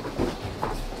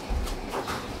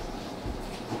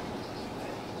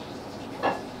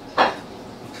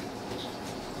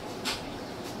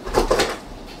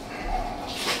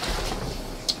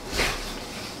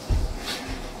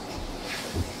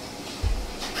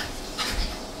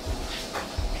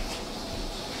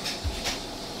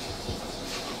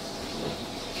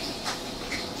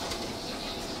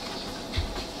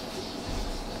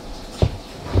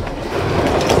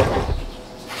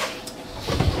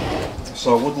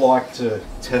 So I would like to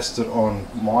test it on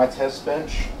my test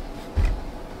bench.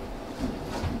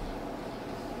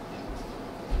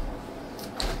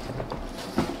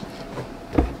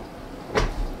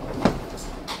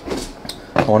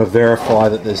 I want to verify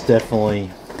that there's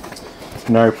definitely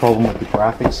no problem with the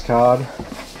graphics card.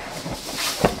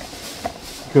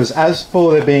 Because as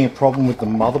for there being a problem with the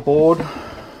motherboard,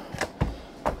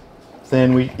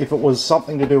 then if it was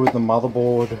something to do with the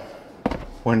motherboard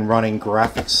when running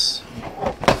graphics,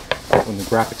 when the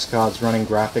graphics card's running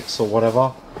graphics or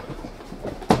whatever,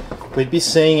 we'd be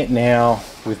seeing it now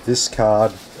with this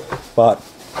card. But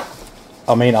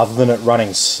I mean, other than it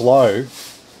running slow,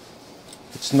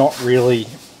 it's not really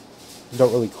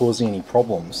causing any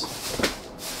problems.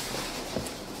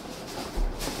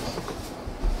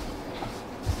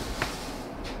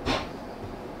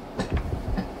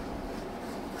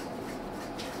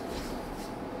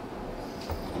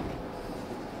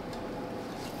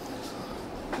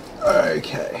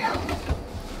 Okay,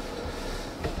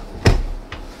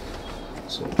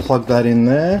 so plug that in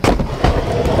there.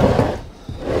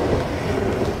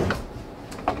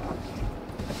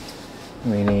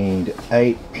 We need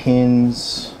 8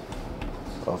 pins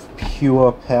of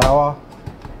pure power.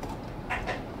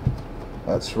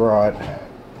 That's right,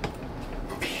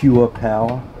 pure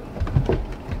power.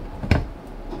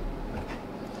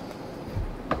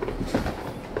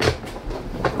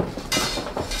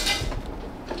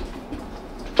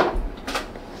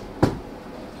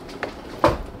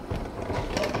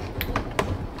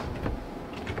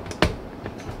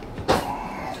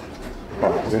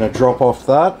 We're going to drop off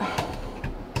that.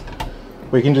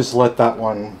 We can just let that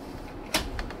one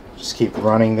just keep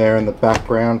running there in the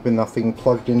background with nothing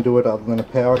plugged into it other than a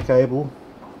power cable.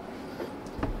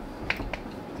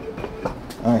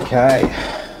 Okay,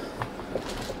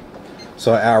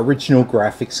 so our original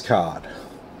graphics card.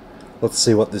 Let's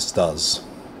see what this does.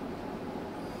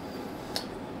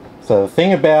 So the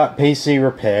thing about PC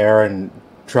repair and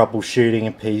troubleshooting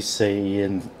a PC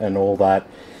and all that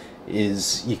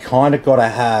is you kind of got to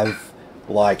have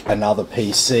like another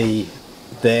PC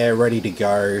there ready to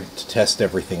go to test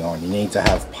everything on. You need to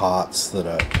have parts that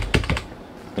are,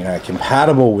 you know,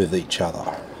 compatible with each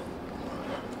other,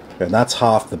 and that's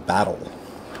half the battle.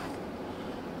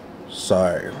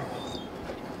 So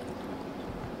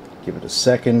give it a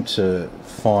second to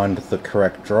find the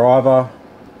correct driver.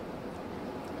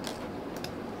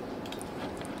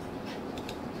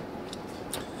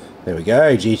 There we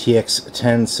go,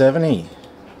 GTX1070.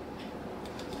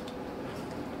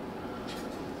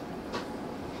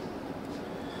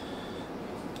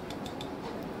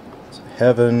 So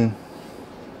heaven.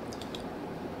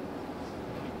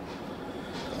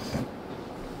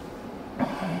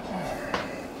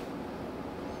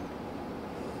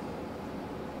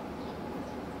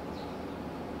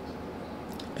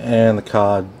 And the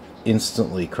card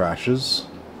instantly crashes.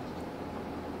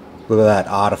 Look at that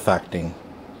artifacting.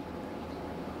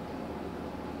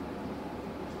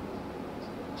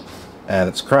 And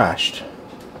it's crashed.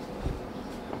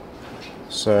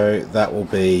 So that will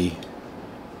be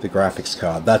the graphics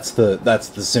card. That's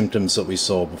the symptoms that we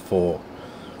saw before.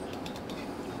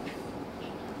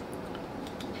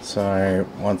 So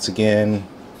once again,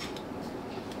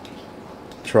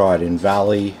 try it in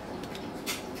Valley.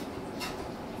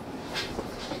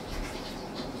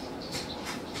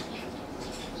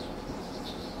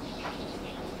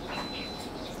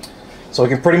 So I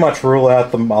can pretty much rule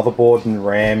out the motherboard and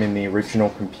RAM in the original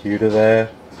computer there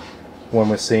when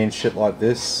we're seeing shit like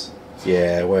this.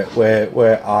 Yeah, we're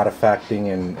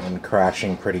artifacting and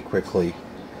crashing pretty quickly.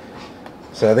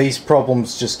 So these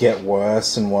problems just get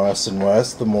worse and worse and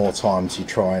worse the more times you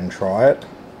try it.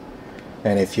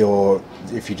 And if you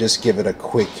just give it a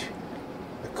quick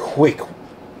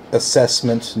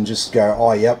assessment and just go,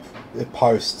 oh yep, it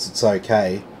posts, it's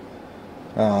okay.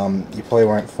 You probably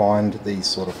won't find these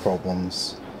sort of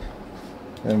problems.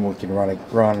 And we can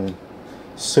run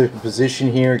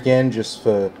superposition here again just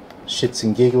for shits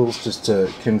and giggles, just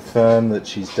to confirm that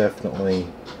she's definitely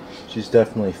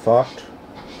fucked.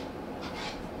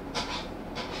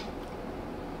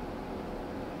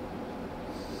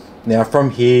 Now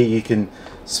from here you can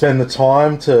spend the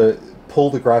time to pull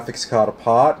the graphics card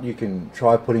apart. You can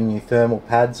try putting new thermal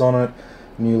pads on it,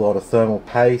 new lot of thermal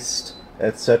paste,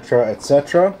 etc,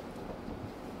 etc.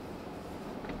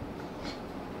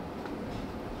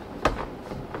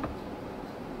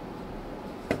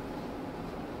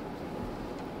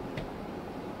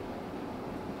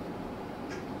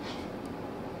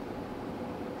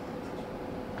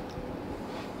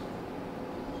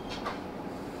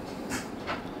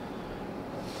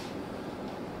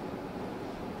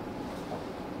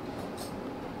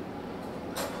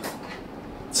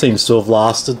 Seems to have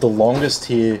lasted the longest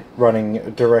here, running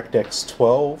DirectX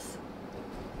 12.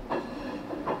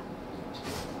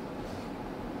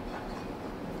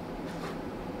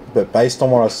 But based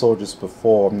on what I saw just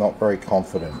before, I'm not very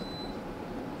confident.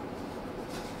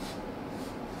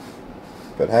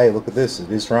 But hey, look at this, it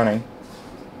is running.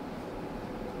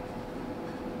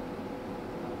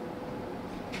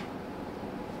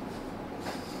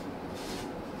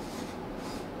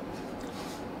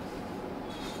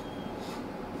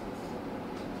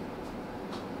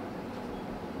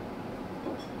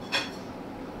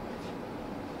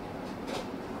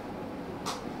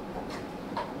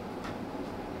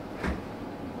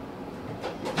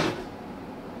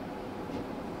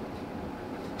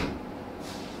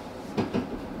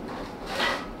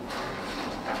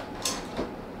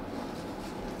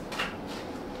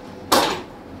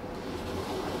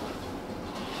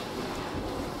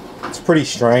 It's pretty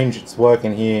strange it's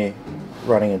working here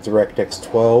running a DirectX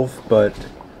 12, but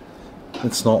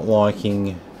it's not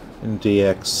liking in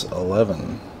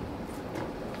DX11.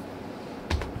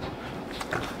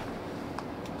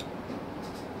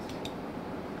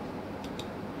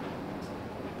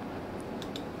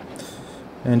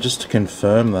 And just to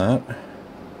confirm that,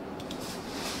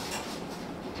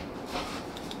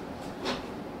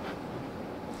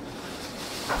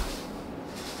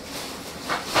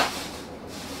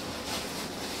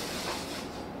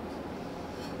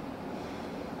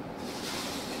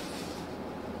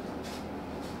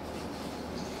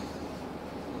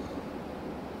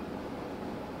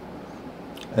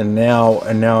 and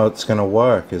now it's going to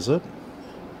work, is it?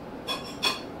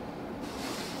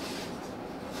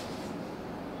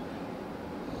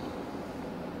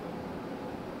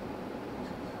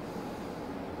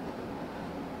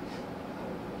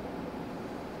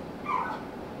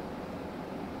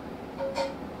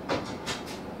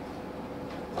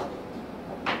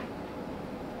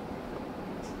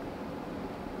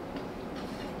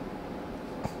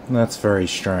 That's very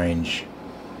strange.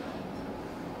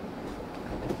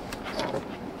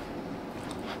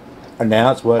 And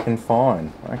now it's working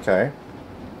fine. Okay.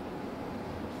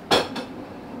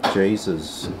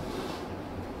 Jesus.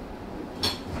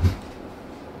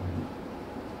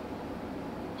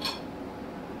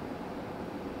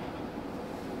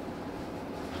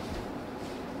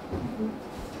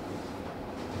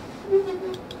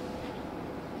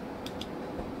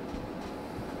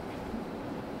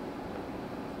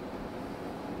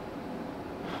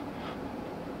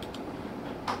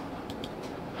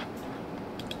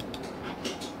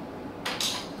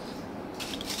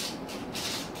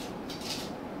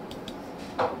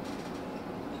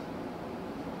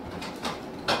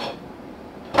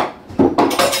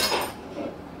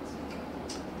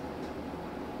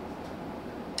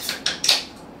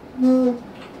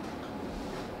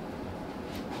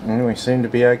 And we seem to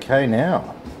be okay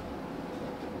now.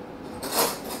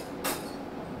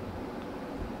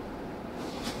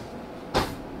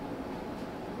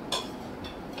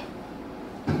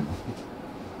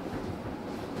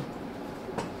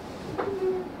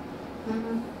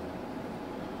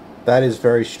 That is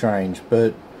very strange,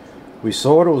 but we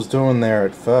saw what it was doing there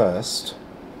at first.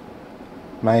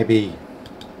 Maybe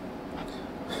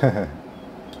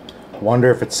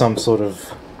wonder if it's some sort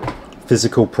of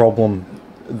physical problem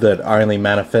that only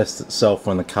manifests itself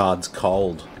when the card's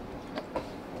cold.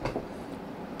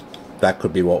 That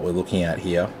could be what we're looking at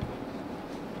here.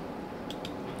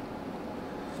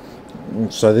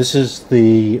 So this is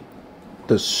the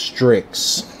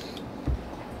Strix.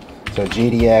 So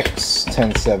GTX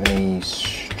 1070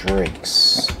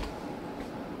 Strix.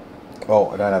 Oh,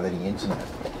 I don't have any internet.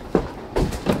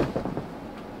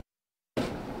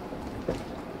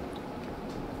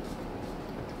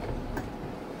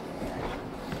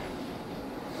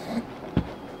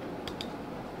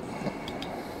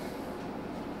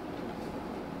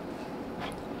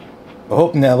 Oh,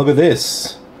 now look at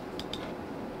this.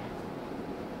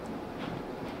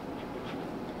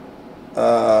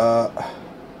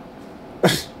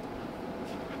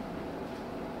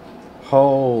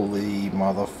 Holy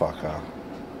motherfucker.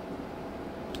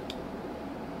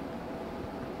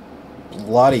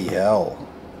 Bloody hell.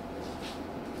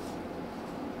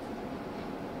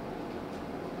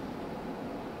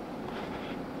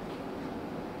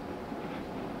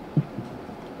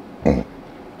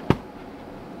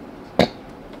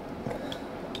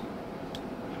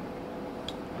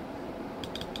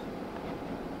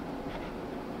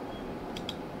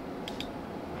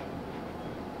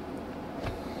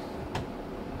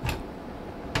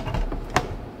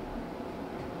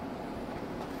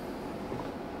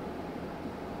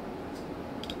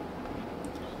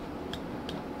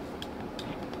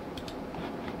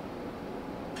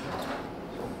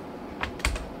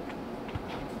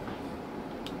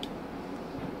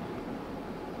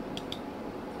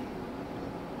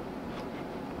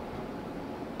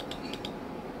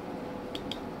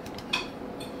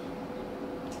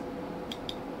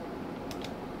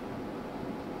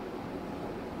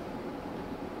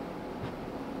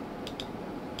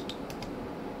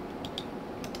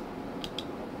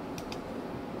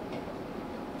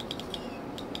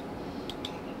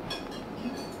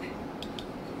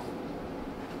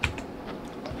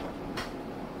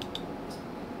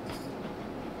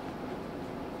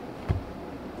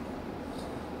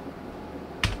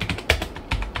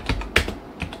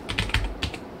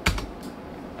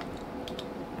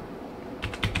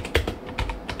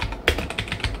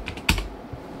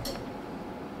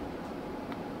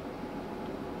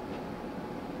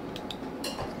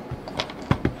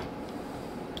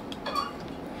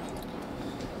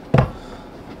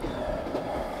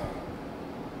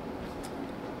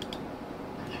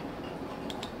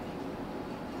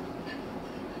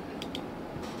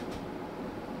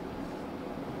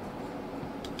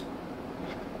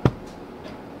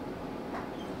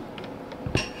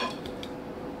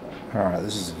 Alright,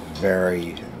 this is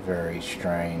very, very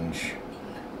strange.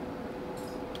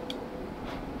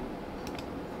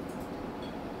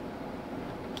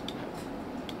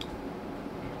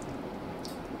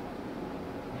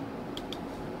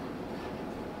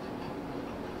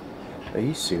 Are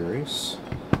you serious?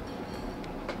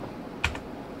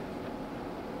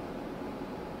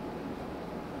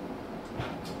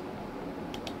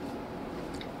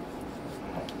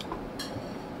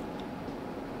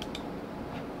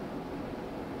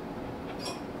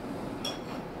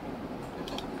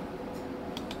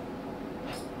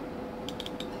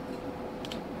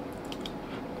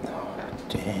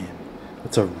 Damn.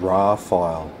 It's a RAR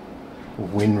file.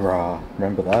 WinRAR.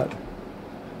 Remember that?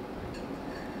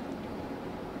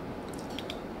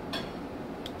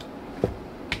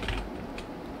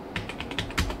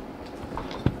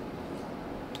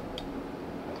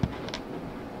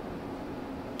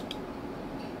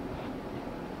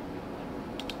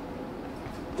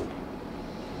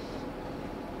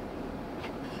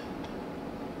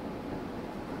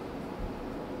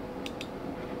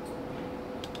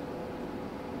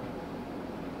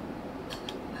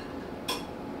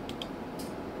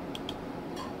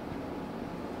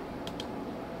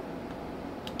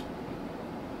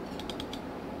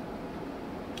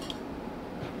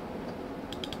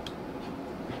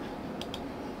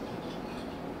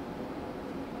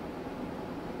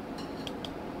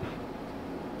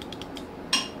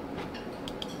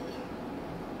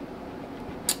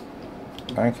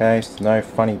 Okay, no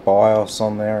funny BIOS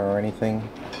on there or anything.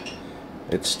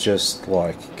 It's just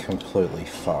like completely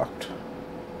fucked.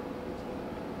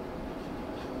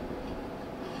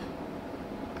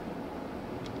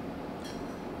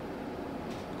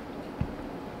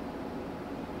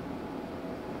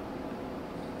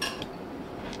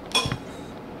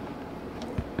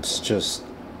 Let's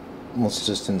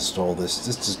just install this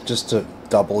just to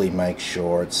doubly make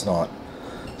sure it's not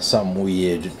some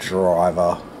weird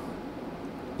driver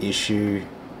issue.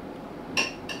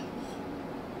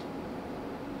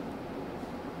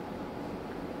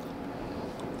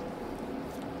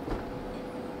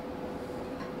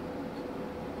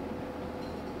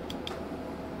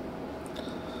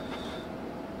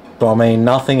 But I mean,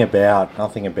 nothing about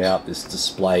this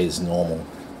display is normal.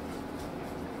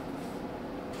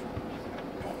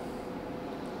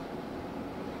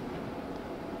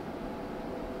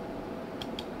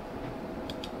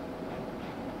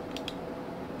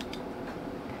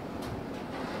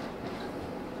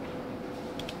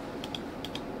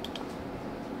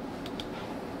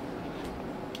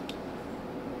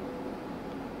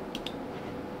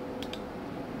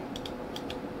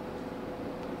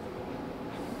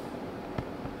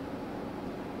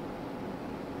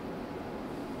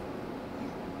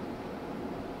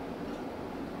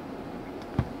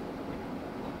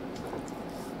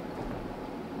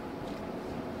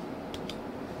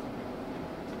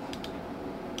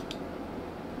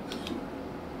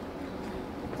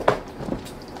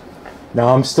 No,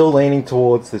 I'm still leaning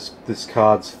towards this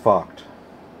card's fucked.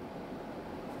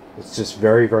 It's just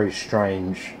very, very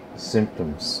strange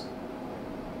symptoms.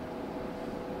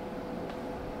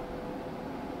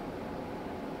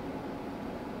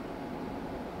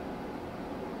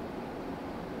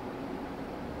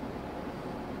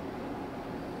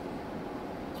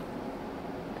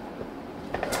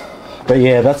 But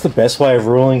yeah, that's the best way of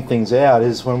ruling things out,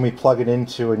 is when we plug it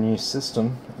into a new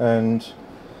system, and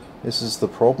this is the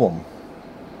problem.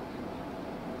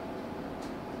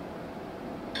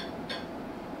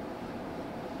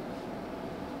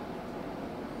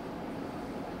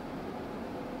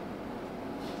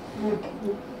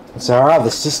 So the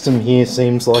system here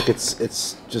seems like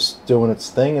it's just doing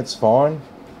its thing. It's fine.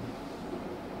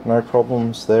 No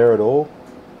problems there at all.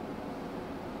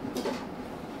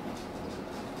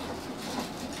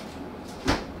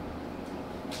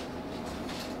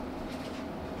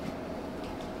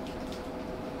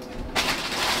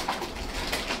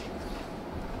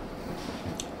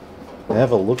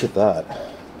 Have a look at that.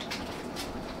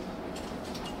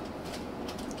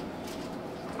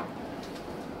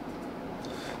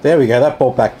 There we go, that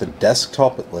brought back the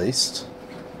desktop at least.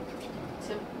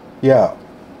 Yeah.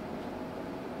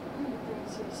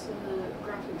 There's a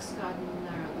graphics card in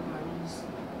there at the moment,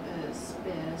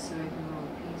 spare, so I can run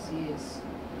PC as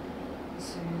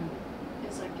soon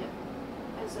as I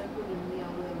put in the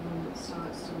other one, it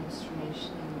starts doing strange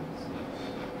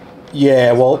things.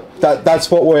 Yeah, well, that's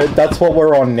what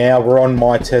we're on now. We're on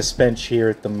my test bench here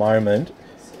at the moment,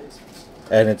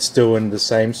 and it's doing the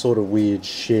same sort of weird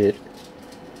shit.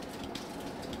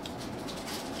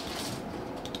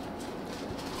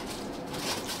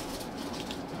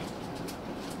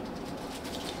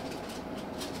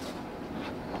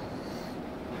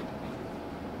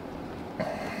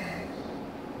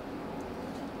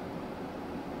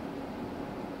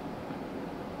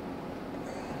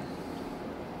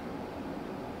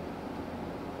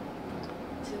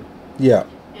 Yeah.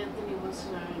 Anthony wants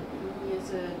to know if he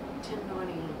has a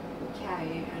 1090K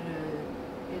and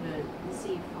a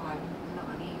Z590i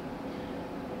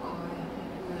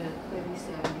and a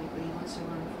 3070, but he wants to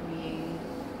run 4080.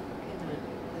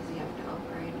 Does he have to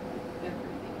upgrade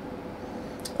everything?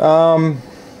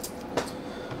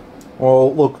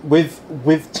 Well, look, with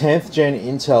 10th gen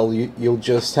Intel, you'll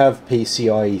just have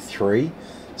PCIe 3.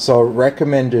 So a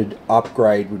recommended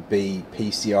upgrade would be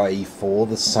PCIe 4,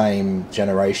 the same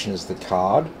generation as the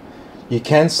card. You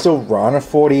can still run a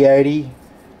 4080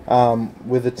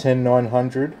 with a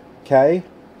 10900K,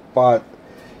 but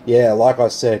yeah, like I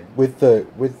said, with the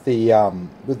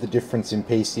difference in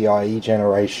PCIe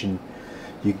generation,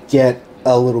 you get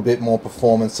a little bit more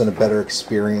performance and a better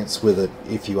experience with it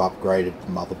if you upgraded the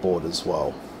motherboard as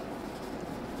well.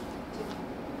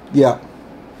 Yeah.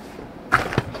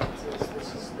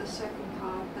 This is the second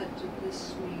card that did this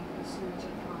to me as soon as I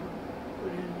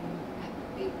put in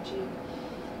 8G.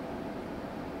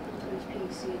 With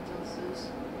PC it does this.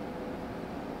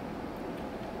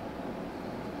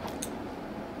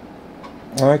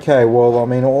 Okay, well, I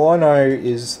mean, all I know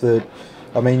is that,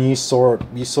 I mean, you saw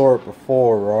it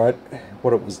before, right?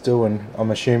 What it was doing.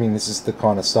 I'm assuming this is the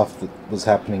kind of stuff that was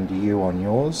happening to you on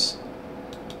yours.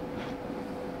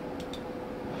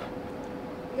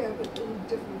 Yeah, but in a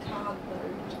different card though,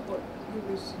 what he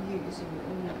was using,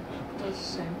 and it does the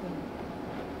same thing.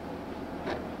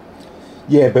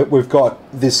 Yeah, but we've got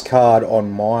this card on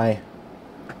my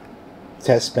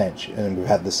test bench, and we've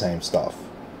had the same stuff.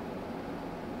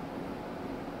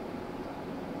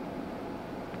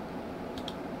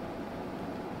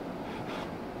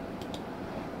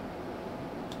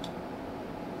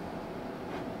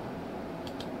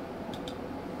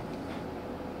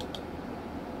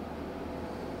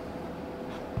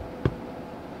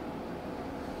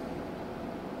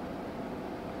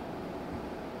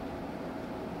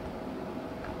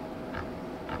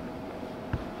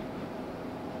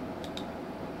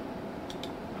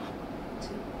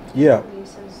 Yeah. He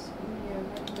says,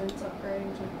 recommends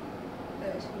upgrading to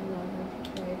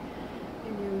 13900K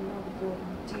and your motherboard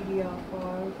DDR5,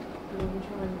 and I'm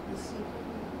trying to see if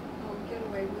I'll get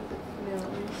away with it for now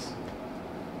at least.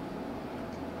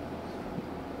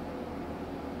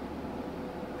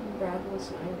 And Brad was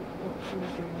saying, what can we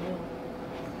do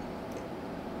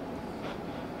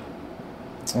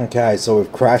now? Okay, so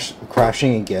we've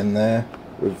crashing again there.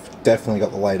 We've definitely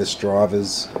got the latest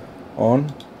drivers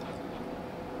on.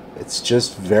 It's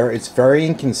just very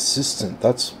inconsistent.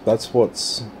 That's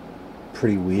what's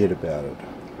pretty weird about it.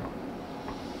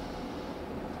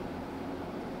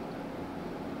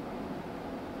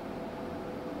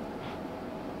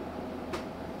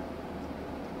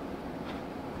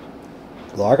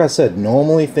 Like I said,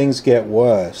 normally things get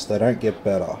worse, they don't get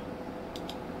better.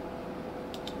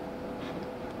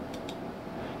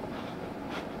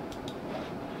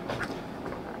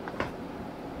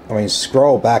 I mean,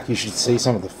 scroll back, you should see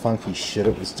some of the funky shit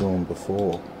it was doing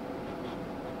before.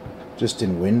 Just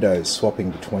in Windows, swapping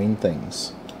between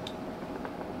things.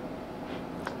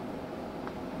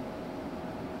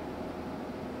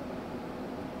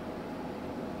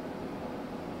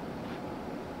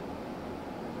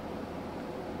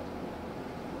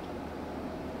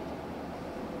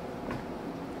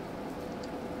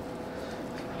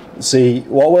 See,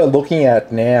 what we're looking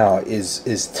at now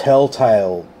is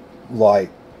telltale, like,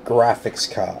 graphics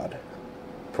card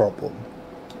problem.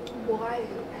 Why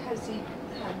has he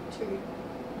had two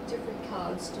different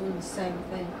cards doing the same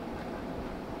thing?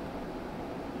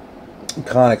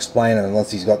 Can't explain it unless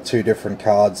he's got two different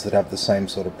cards that have the same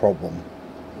sort of problem.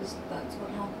 Because that's what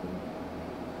happened.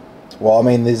 Well, I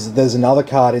mean, there's another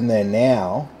card in there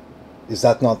now. Is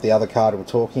that not the other card we're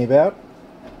talking about?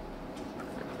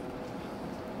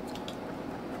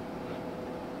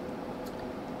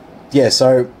 Yeah,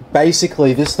 so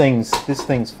basically this thing's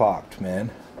fucked, man.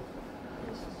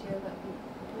 Yeah,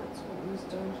 that's what it was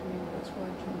doing to me, that's why I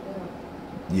turned out.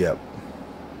 Yep.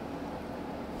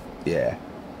 Yeah.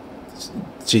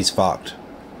 She's fucked.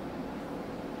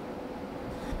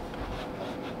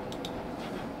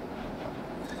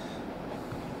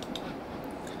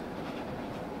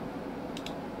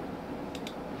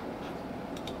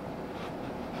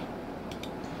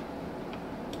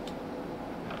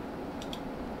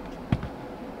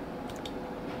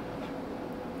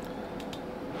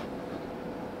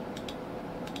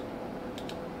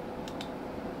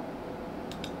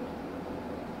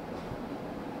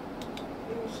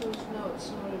 No,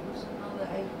 it's not. It was another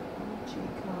 8G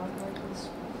card. I can put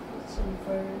some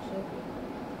photos of it.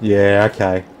 Yeah,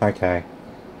 okay.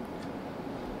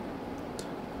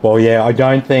 Well, yeah, I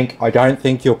don't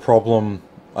think your problem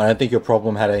I don't think your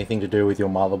problem had anything to do with your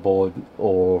motherboard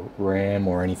or RAM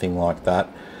or anything like that,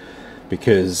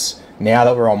 because now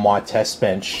that we're on my test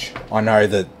bench, I know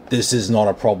that this is not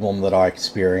a problem that I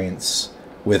experience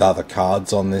with other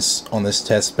cards on this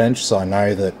test bench. So I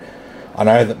know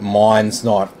that mine's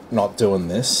not doing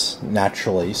this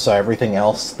naturally. So everything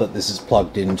else that this is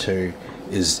plugged into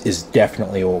is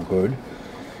definitely all good.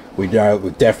 We've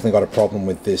definitely got a problem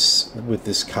with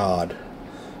this card.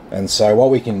 And so what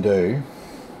we can do,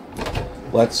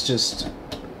 let's just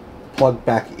plug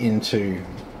back into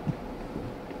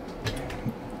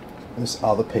this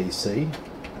other PC.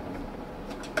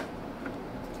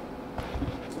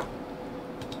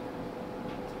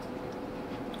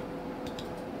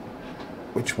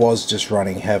 Which was just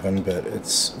running heaven, but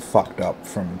it's fucked up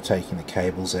from taking the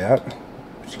cables out,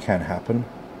 which can happen.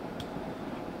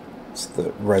 It's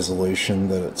the resolution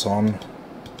that it's on.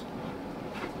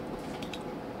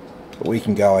 But we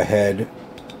can go ahead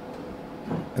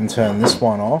and turn this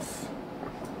one off.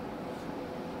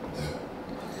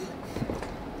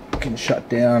 I can shut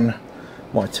down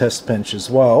my test bench as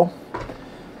well.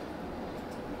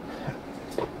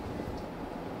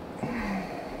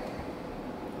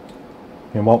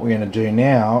 And what we're going to do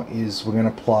now is we're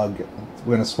going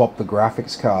to swap the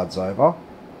graphics cards over.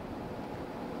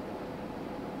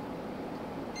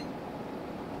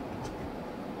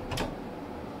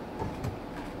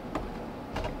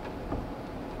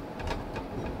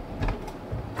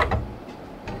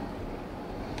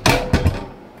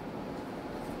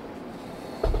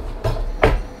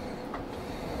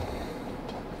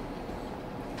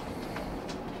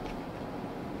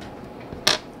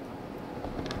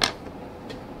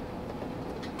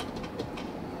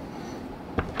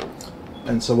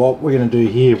 And so what we're going to do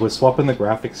here, we're swapping the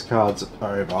graphics cards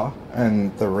over,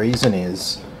 and the reason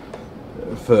is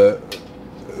for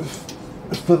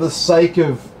the sake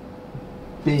of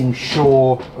being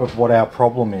sure of what our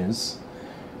problem is,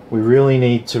 we really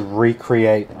need to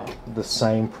recreate the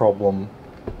same problem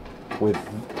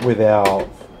with our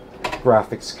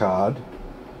graphics card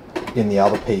in the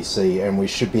other PC, and we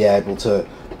should be able to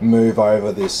move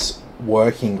over this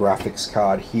working graphics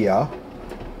card here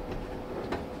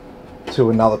to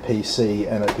another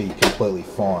PC and it'd be completely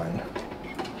fine.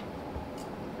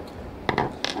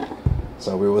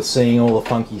 So we were seeing all the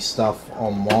funky stuff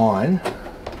on mine.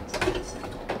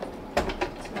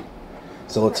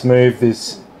 So let's move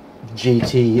this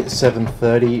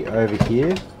GT730 over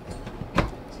here.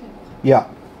 Yeah.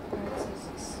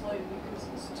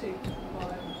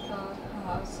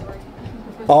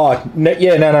 Oh, no,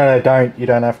 yeah, no, don't. You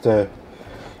don't have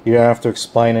to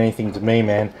explain anything to me,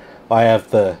 man. I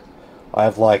have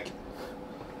like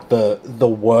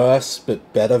the worse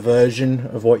but better version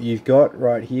of what you've got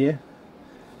right here.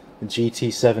 The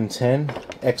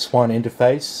GT710 X1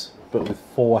 interface, but with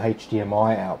 4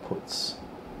 HDMI outputs.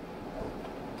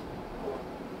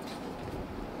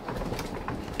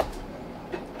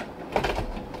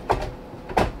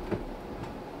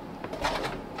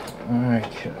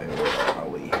 Okay, where are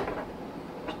we?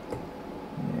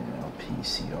 Now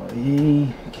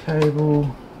PCIe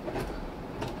cable.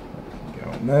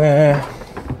 Go in there.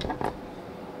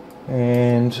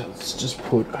 And let's just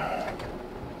put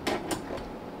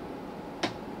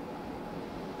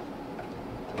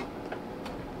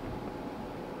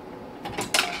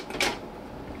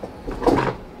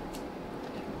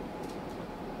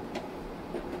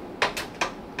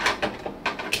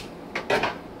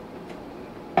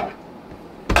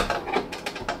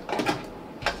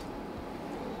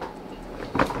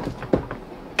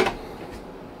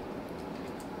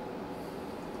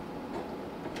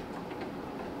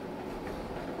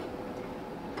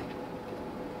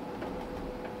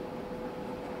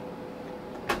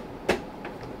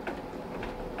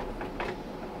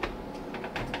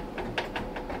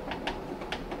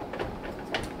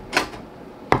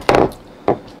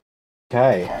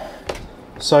okay,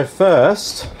 so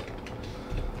first,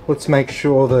 let's make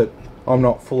sure that I'm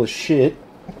not full of shit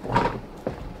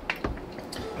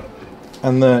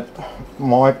and that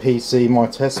my PC, my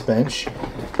test bench,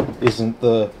 isn't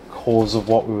the cause of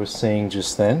what we were seeing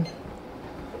just then.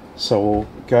 So we'll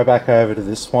go back over to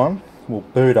this one, we'll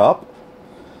boot up,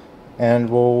 and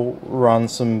we'll run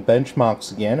some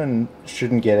benchmarks again and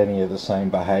shouldn't get any of the same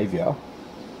behavior.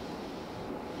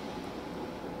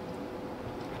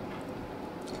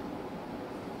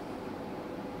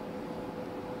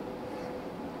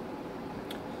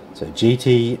 So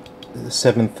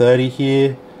GT730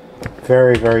 here,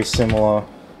 very, very similar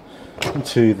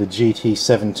to the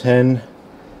GT710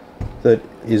 that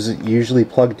is usually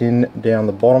plugged in down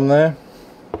the bottom there.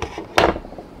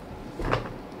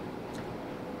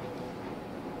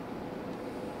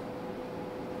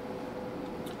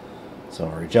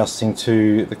 adjusting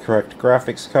to the correct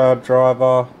graphics card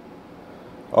driver.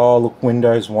 Oh look,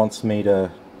 Windows wants me to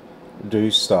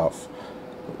do stuff.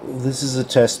 This is a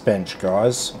test bench,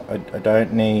 guys. I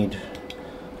don't need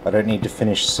to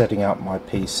finish setting up my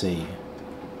PC.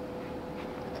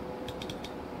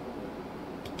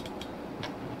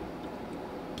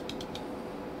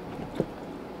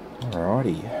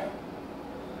 Alrighty.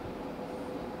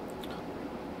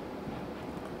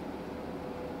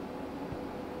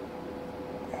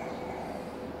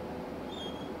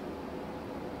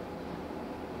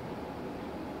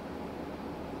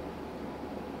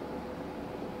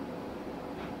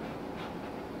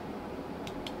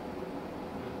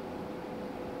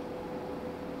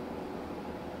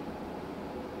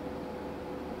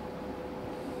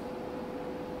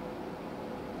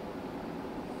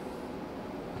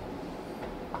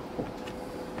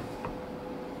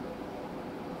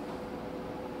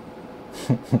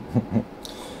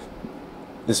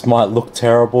 This might look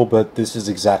terrible, but this is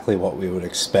exactly what we would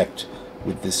expect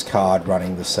with this card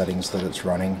running the settings that it's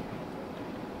running.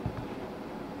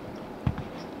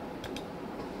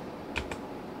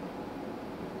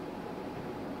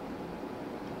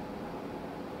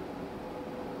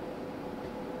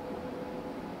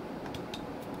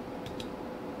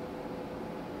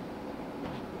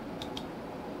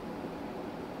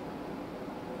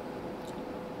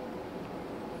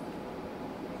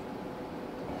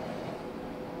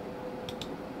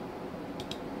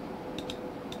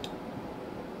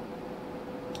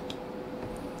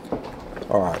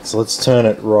 Alright, so let's turn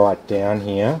it right down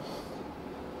here.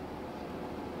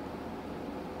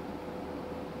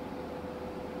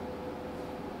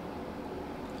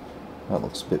 That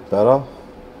looks a bit better.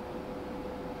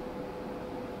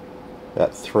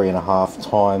 About 3.5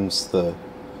 times the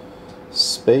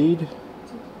speed.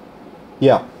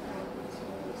 Yeah.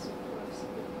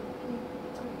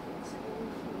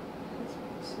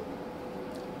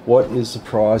 What is the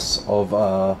price of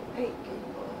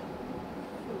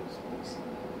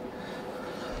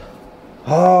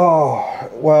oh,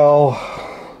 well,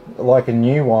 like a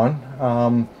new one,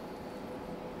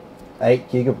 8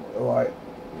 gigabyte.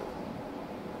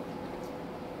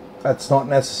 That's not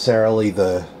necessarily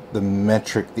the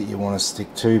metric that you want to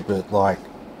stick to, but like,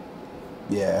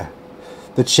 yeah,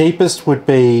 the cheapest would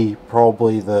be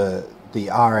probably the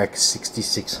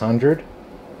RX4600.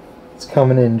 It's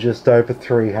coming in just over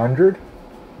 300.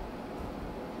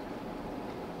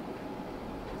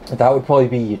 That would probably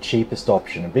be your cheapest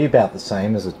option. It'd be about the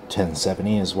same as a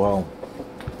 1070 as well,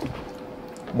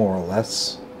 more or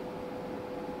less.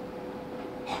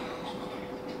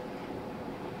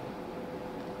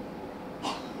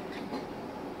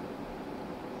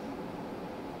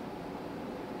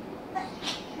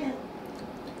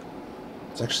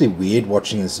 It's actually weird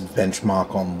watching this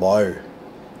benchmark on low,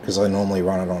 because I normally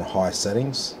run it on high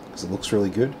settings, because it looks really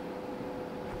good.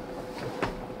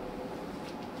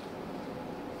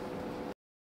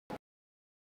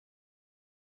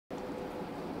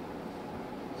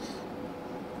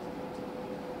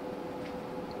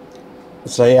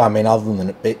 So yeah, I mean, other than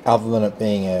it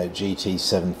being a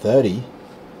GT730,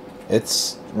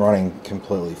 it's running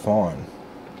completely fine.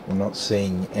 I'm not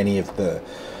seeing any of the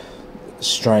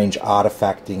strange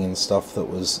artifacting and stuff that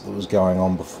was going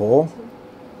on before.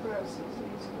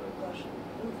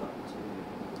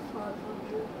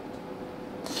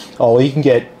 Oh, you can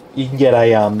get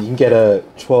a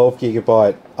 12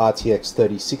 gigabyte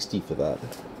RTX4070 for that.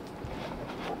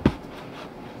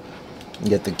 You can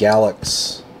get the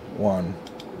Galaxy one,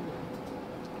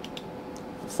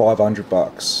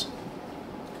 $500.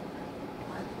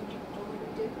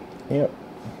 Yep.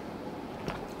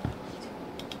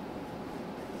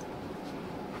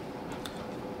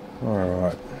 All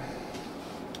right.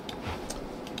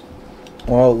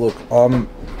 Well, look, I'm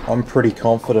pretty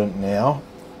confident now,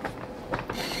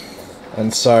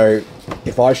 and so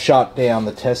if I shut down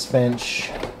the test bench,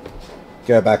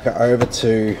 go back over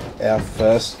to our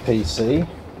first PC.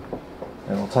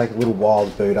 And it'll take a little while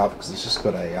to boot up because it's just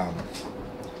got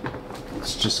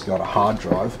a hard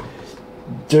drive.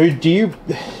 Dude, do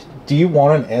you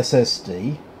want an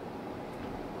SSD?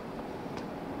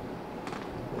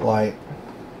 Like,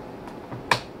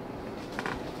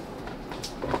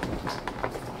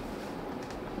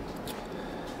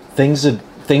 things would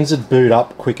boot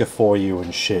up quicker for you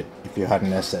and shit if you had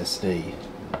an SSD.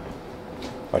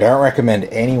 I don't recommend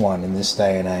anyone in this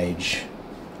day and age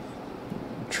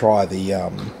try the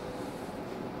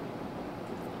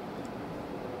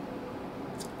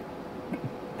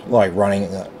like running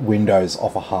Windows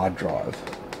off a hard drive.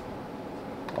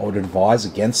 I would advise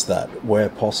against that where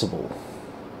possible.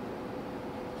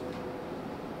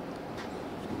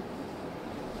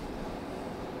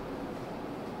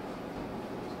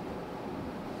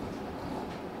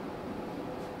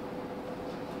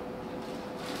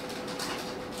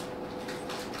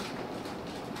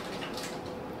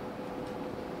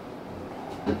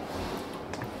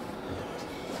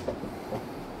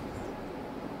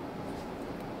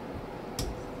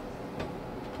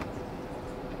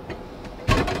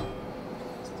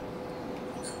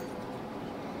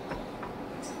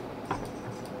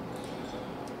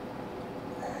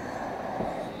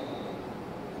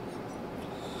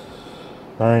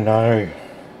 Oh no.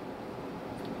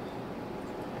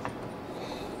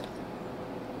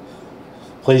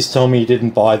 Please tell me you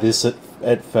didn't buy this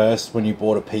at first when you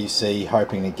bought a PC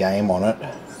hoping to game on it.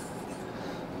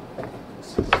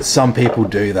 Some people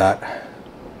do that.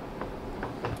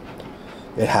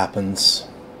 It happens.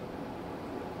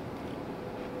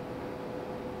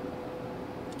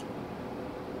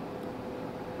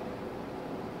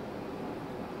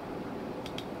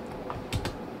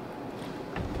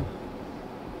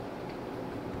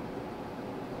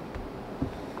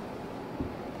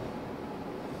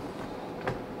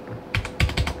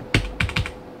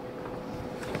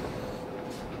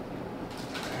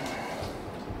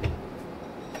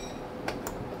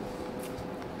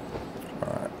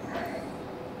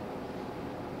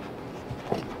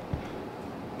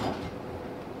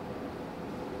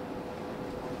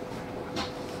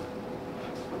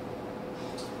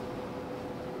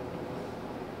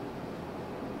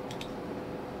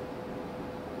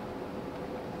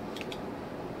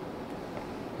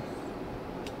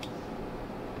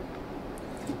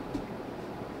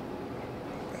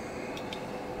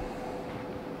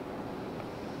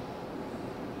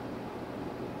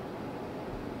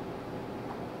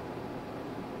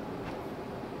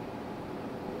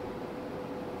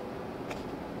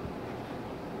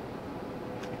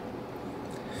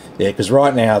 Yeah, because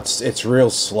right now it's real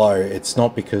slow. It's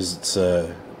not because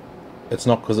it's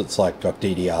not because it's like got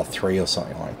DDR3 or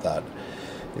something like that.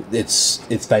 It's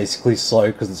basically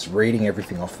slow because it's reading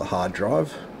everything off the hard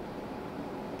drive.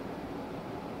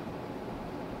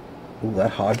 Ooh,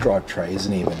 that hard drive tray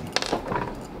isn't even.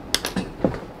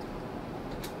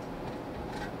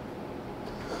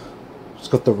 It's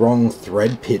got the wrong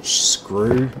thread pitch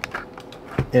screw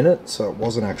in it, so it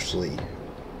wasn't actually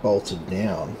bolted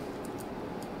down.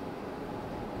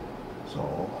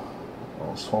 So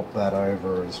I'll swap that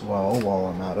over as well while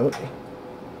I'm at it.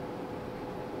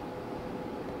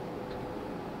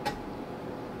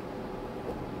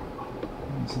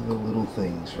 These are the little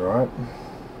things, right?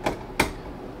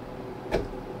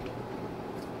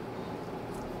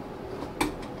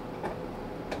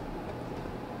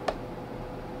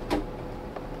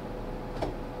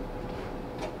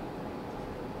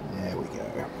 There we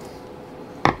go.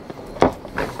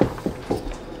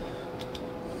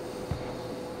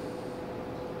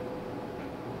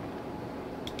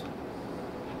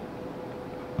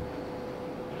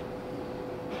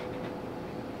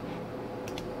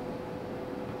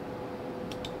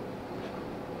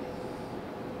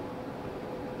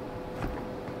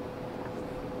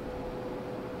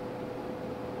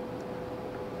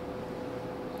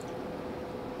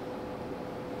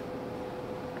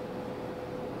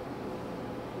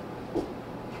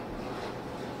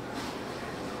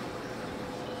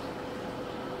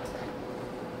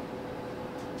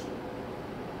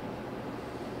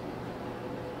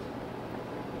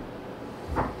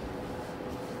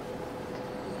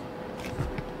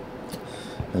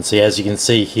 And see, as you can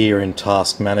see here in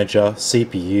Task Manager,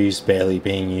 CPU's barely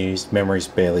being used, memory's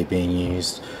barely being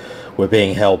used. We're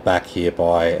being held back here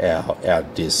by our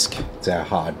disk. It's our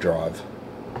hard drive.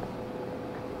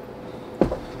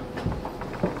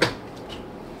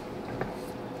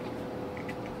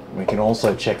 We can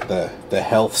also check the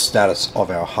health status of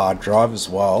our hard drive as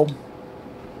well.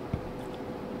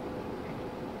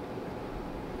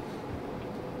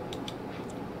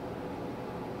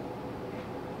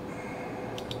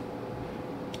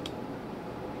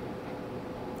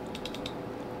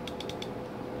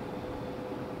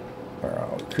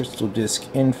 Crystal disk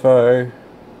info.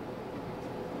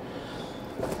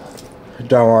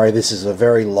 Don't worry, this is a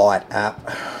very light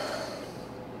app.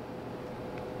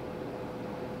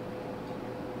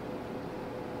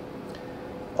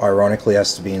 Ironically,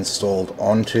 has to be installed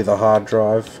onto the hard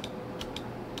drive.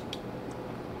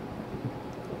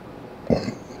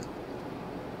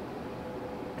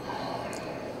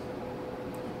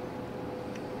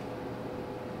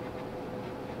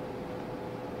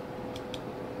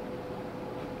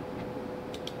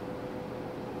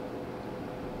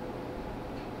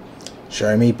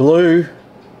 Show me blue.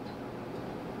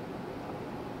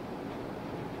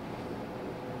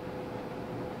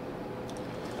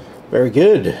 Very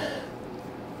good.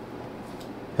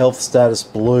 Health status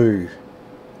blue.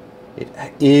 It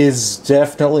is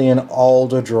definitely an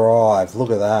older drive. Look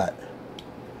at that.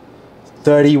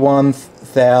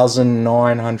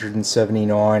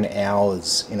 31,979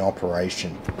 hours in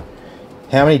operation.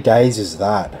 How many days is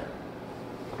that?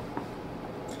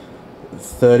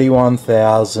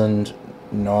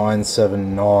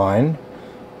 31,979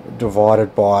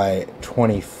 divided by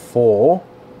 24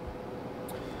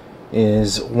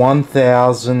 is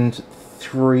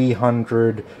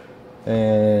 1,300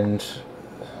 And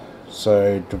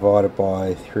so divided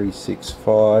by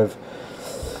 365,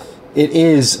 it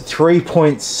is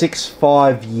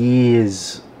 3.65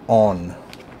 years on.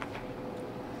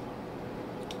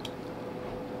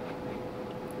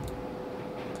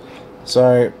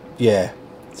 So yeah,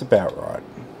 it's about right.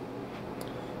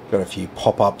 Got a few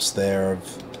pop-ups there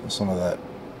of some of that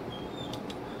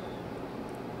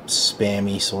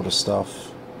spammy sort of stuff.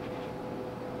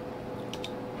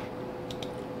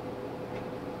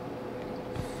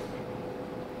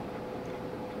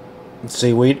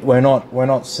 See, we're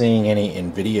not seeing any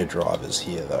NVIDIA drivers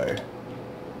here though.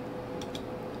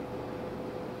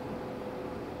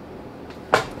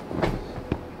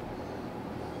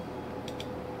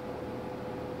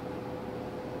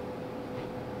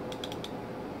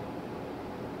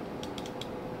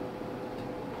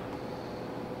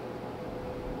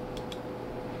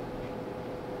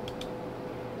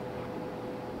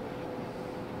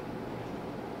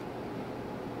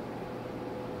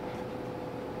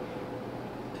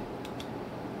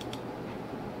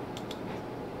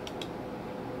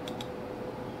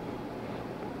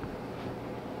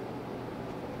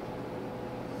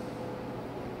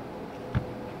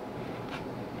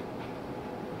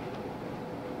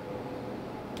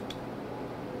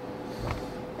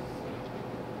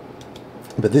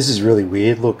 But this is really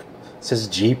weird. Look, it says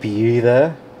GPU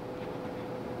there,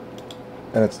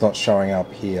 and it's not showing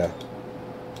up here.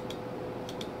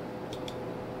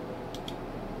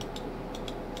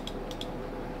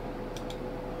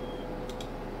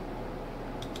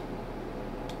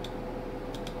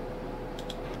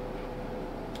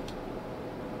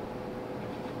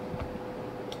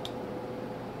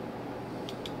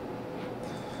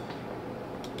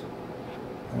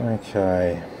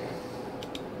 Okay.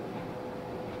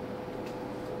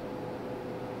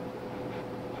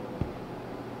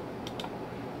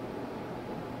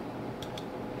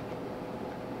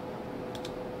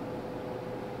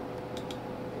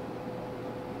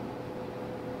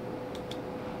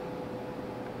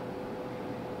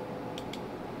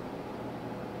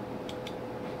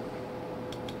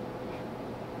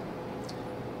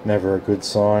 Never a good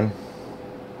sign.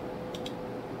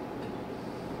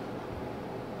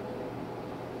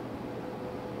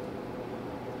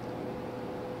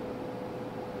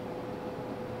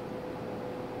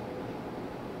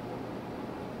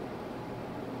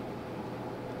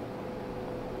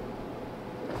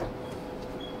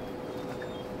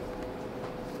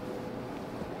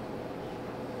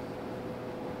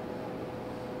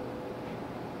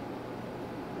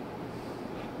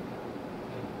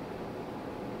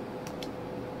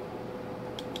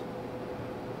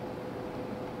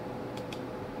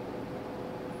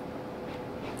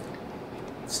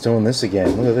 It's doing this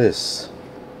again. Look at this.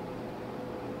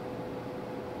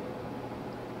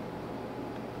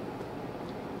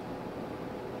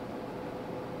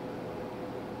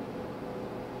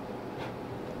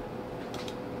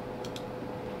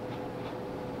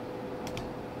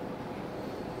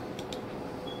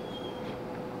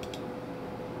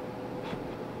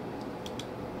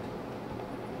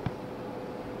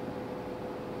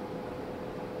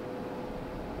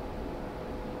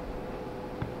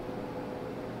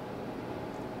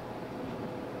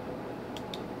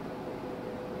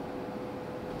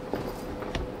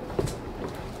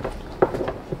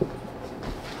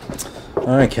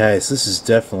 Okay, so this is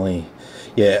definitely,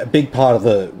 yeah, a big part of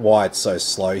the why it's so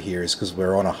slow here is because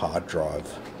we're on a hard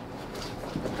drive.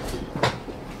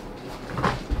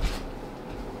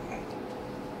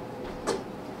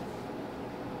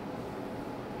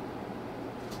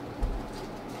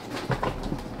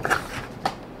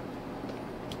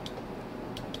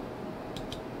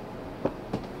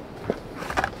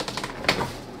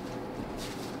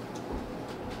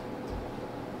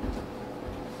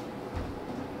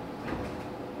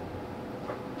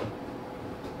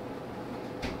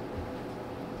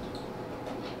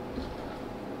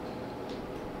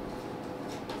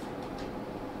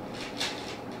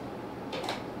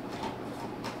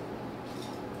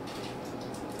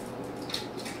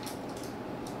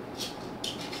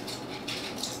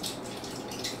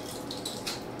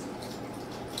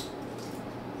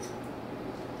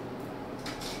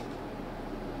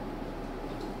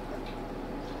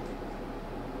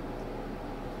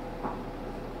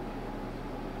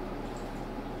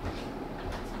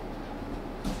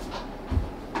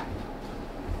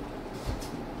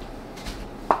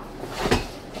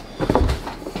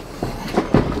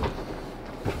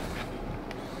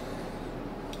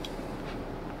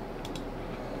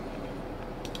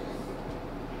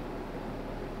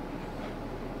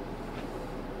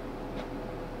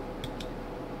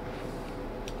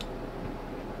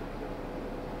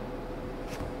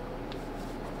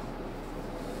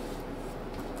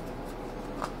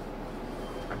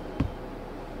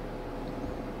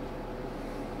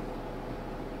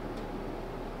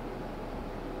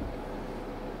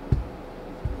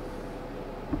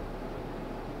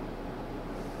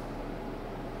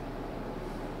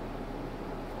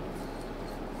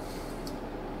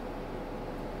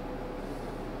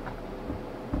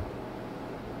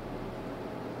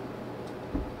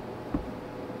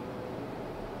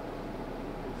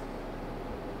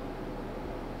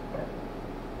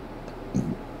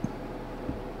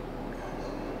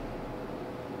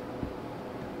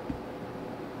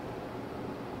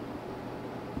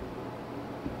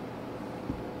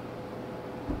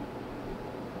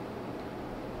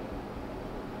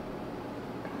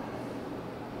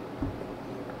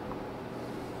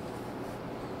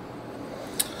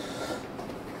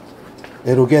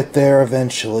 It'll get there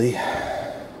eventually.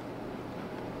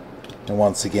 And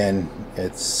once again,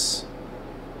 it's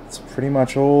pretty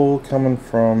much all coming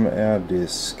from our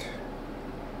disk.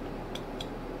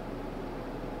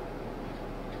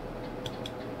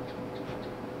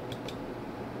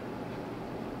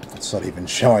 It's not even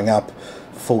showing up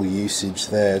full usage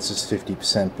there, it's just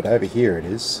 50%, but over here it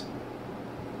is.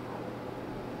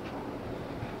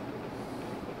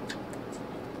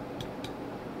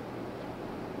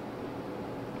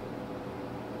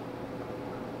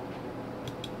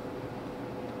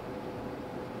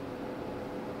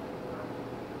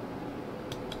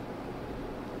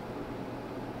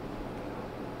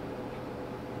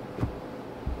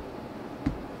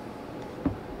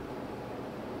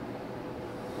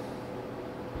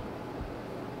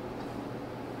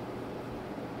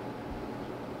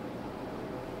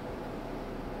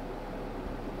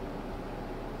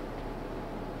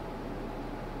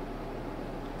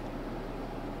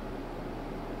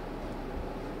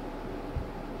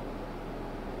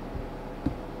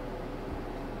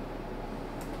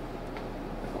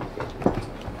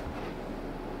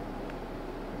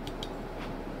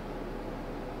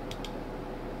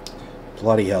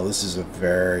 Bloody hell, this is a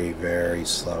very, very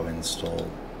slow install.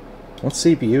 What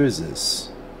CPU is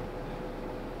this?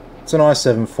 It's an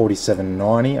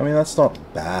i7-4790. I mean, that's not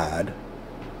bad.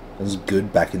 It was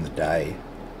good back in the day.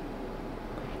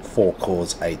 4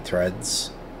 cores, 8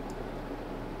 threads.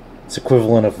 It's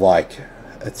equivalent of like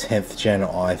a 10th gen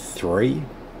i3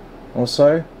 or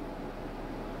so.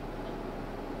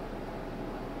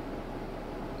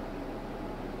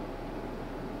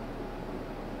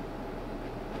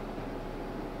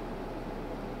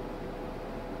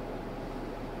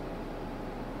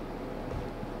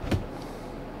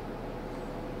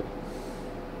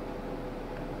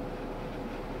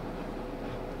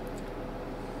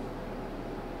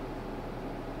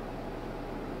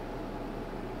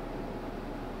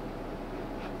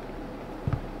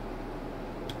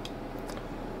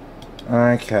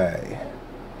 Okay.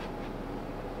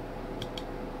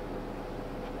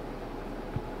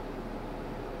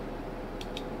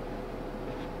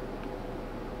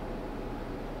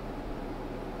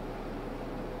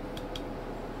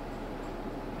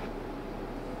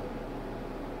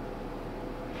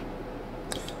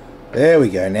 There we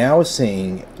go. Now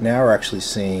we're actually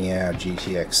seeing our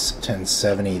GTX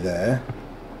 1070 there.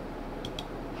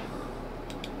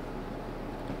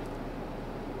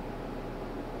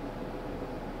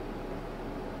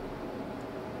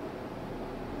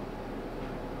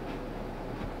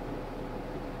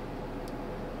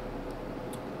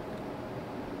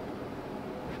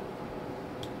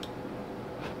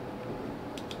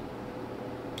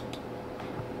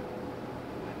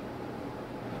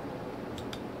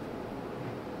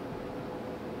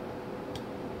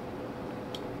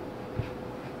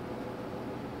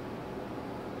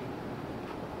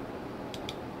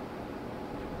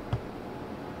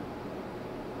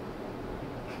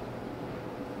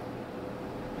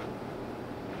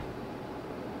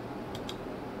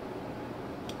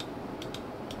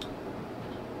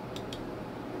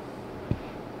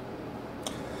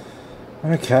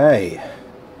 Okay.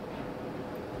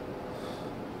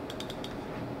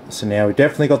 So now we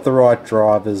definitely got the right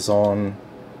drivers on.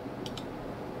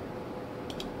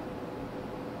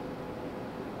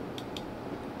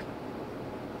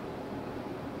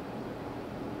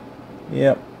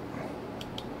 Yep.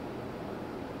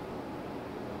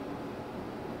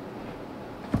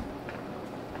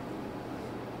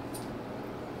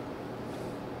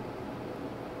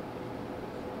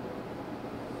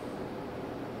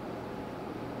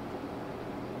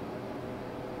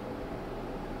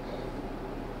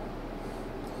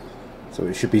 So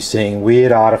we should be seeing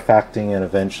weird artifacting and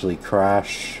eventually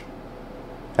crash.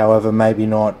 However, maybe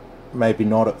not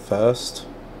at first.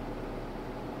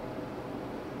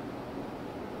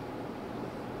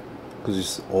 Because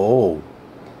it's oh,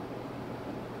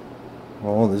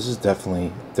 this is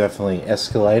definitely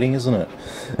escalating, isn't it?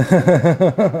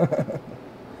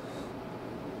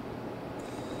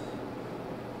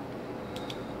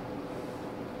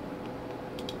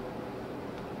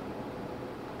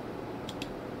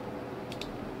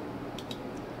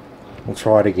 We'll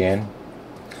try it again.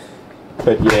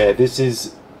 But yeah, this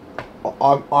is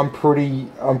I'm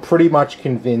pretty much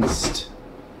convinced,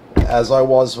 as I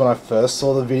was when I first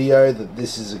saw the video, that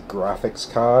this is a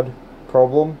graphics card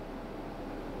problem.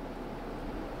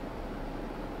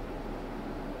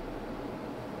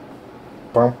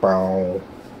 Bow, bow.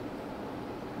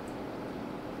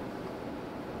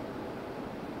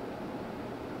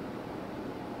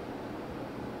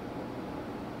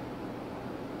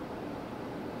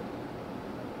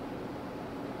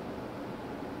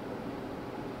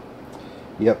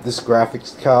 Yep, this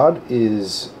graphics card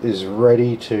is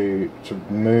ready to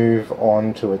move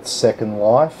on to its second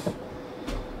life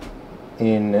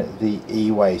in the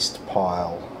e-waste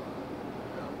pile,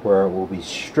 where it will be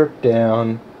stripped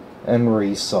down and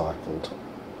recycled.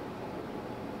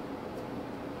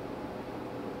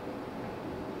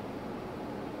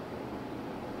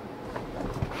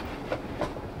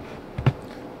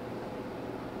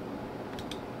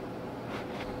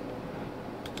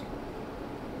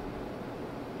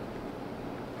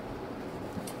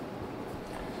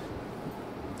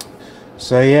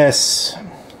 So yes,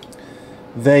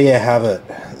 there you have it.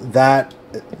 That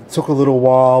took a little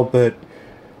while, but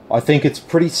I think it's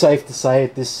pretty safe to say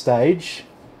at this stage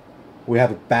we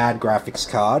have a bad graphics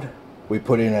card. We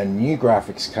put in a new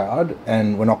graphics card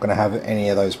and we're not going to have any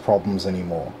of those problems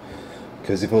anymore.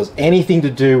 Because if it was anything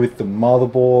to do with the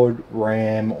motherboard,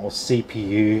 RAM or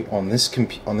CPU on this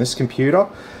computer,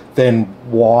 then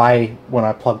why, when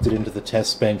I plugged it into the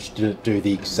test bench, did it do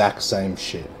the exact same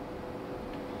shit?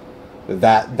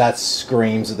 That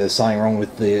screams that there's something wrong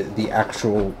with the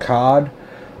actual card.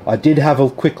 I did have a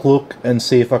quick look and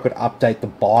see if I could update the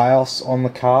BIOS on the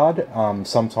card.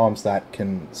 Sometimes that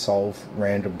can solve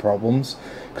random problems,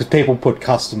 because people put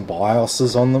custom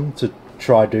BIOSes on them to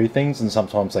try do things, and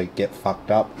sometimes they get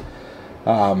fucked up.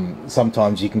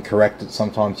 Sometimes you can correct it,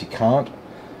 sometimes you can't.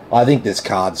 I think this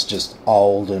card's just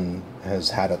old and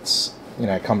has had its,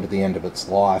 come to the end of its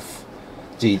life.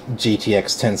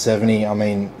 GTX1070, I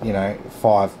mean,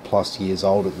 5+ years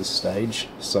old at this stage,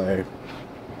 so.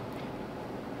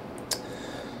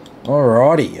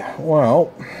 Alrighty,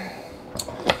 well,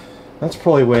 that's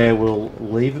probably where we'll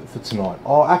leave it for tonight.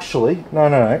 Oh, actually,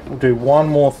 no, we'll do one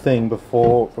more thing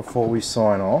before we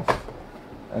sign off,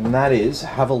 and that is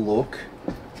have a look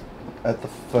at the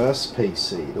first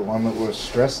PC, the one that we're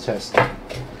stress testing.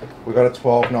 We've got a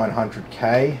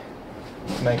 12900K.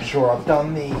 Make sure I've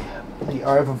done the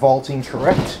overvolting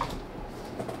correct.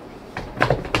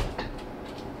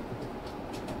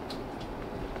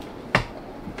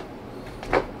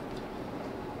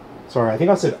 Sorry, I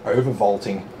think I said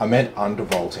overvolting. I meant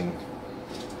undervolting.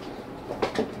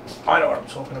 I know what I'm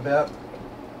talking about.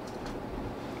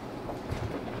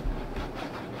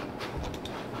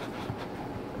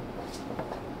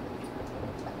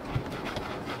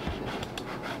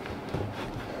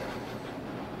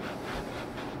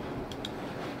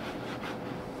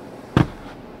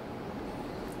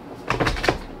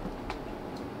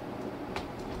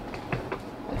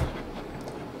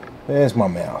 There's my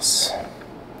mouse.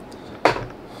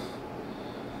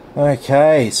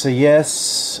 Okay, so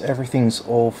yes, everything's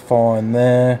all fine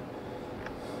there.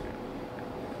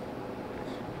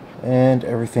 And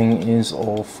everything is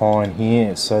all fine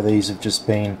here. So these have just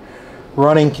been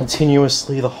running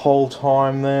continuously the whole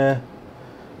time there.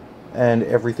 And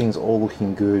everything's all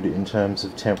looking good in terms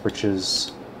of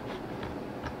temperatures.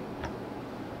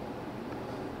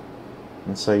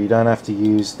 And so you don't have to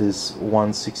use this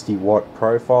 160 watt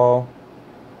profile.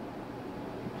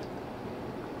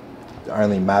 It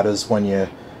only matters when you're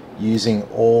using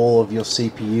all of your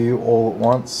CPU all at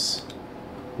once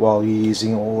while you're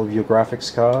using all of your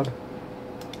graphics card.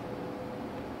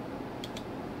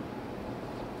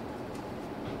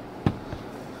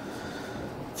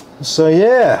 So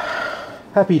yeah,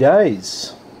 happy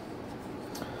days.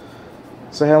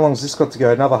 So how long's this got to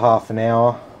go? Another half an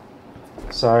hour.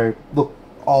 So look,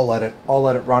 I'll let it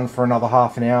run for another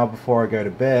half an hour before I go to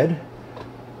bed.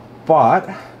 But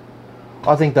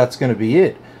I think that's going to be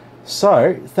it.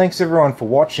 So thanks everyone for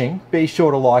watching. Be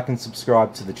sure to like and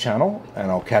subscribe to the channel, and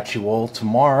I'll catch you all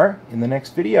tomorrow in the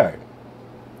next video.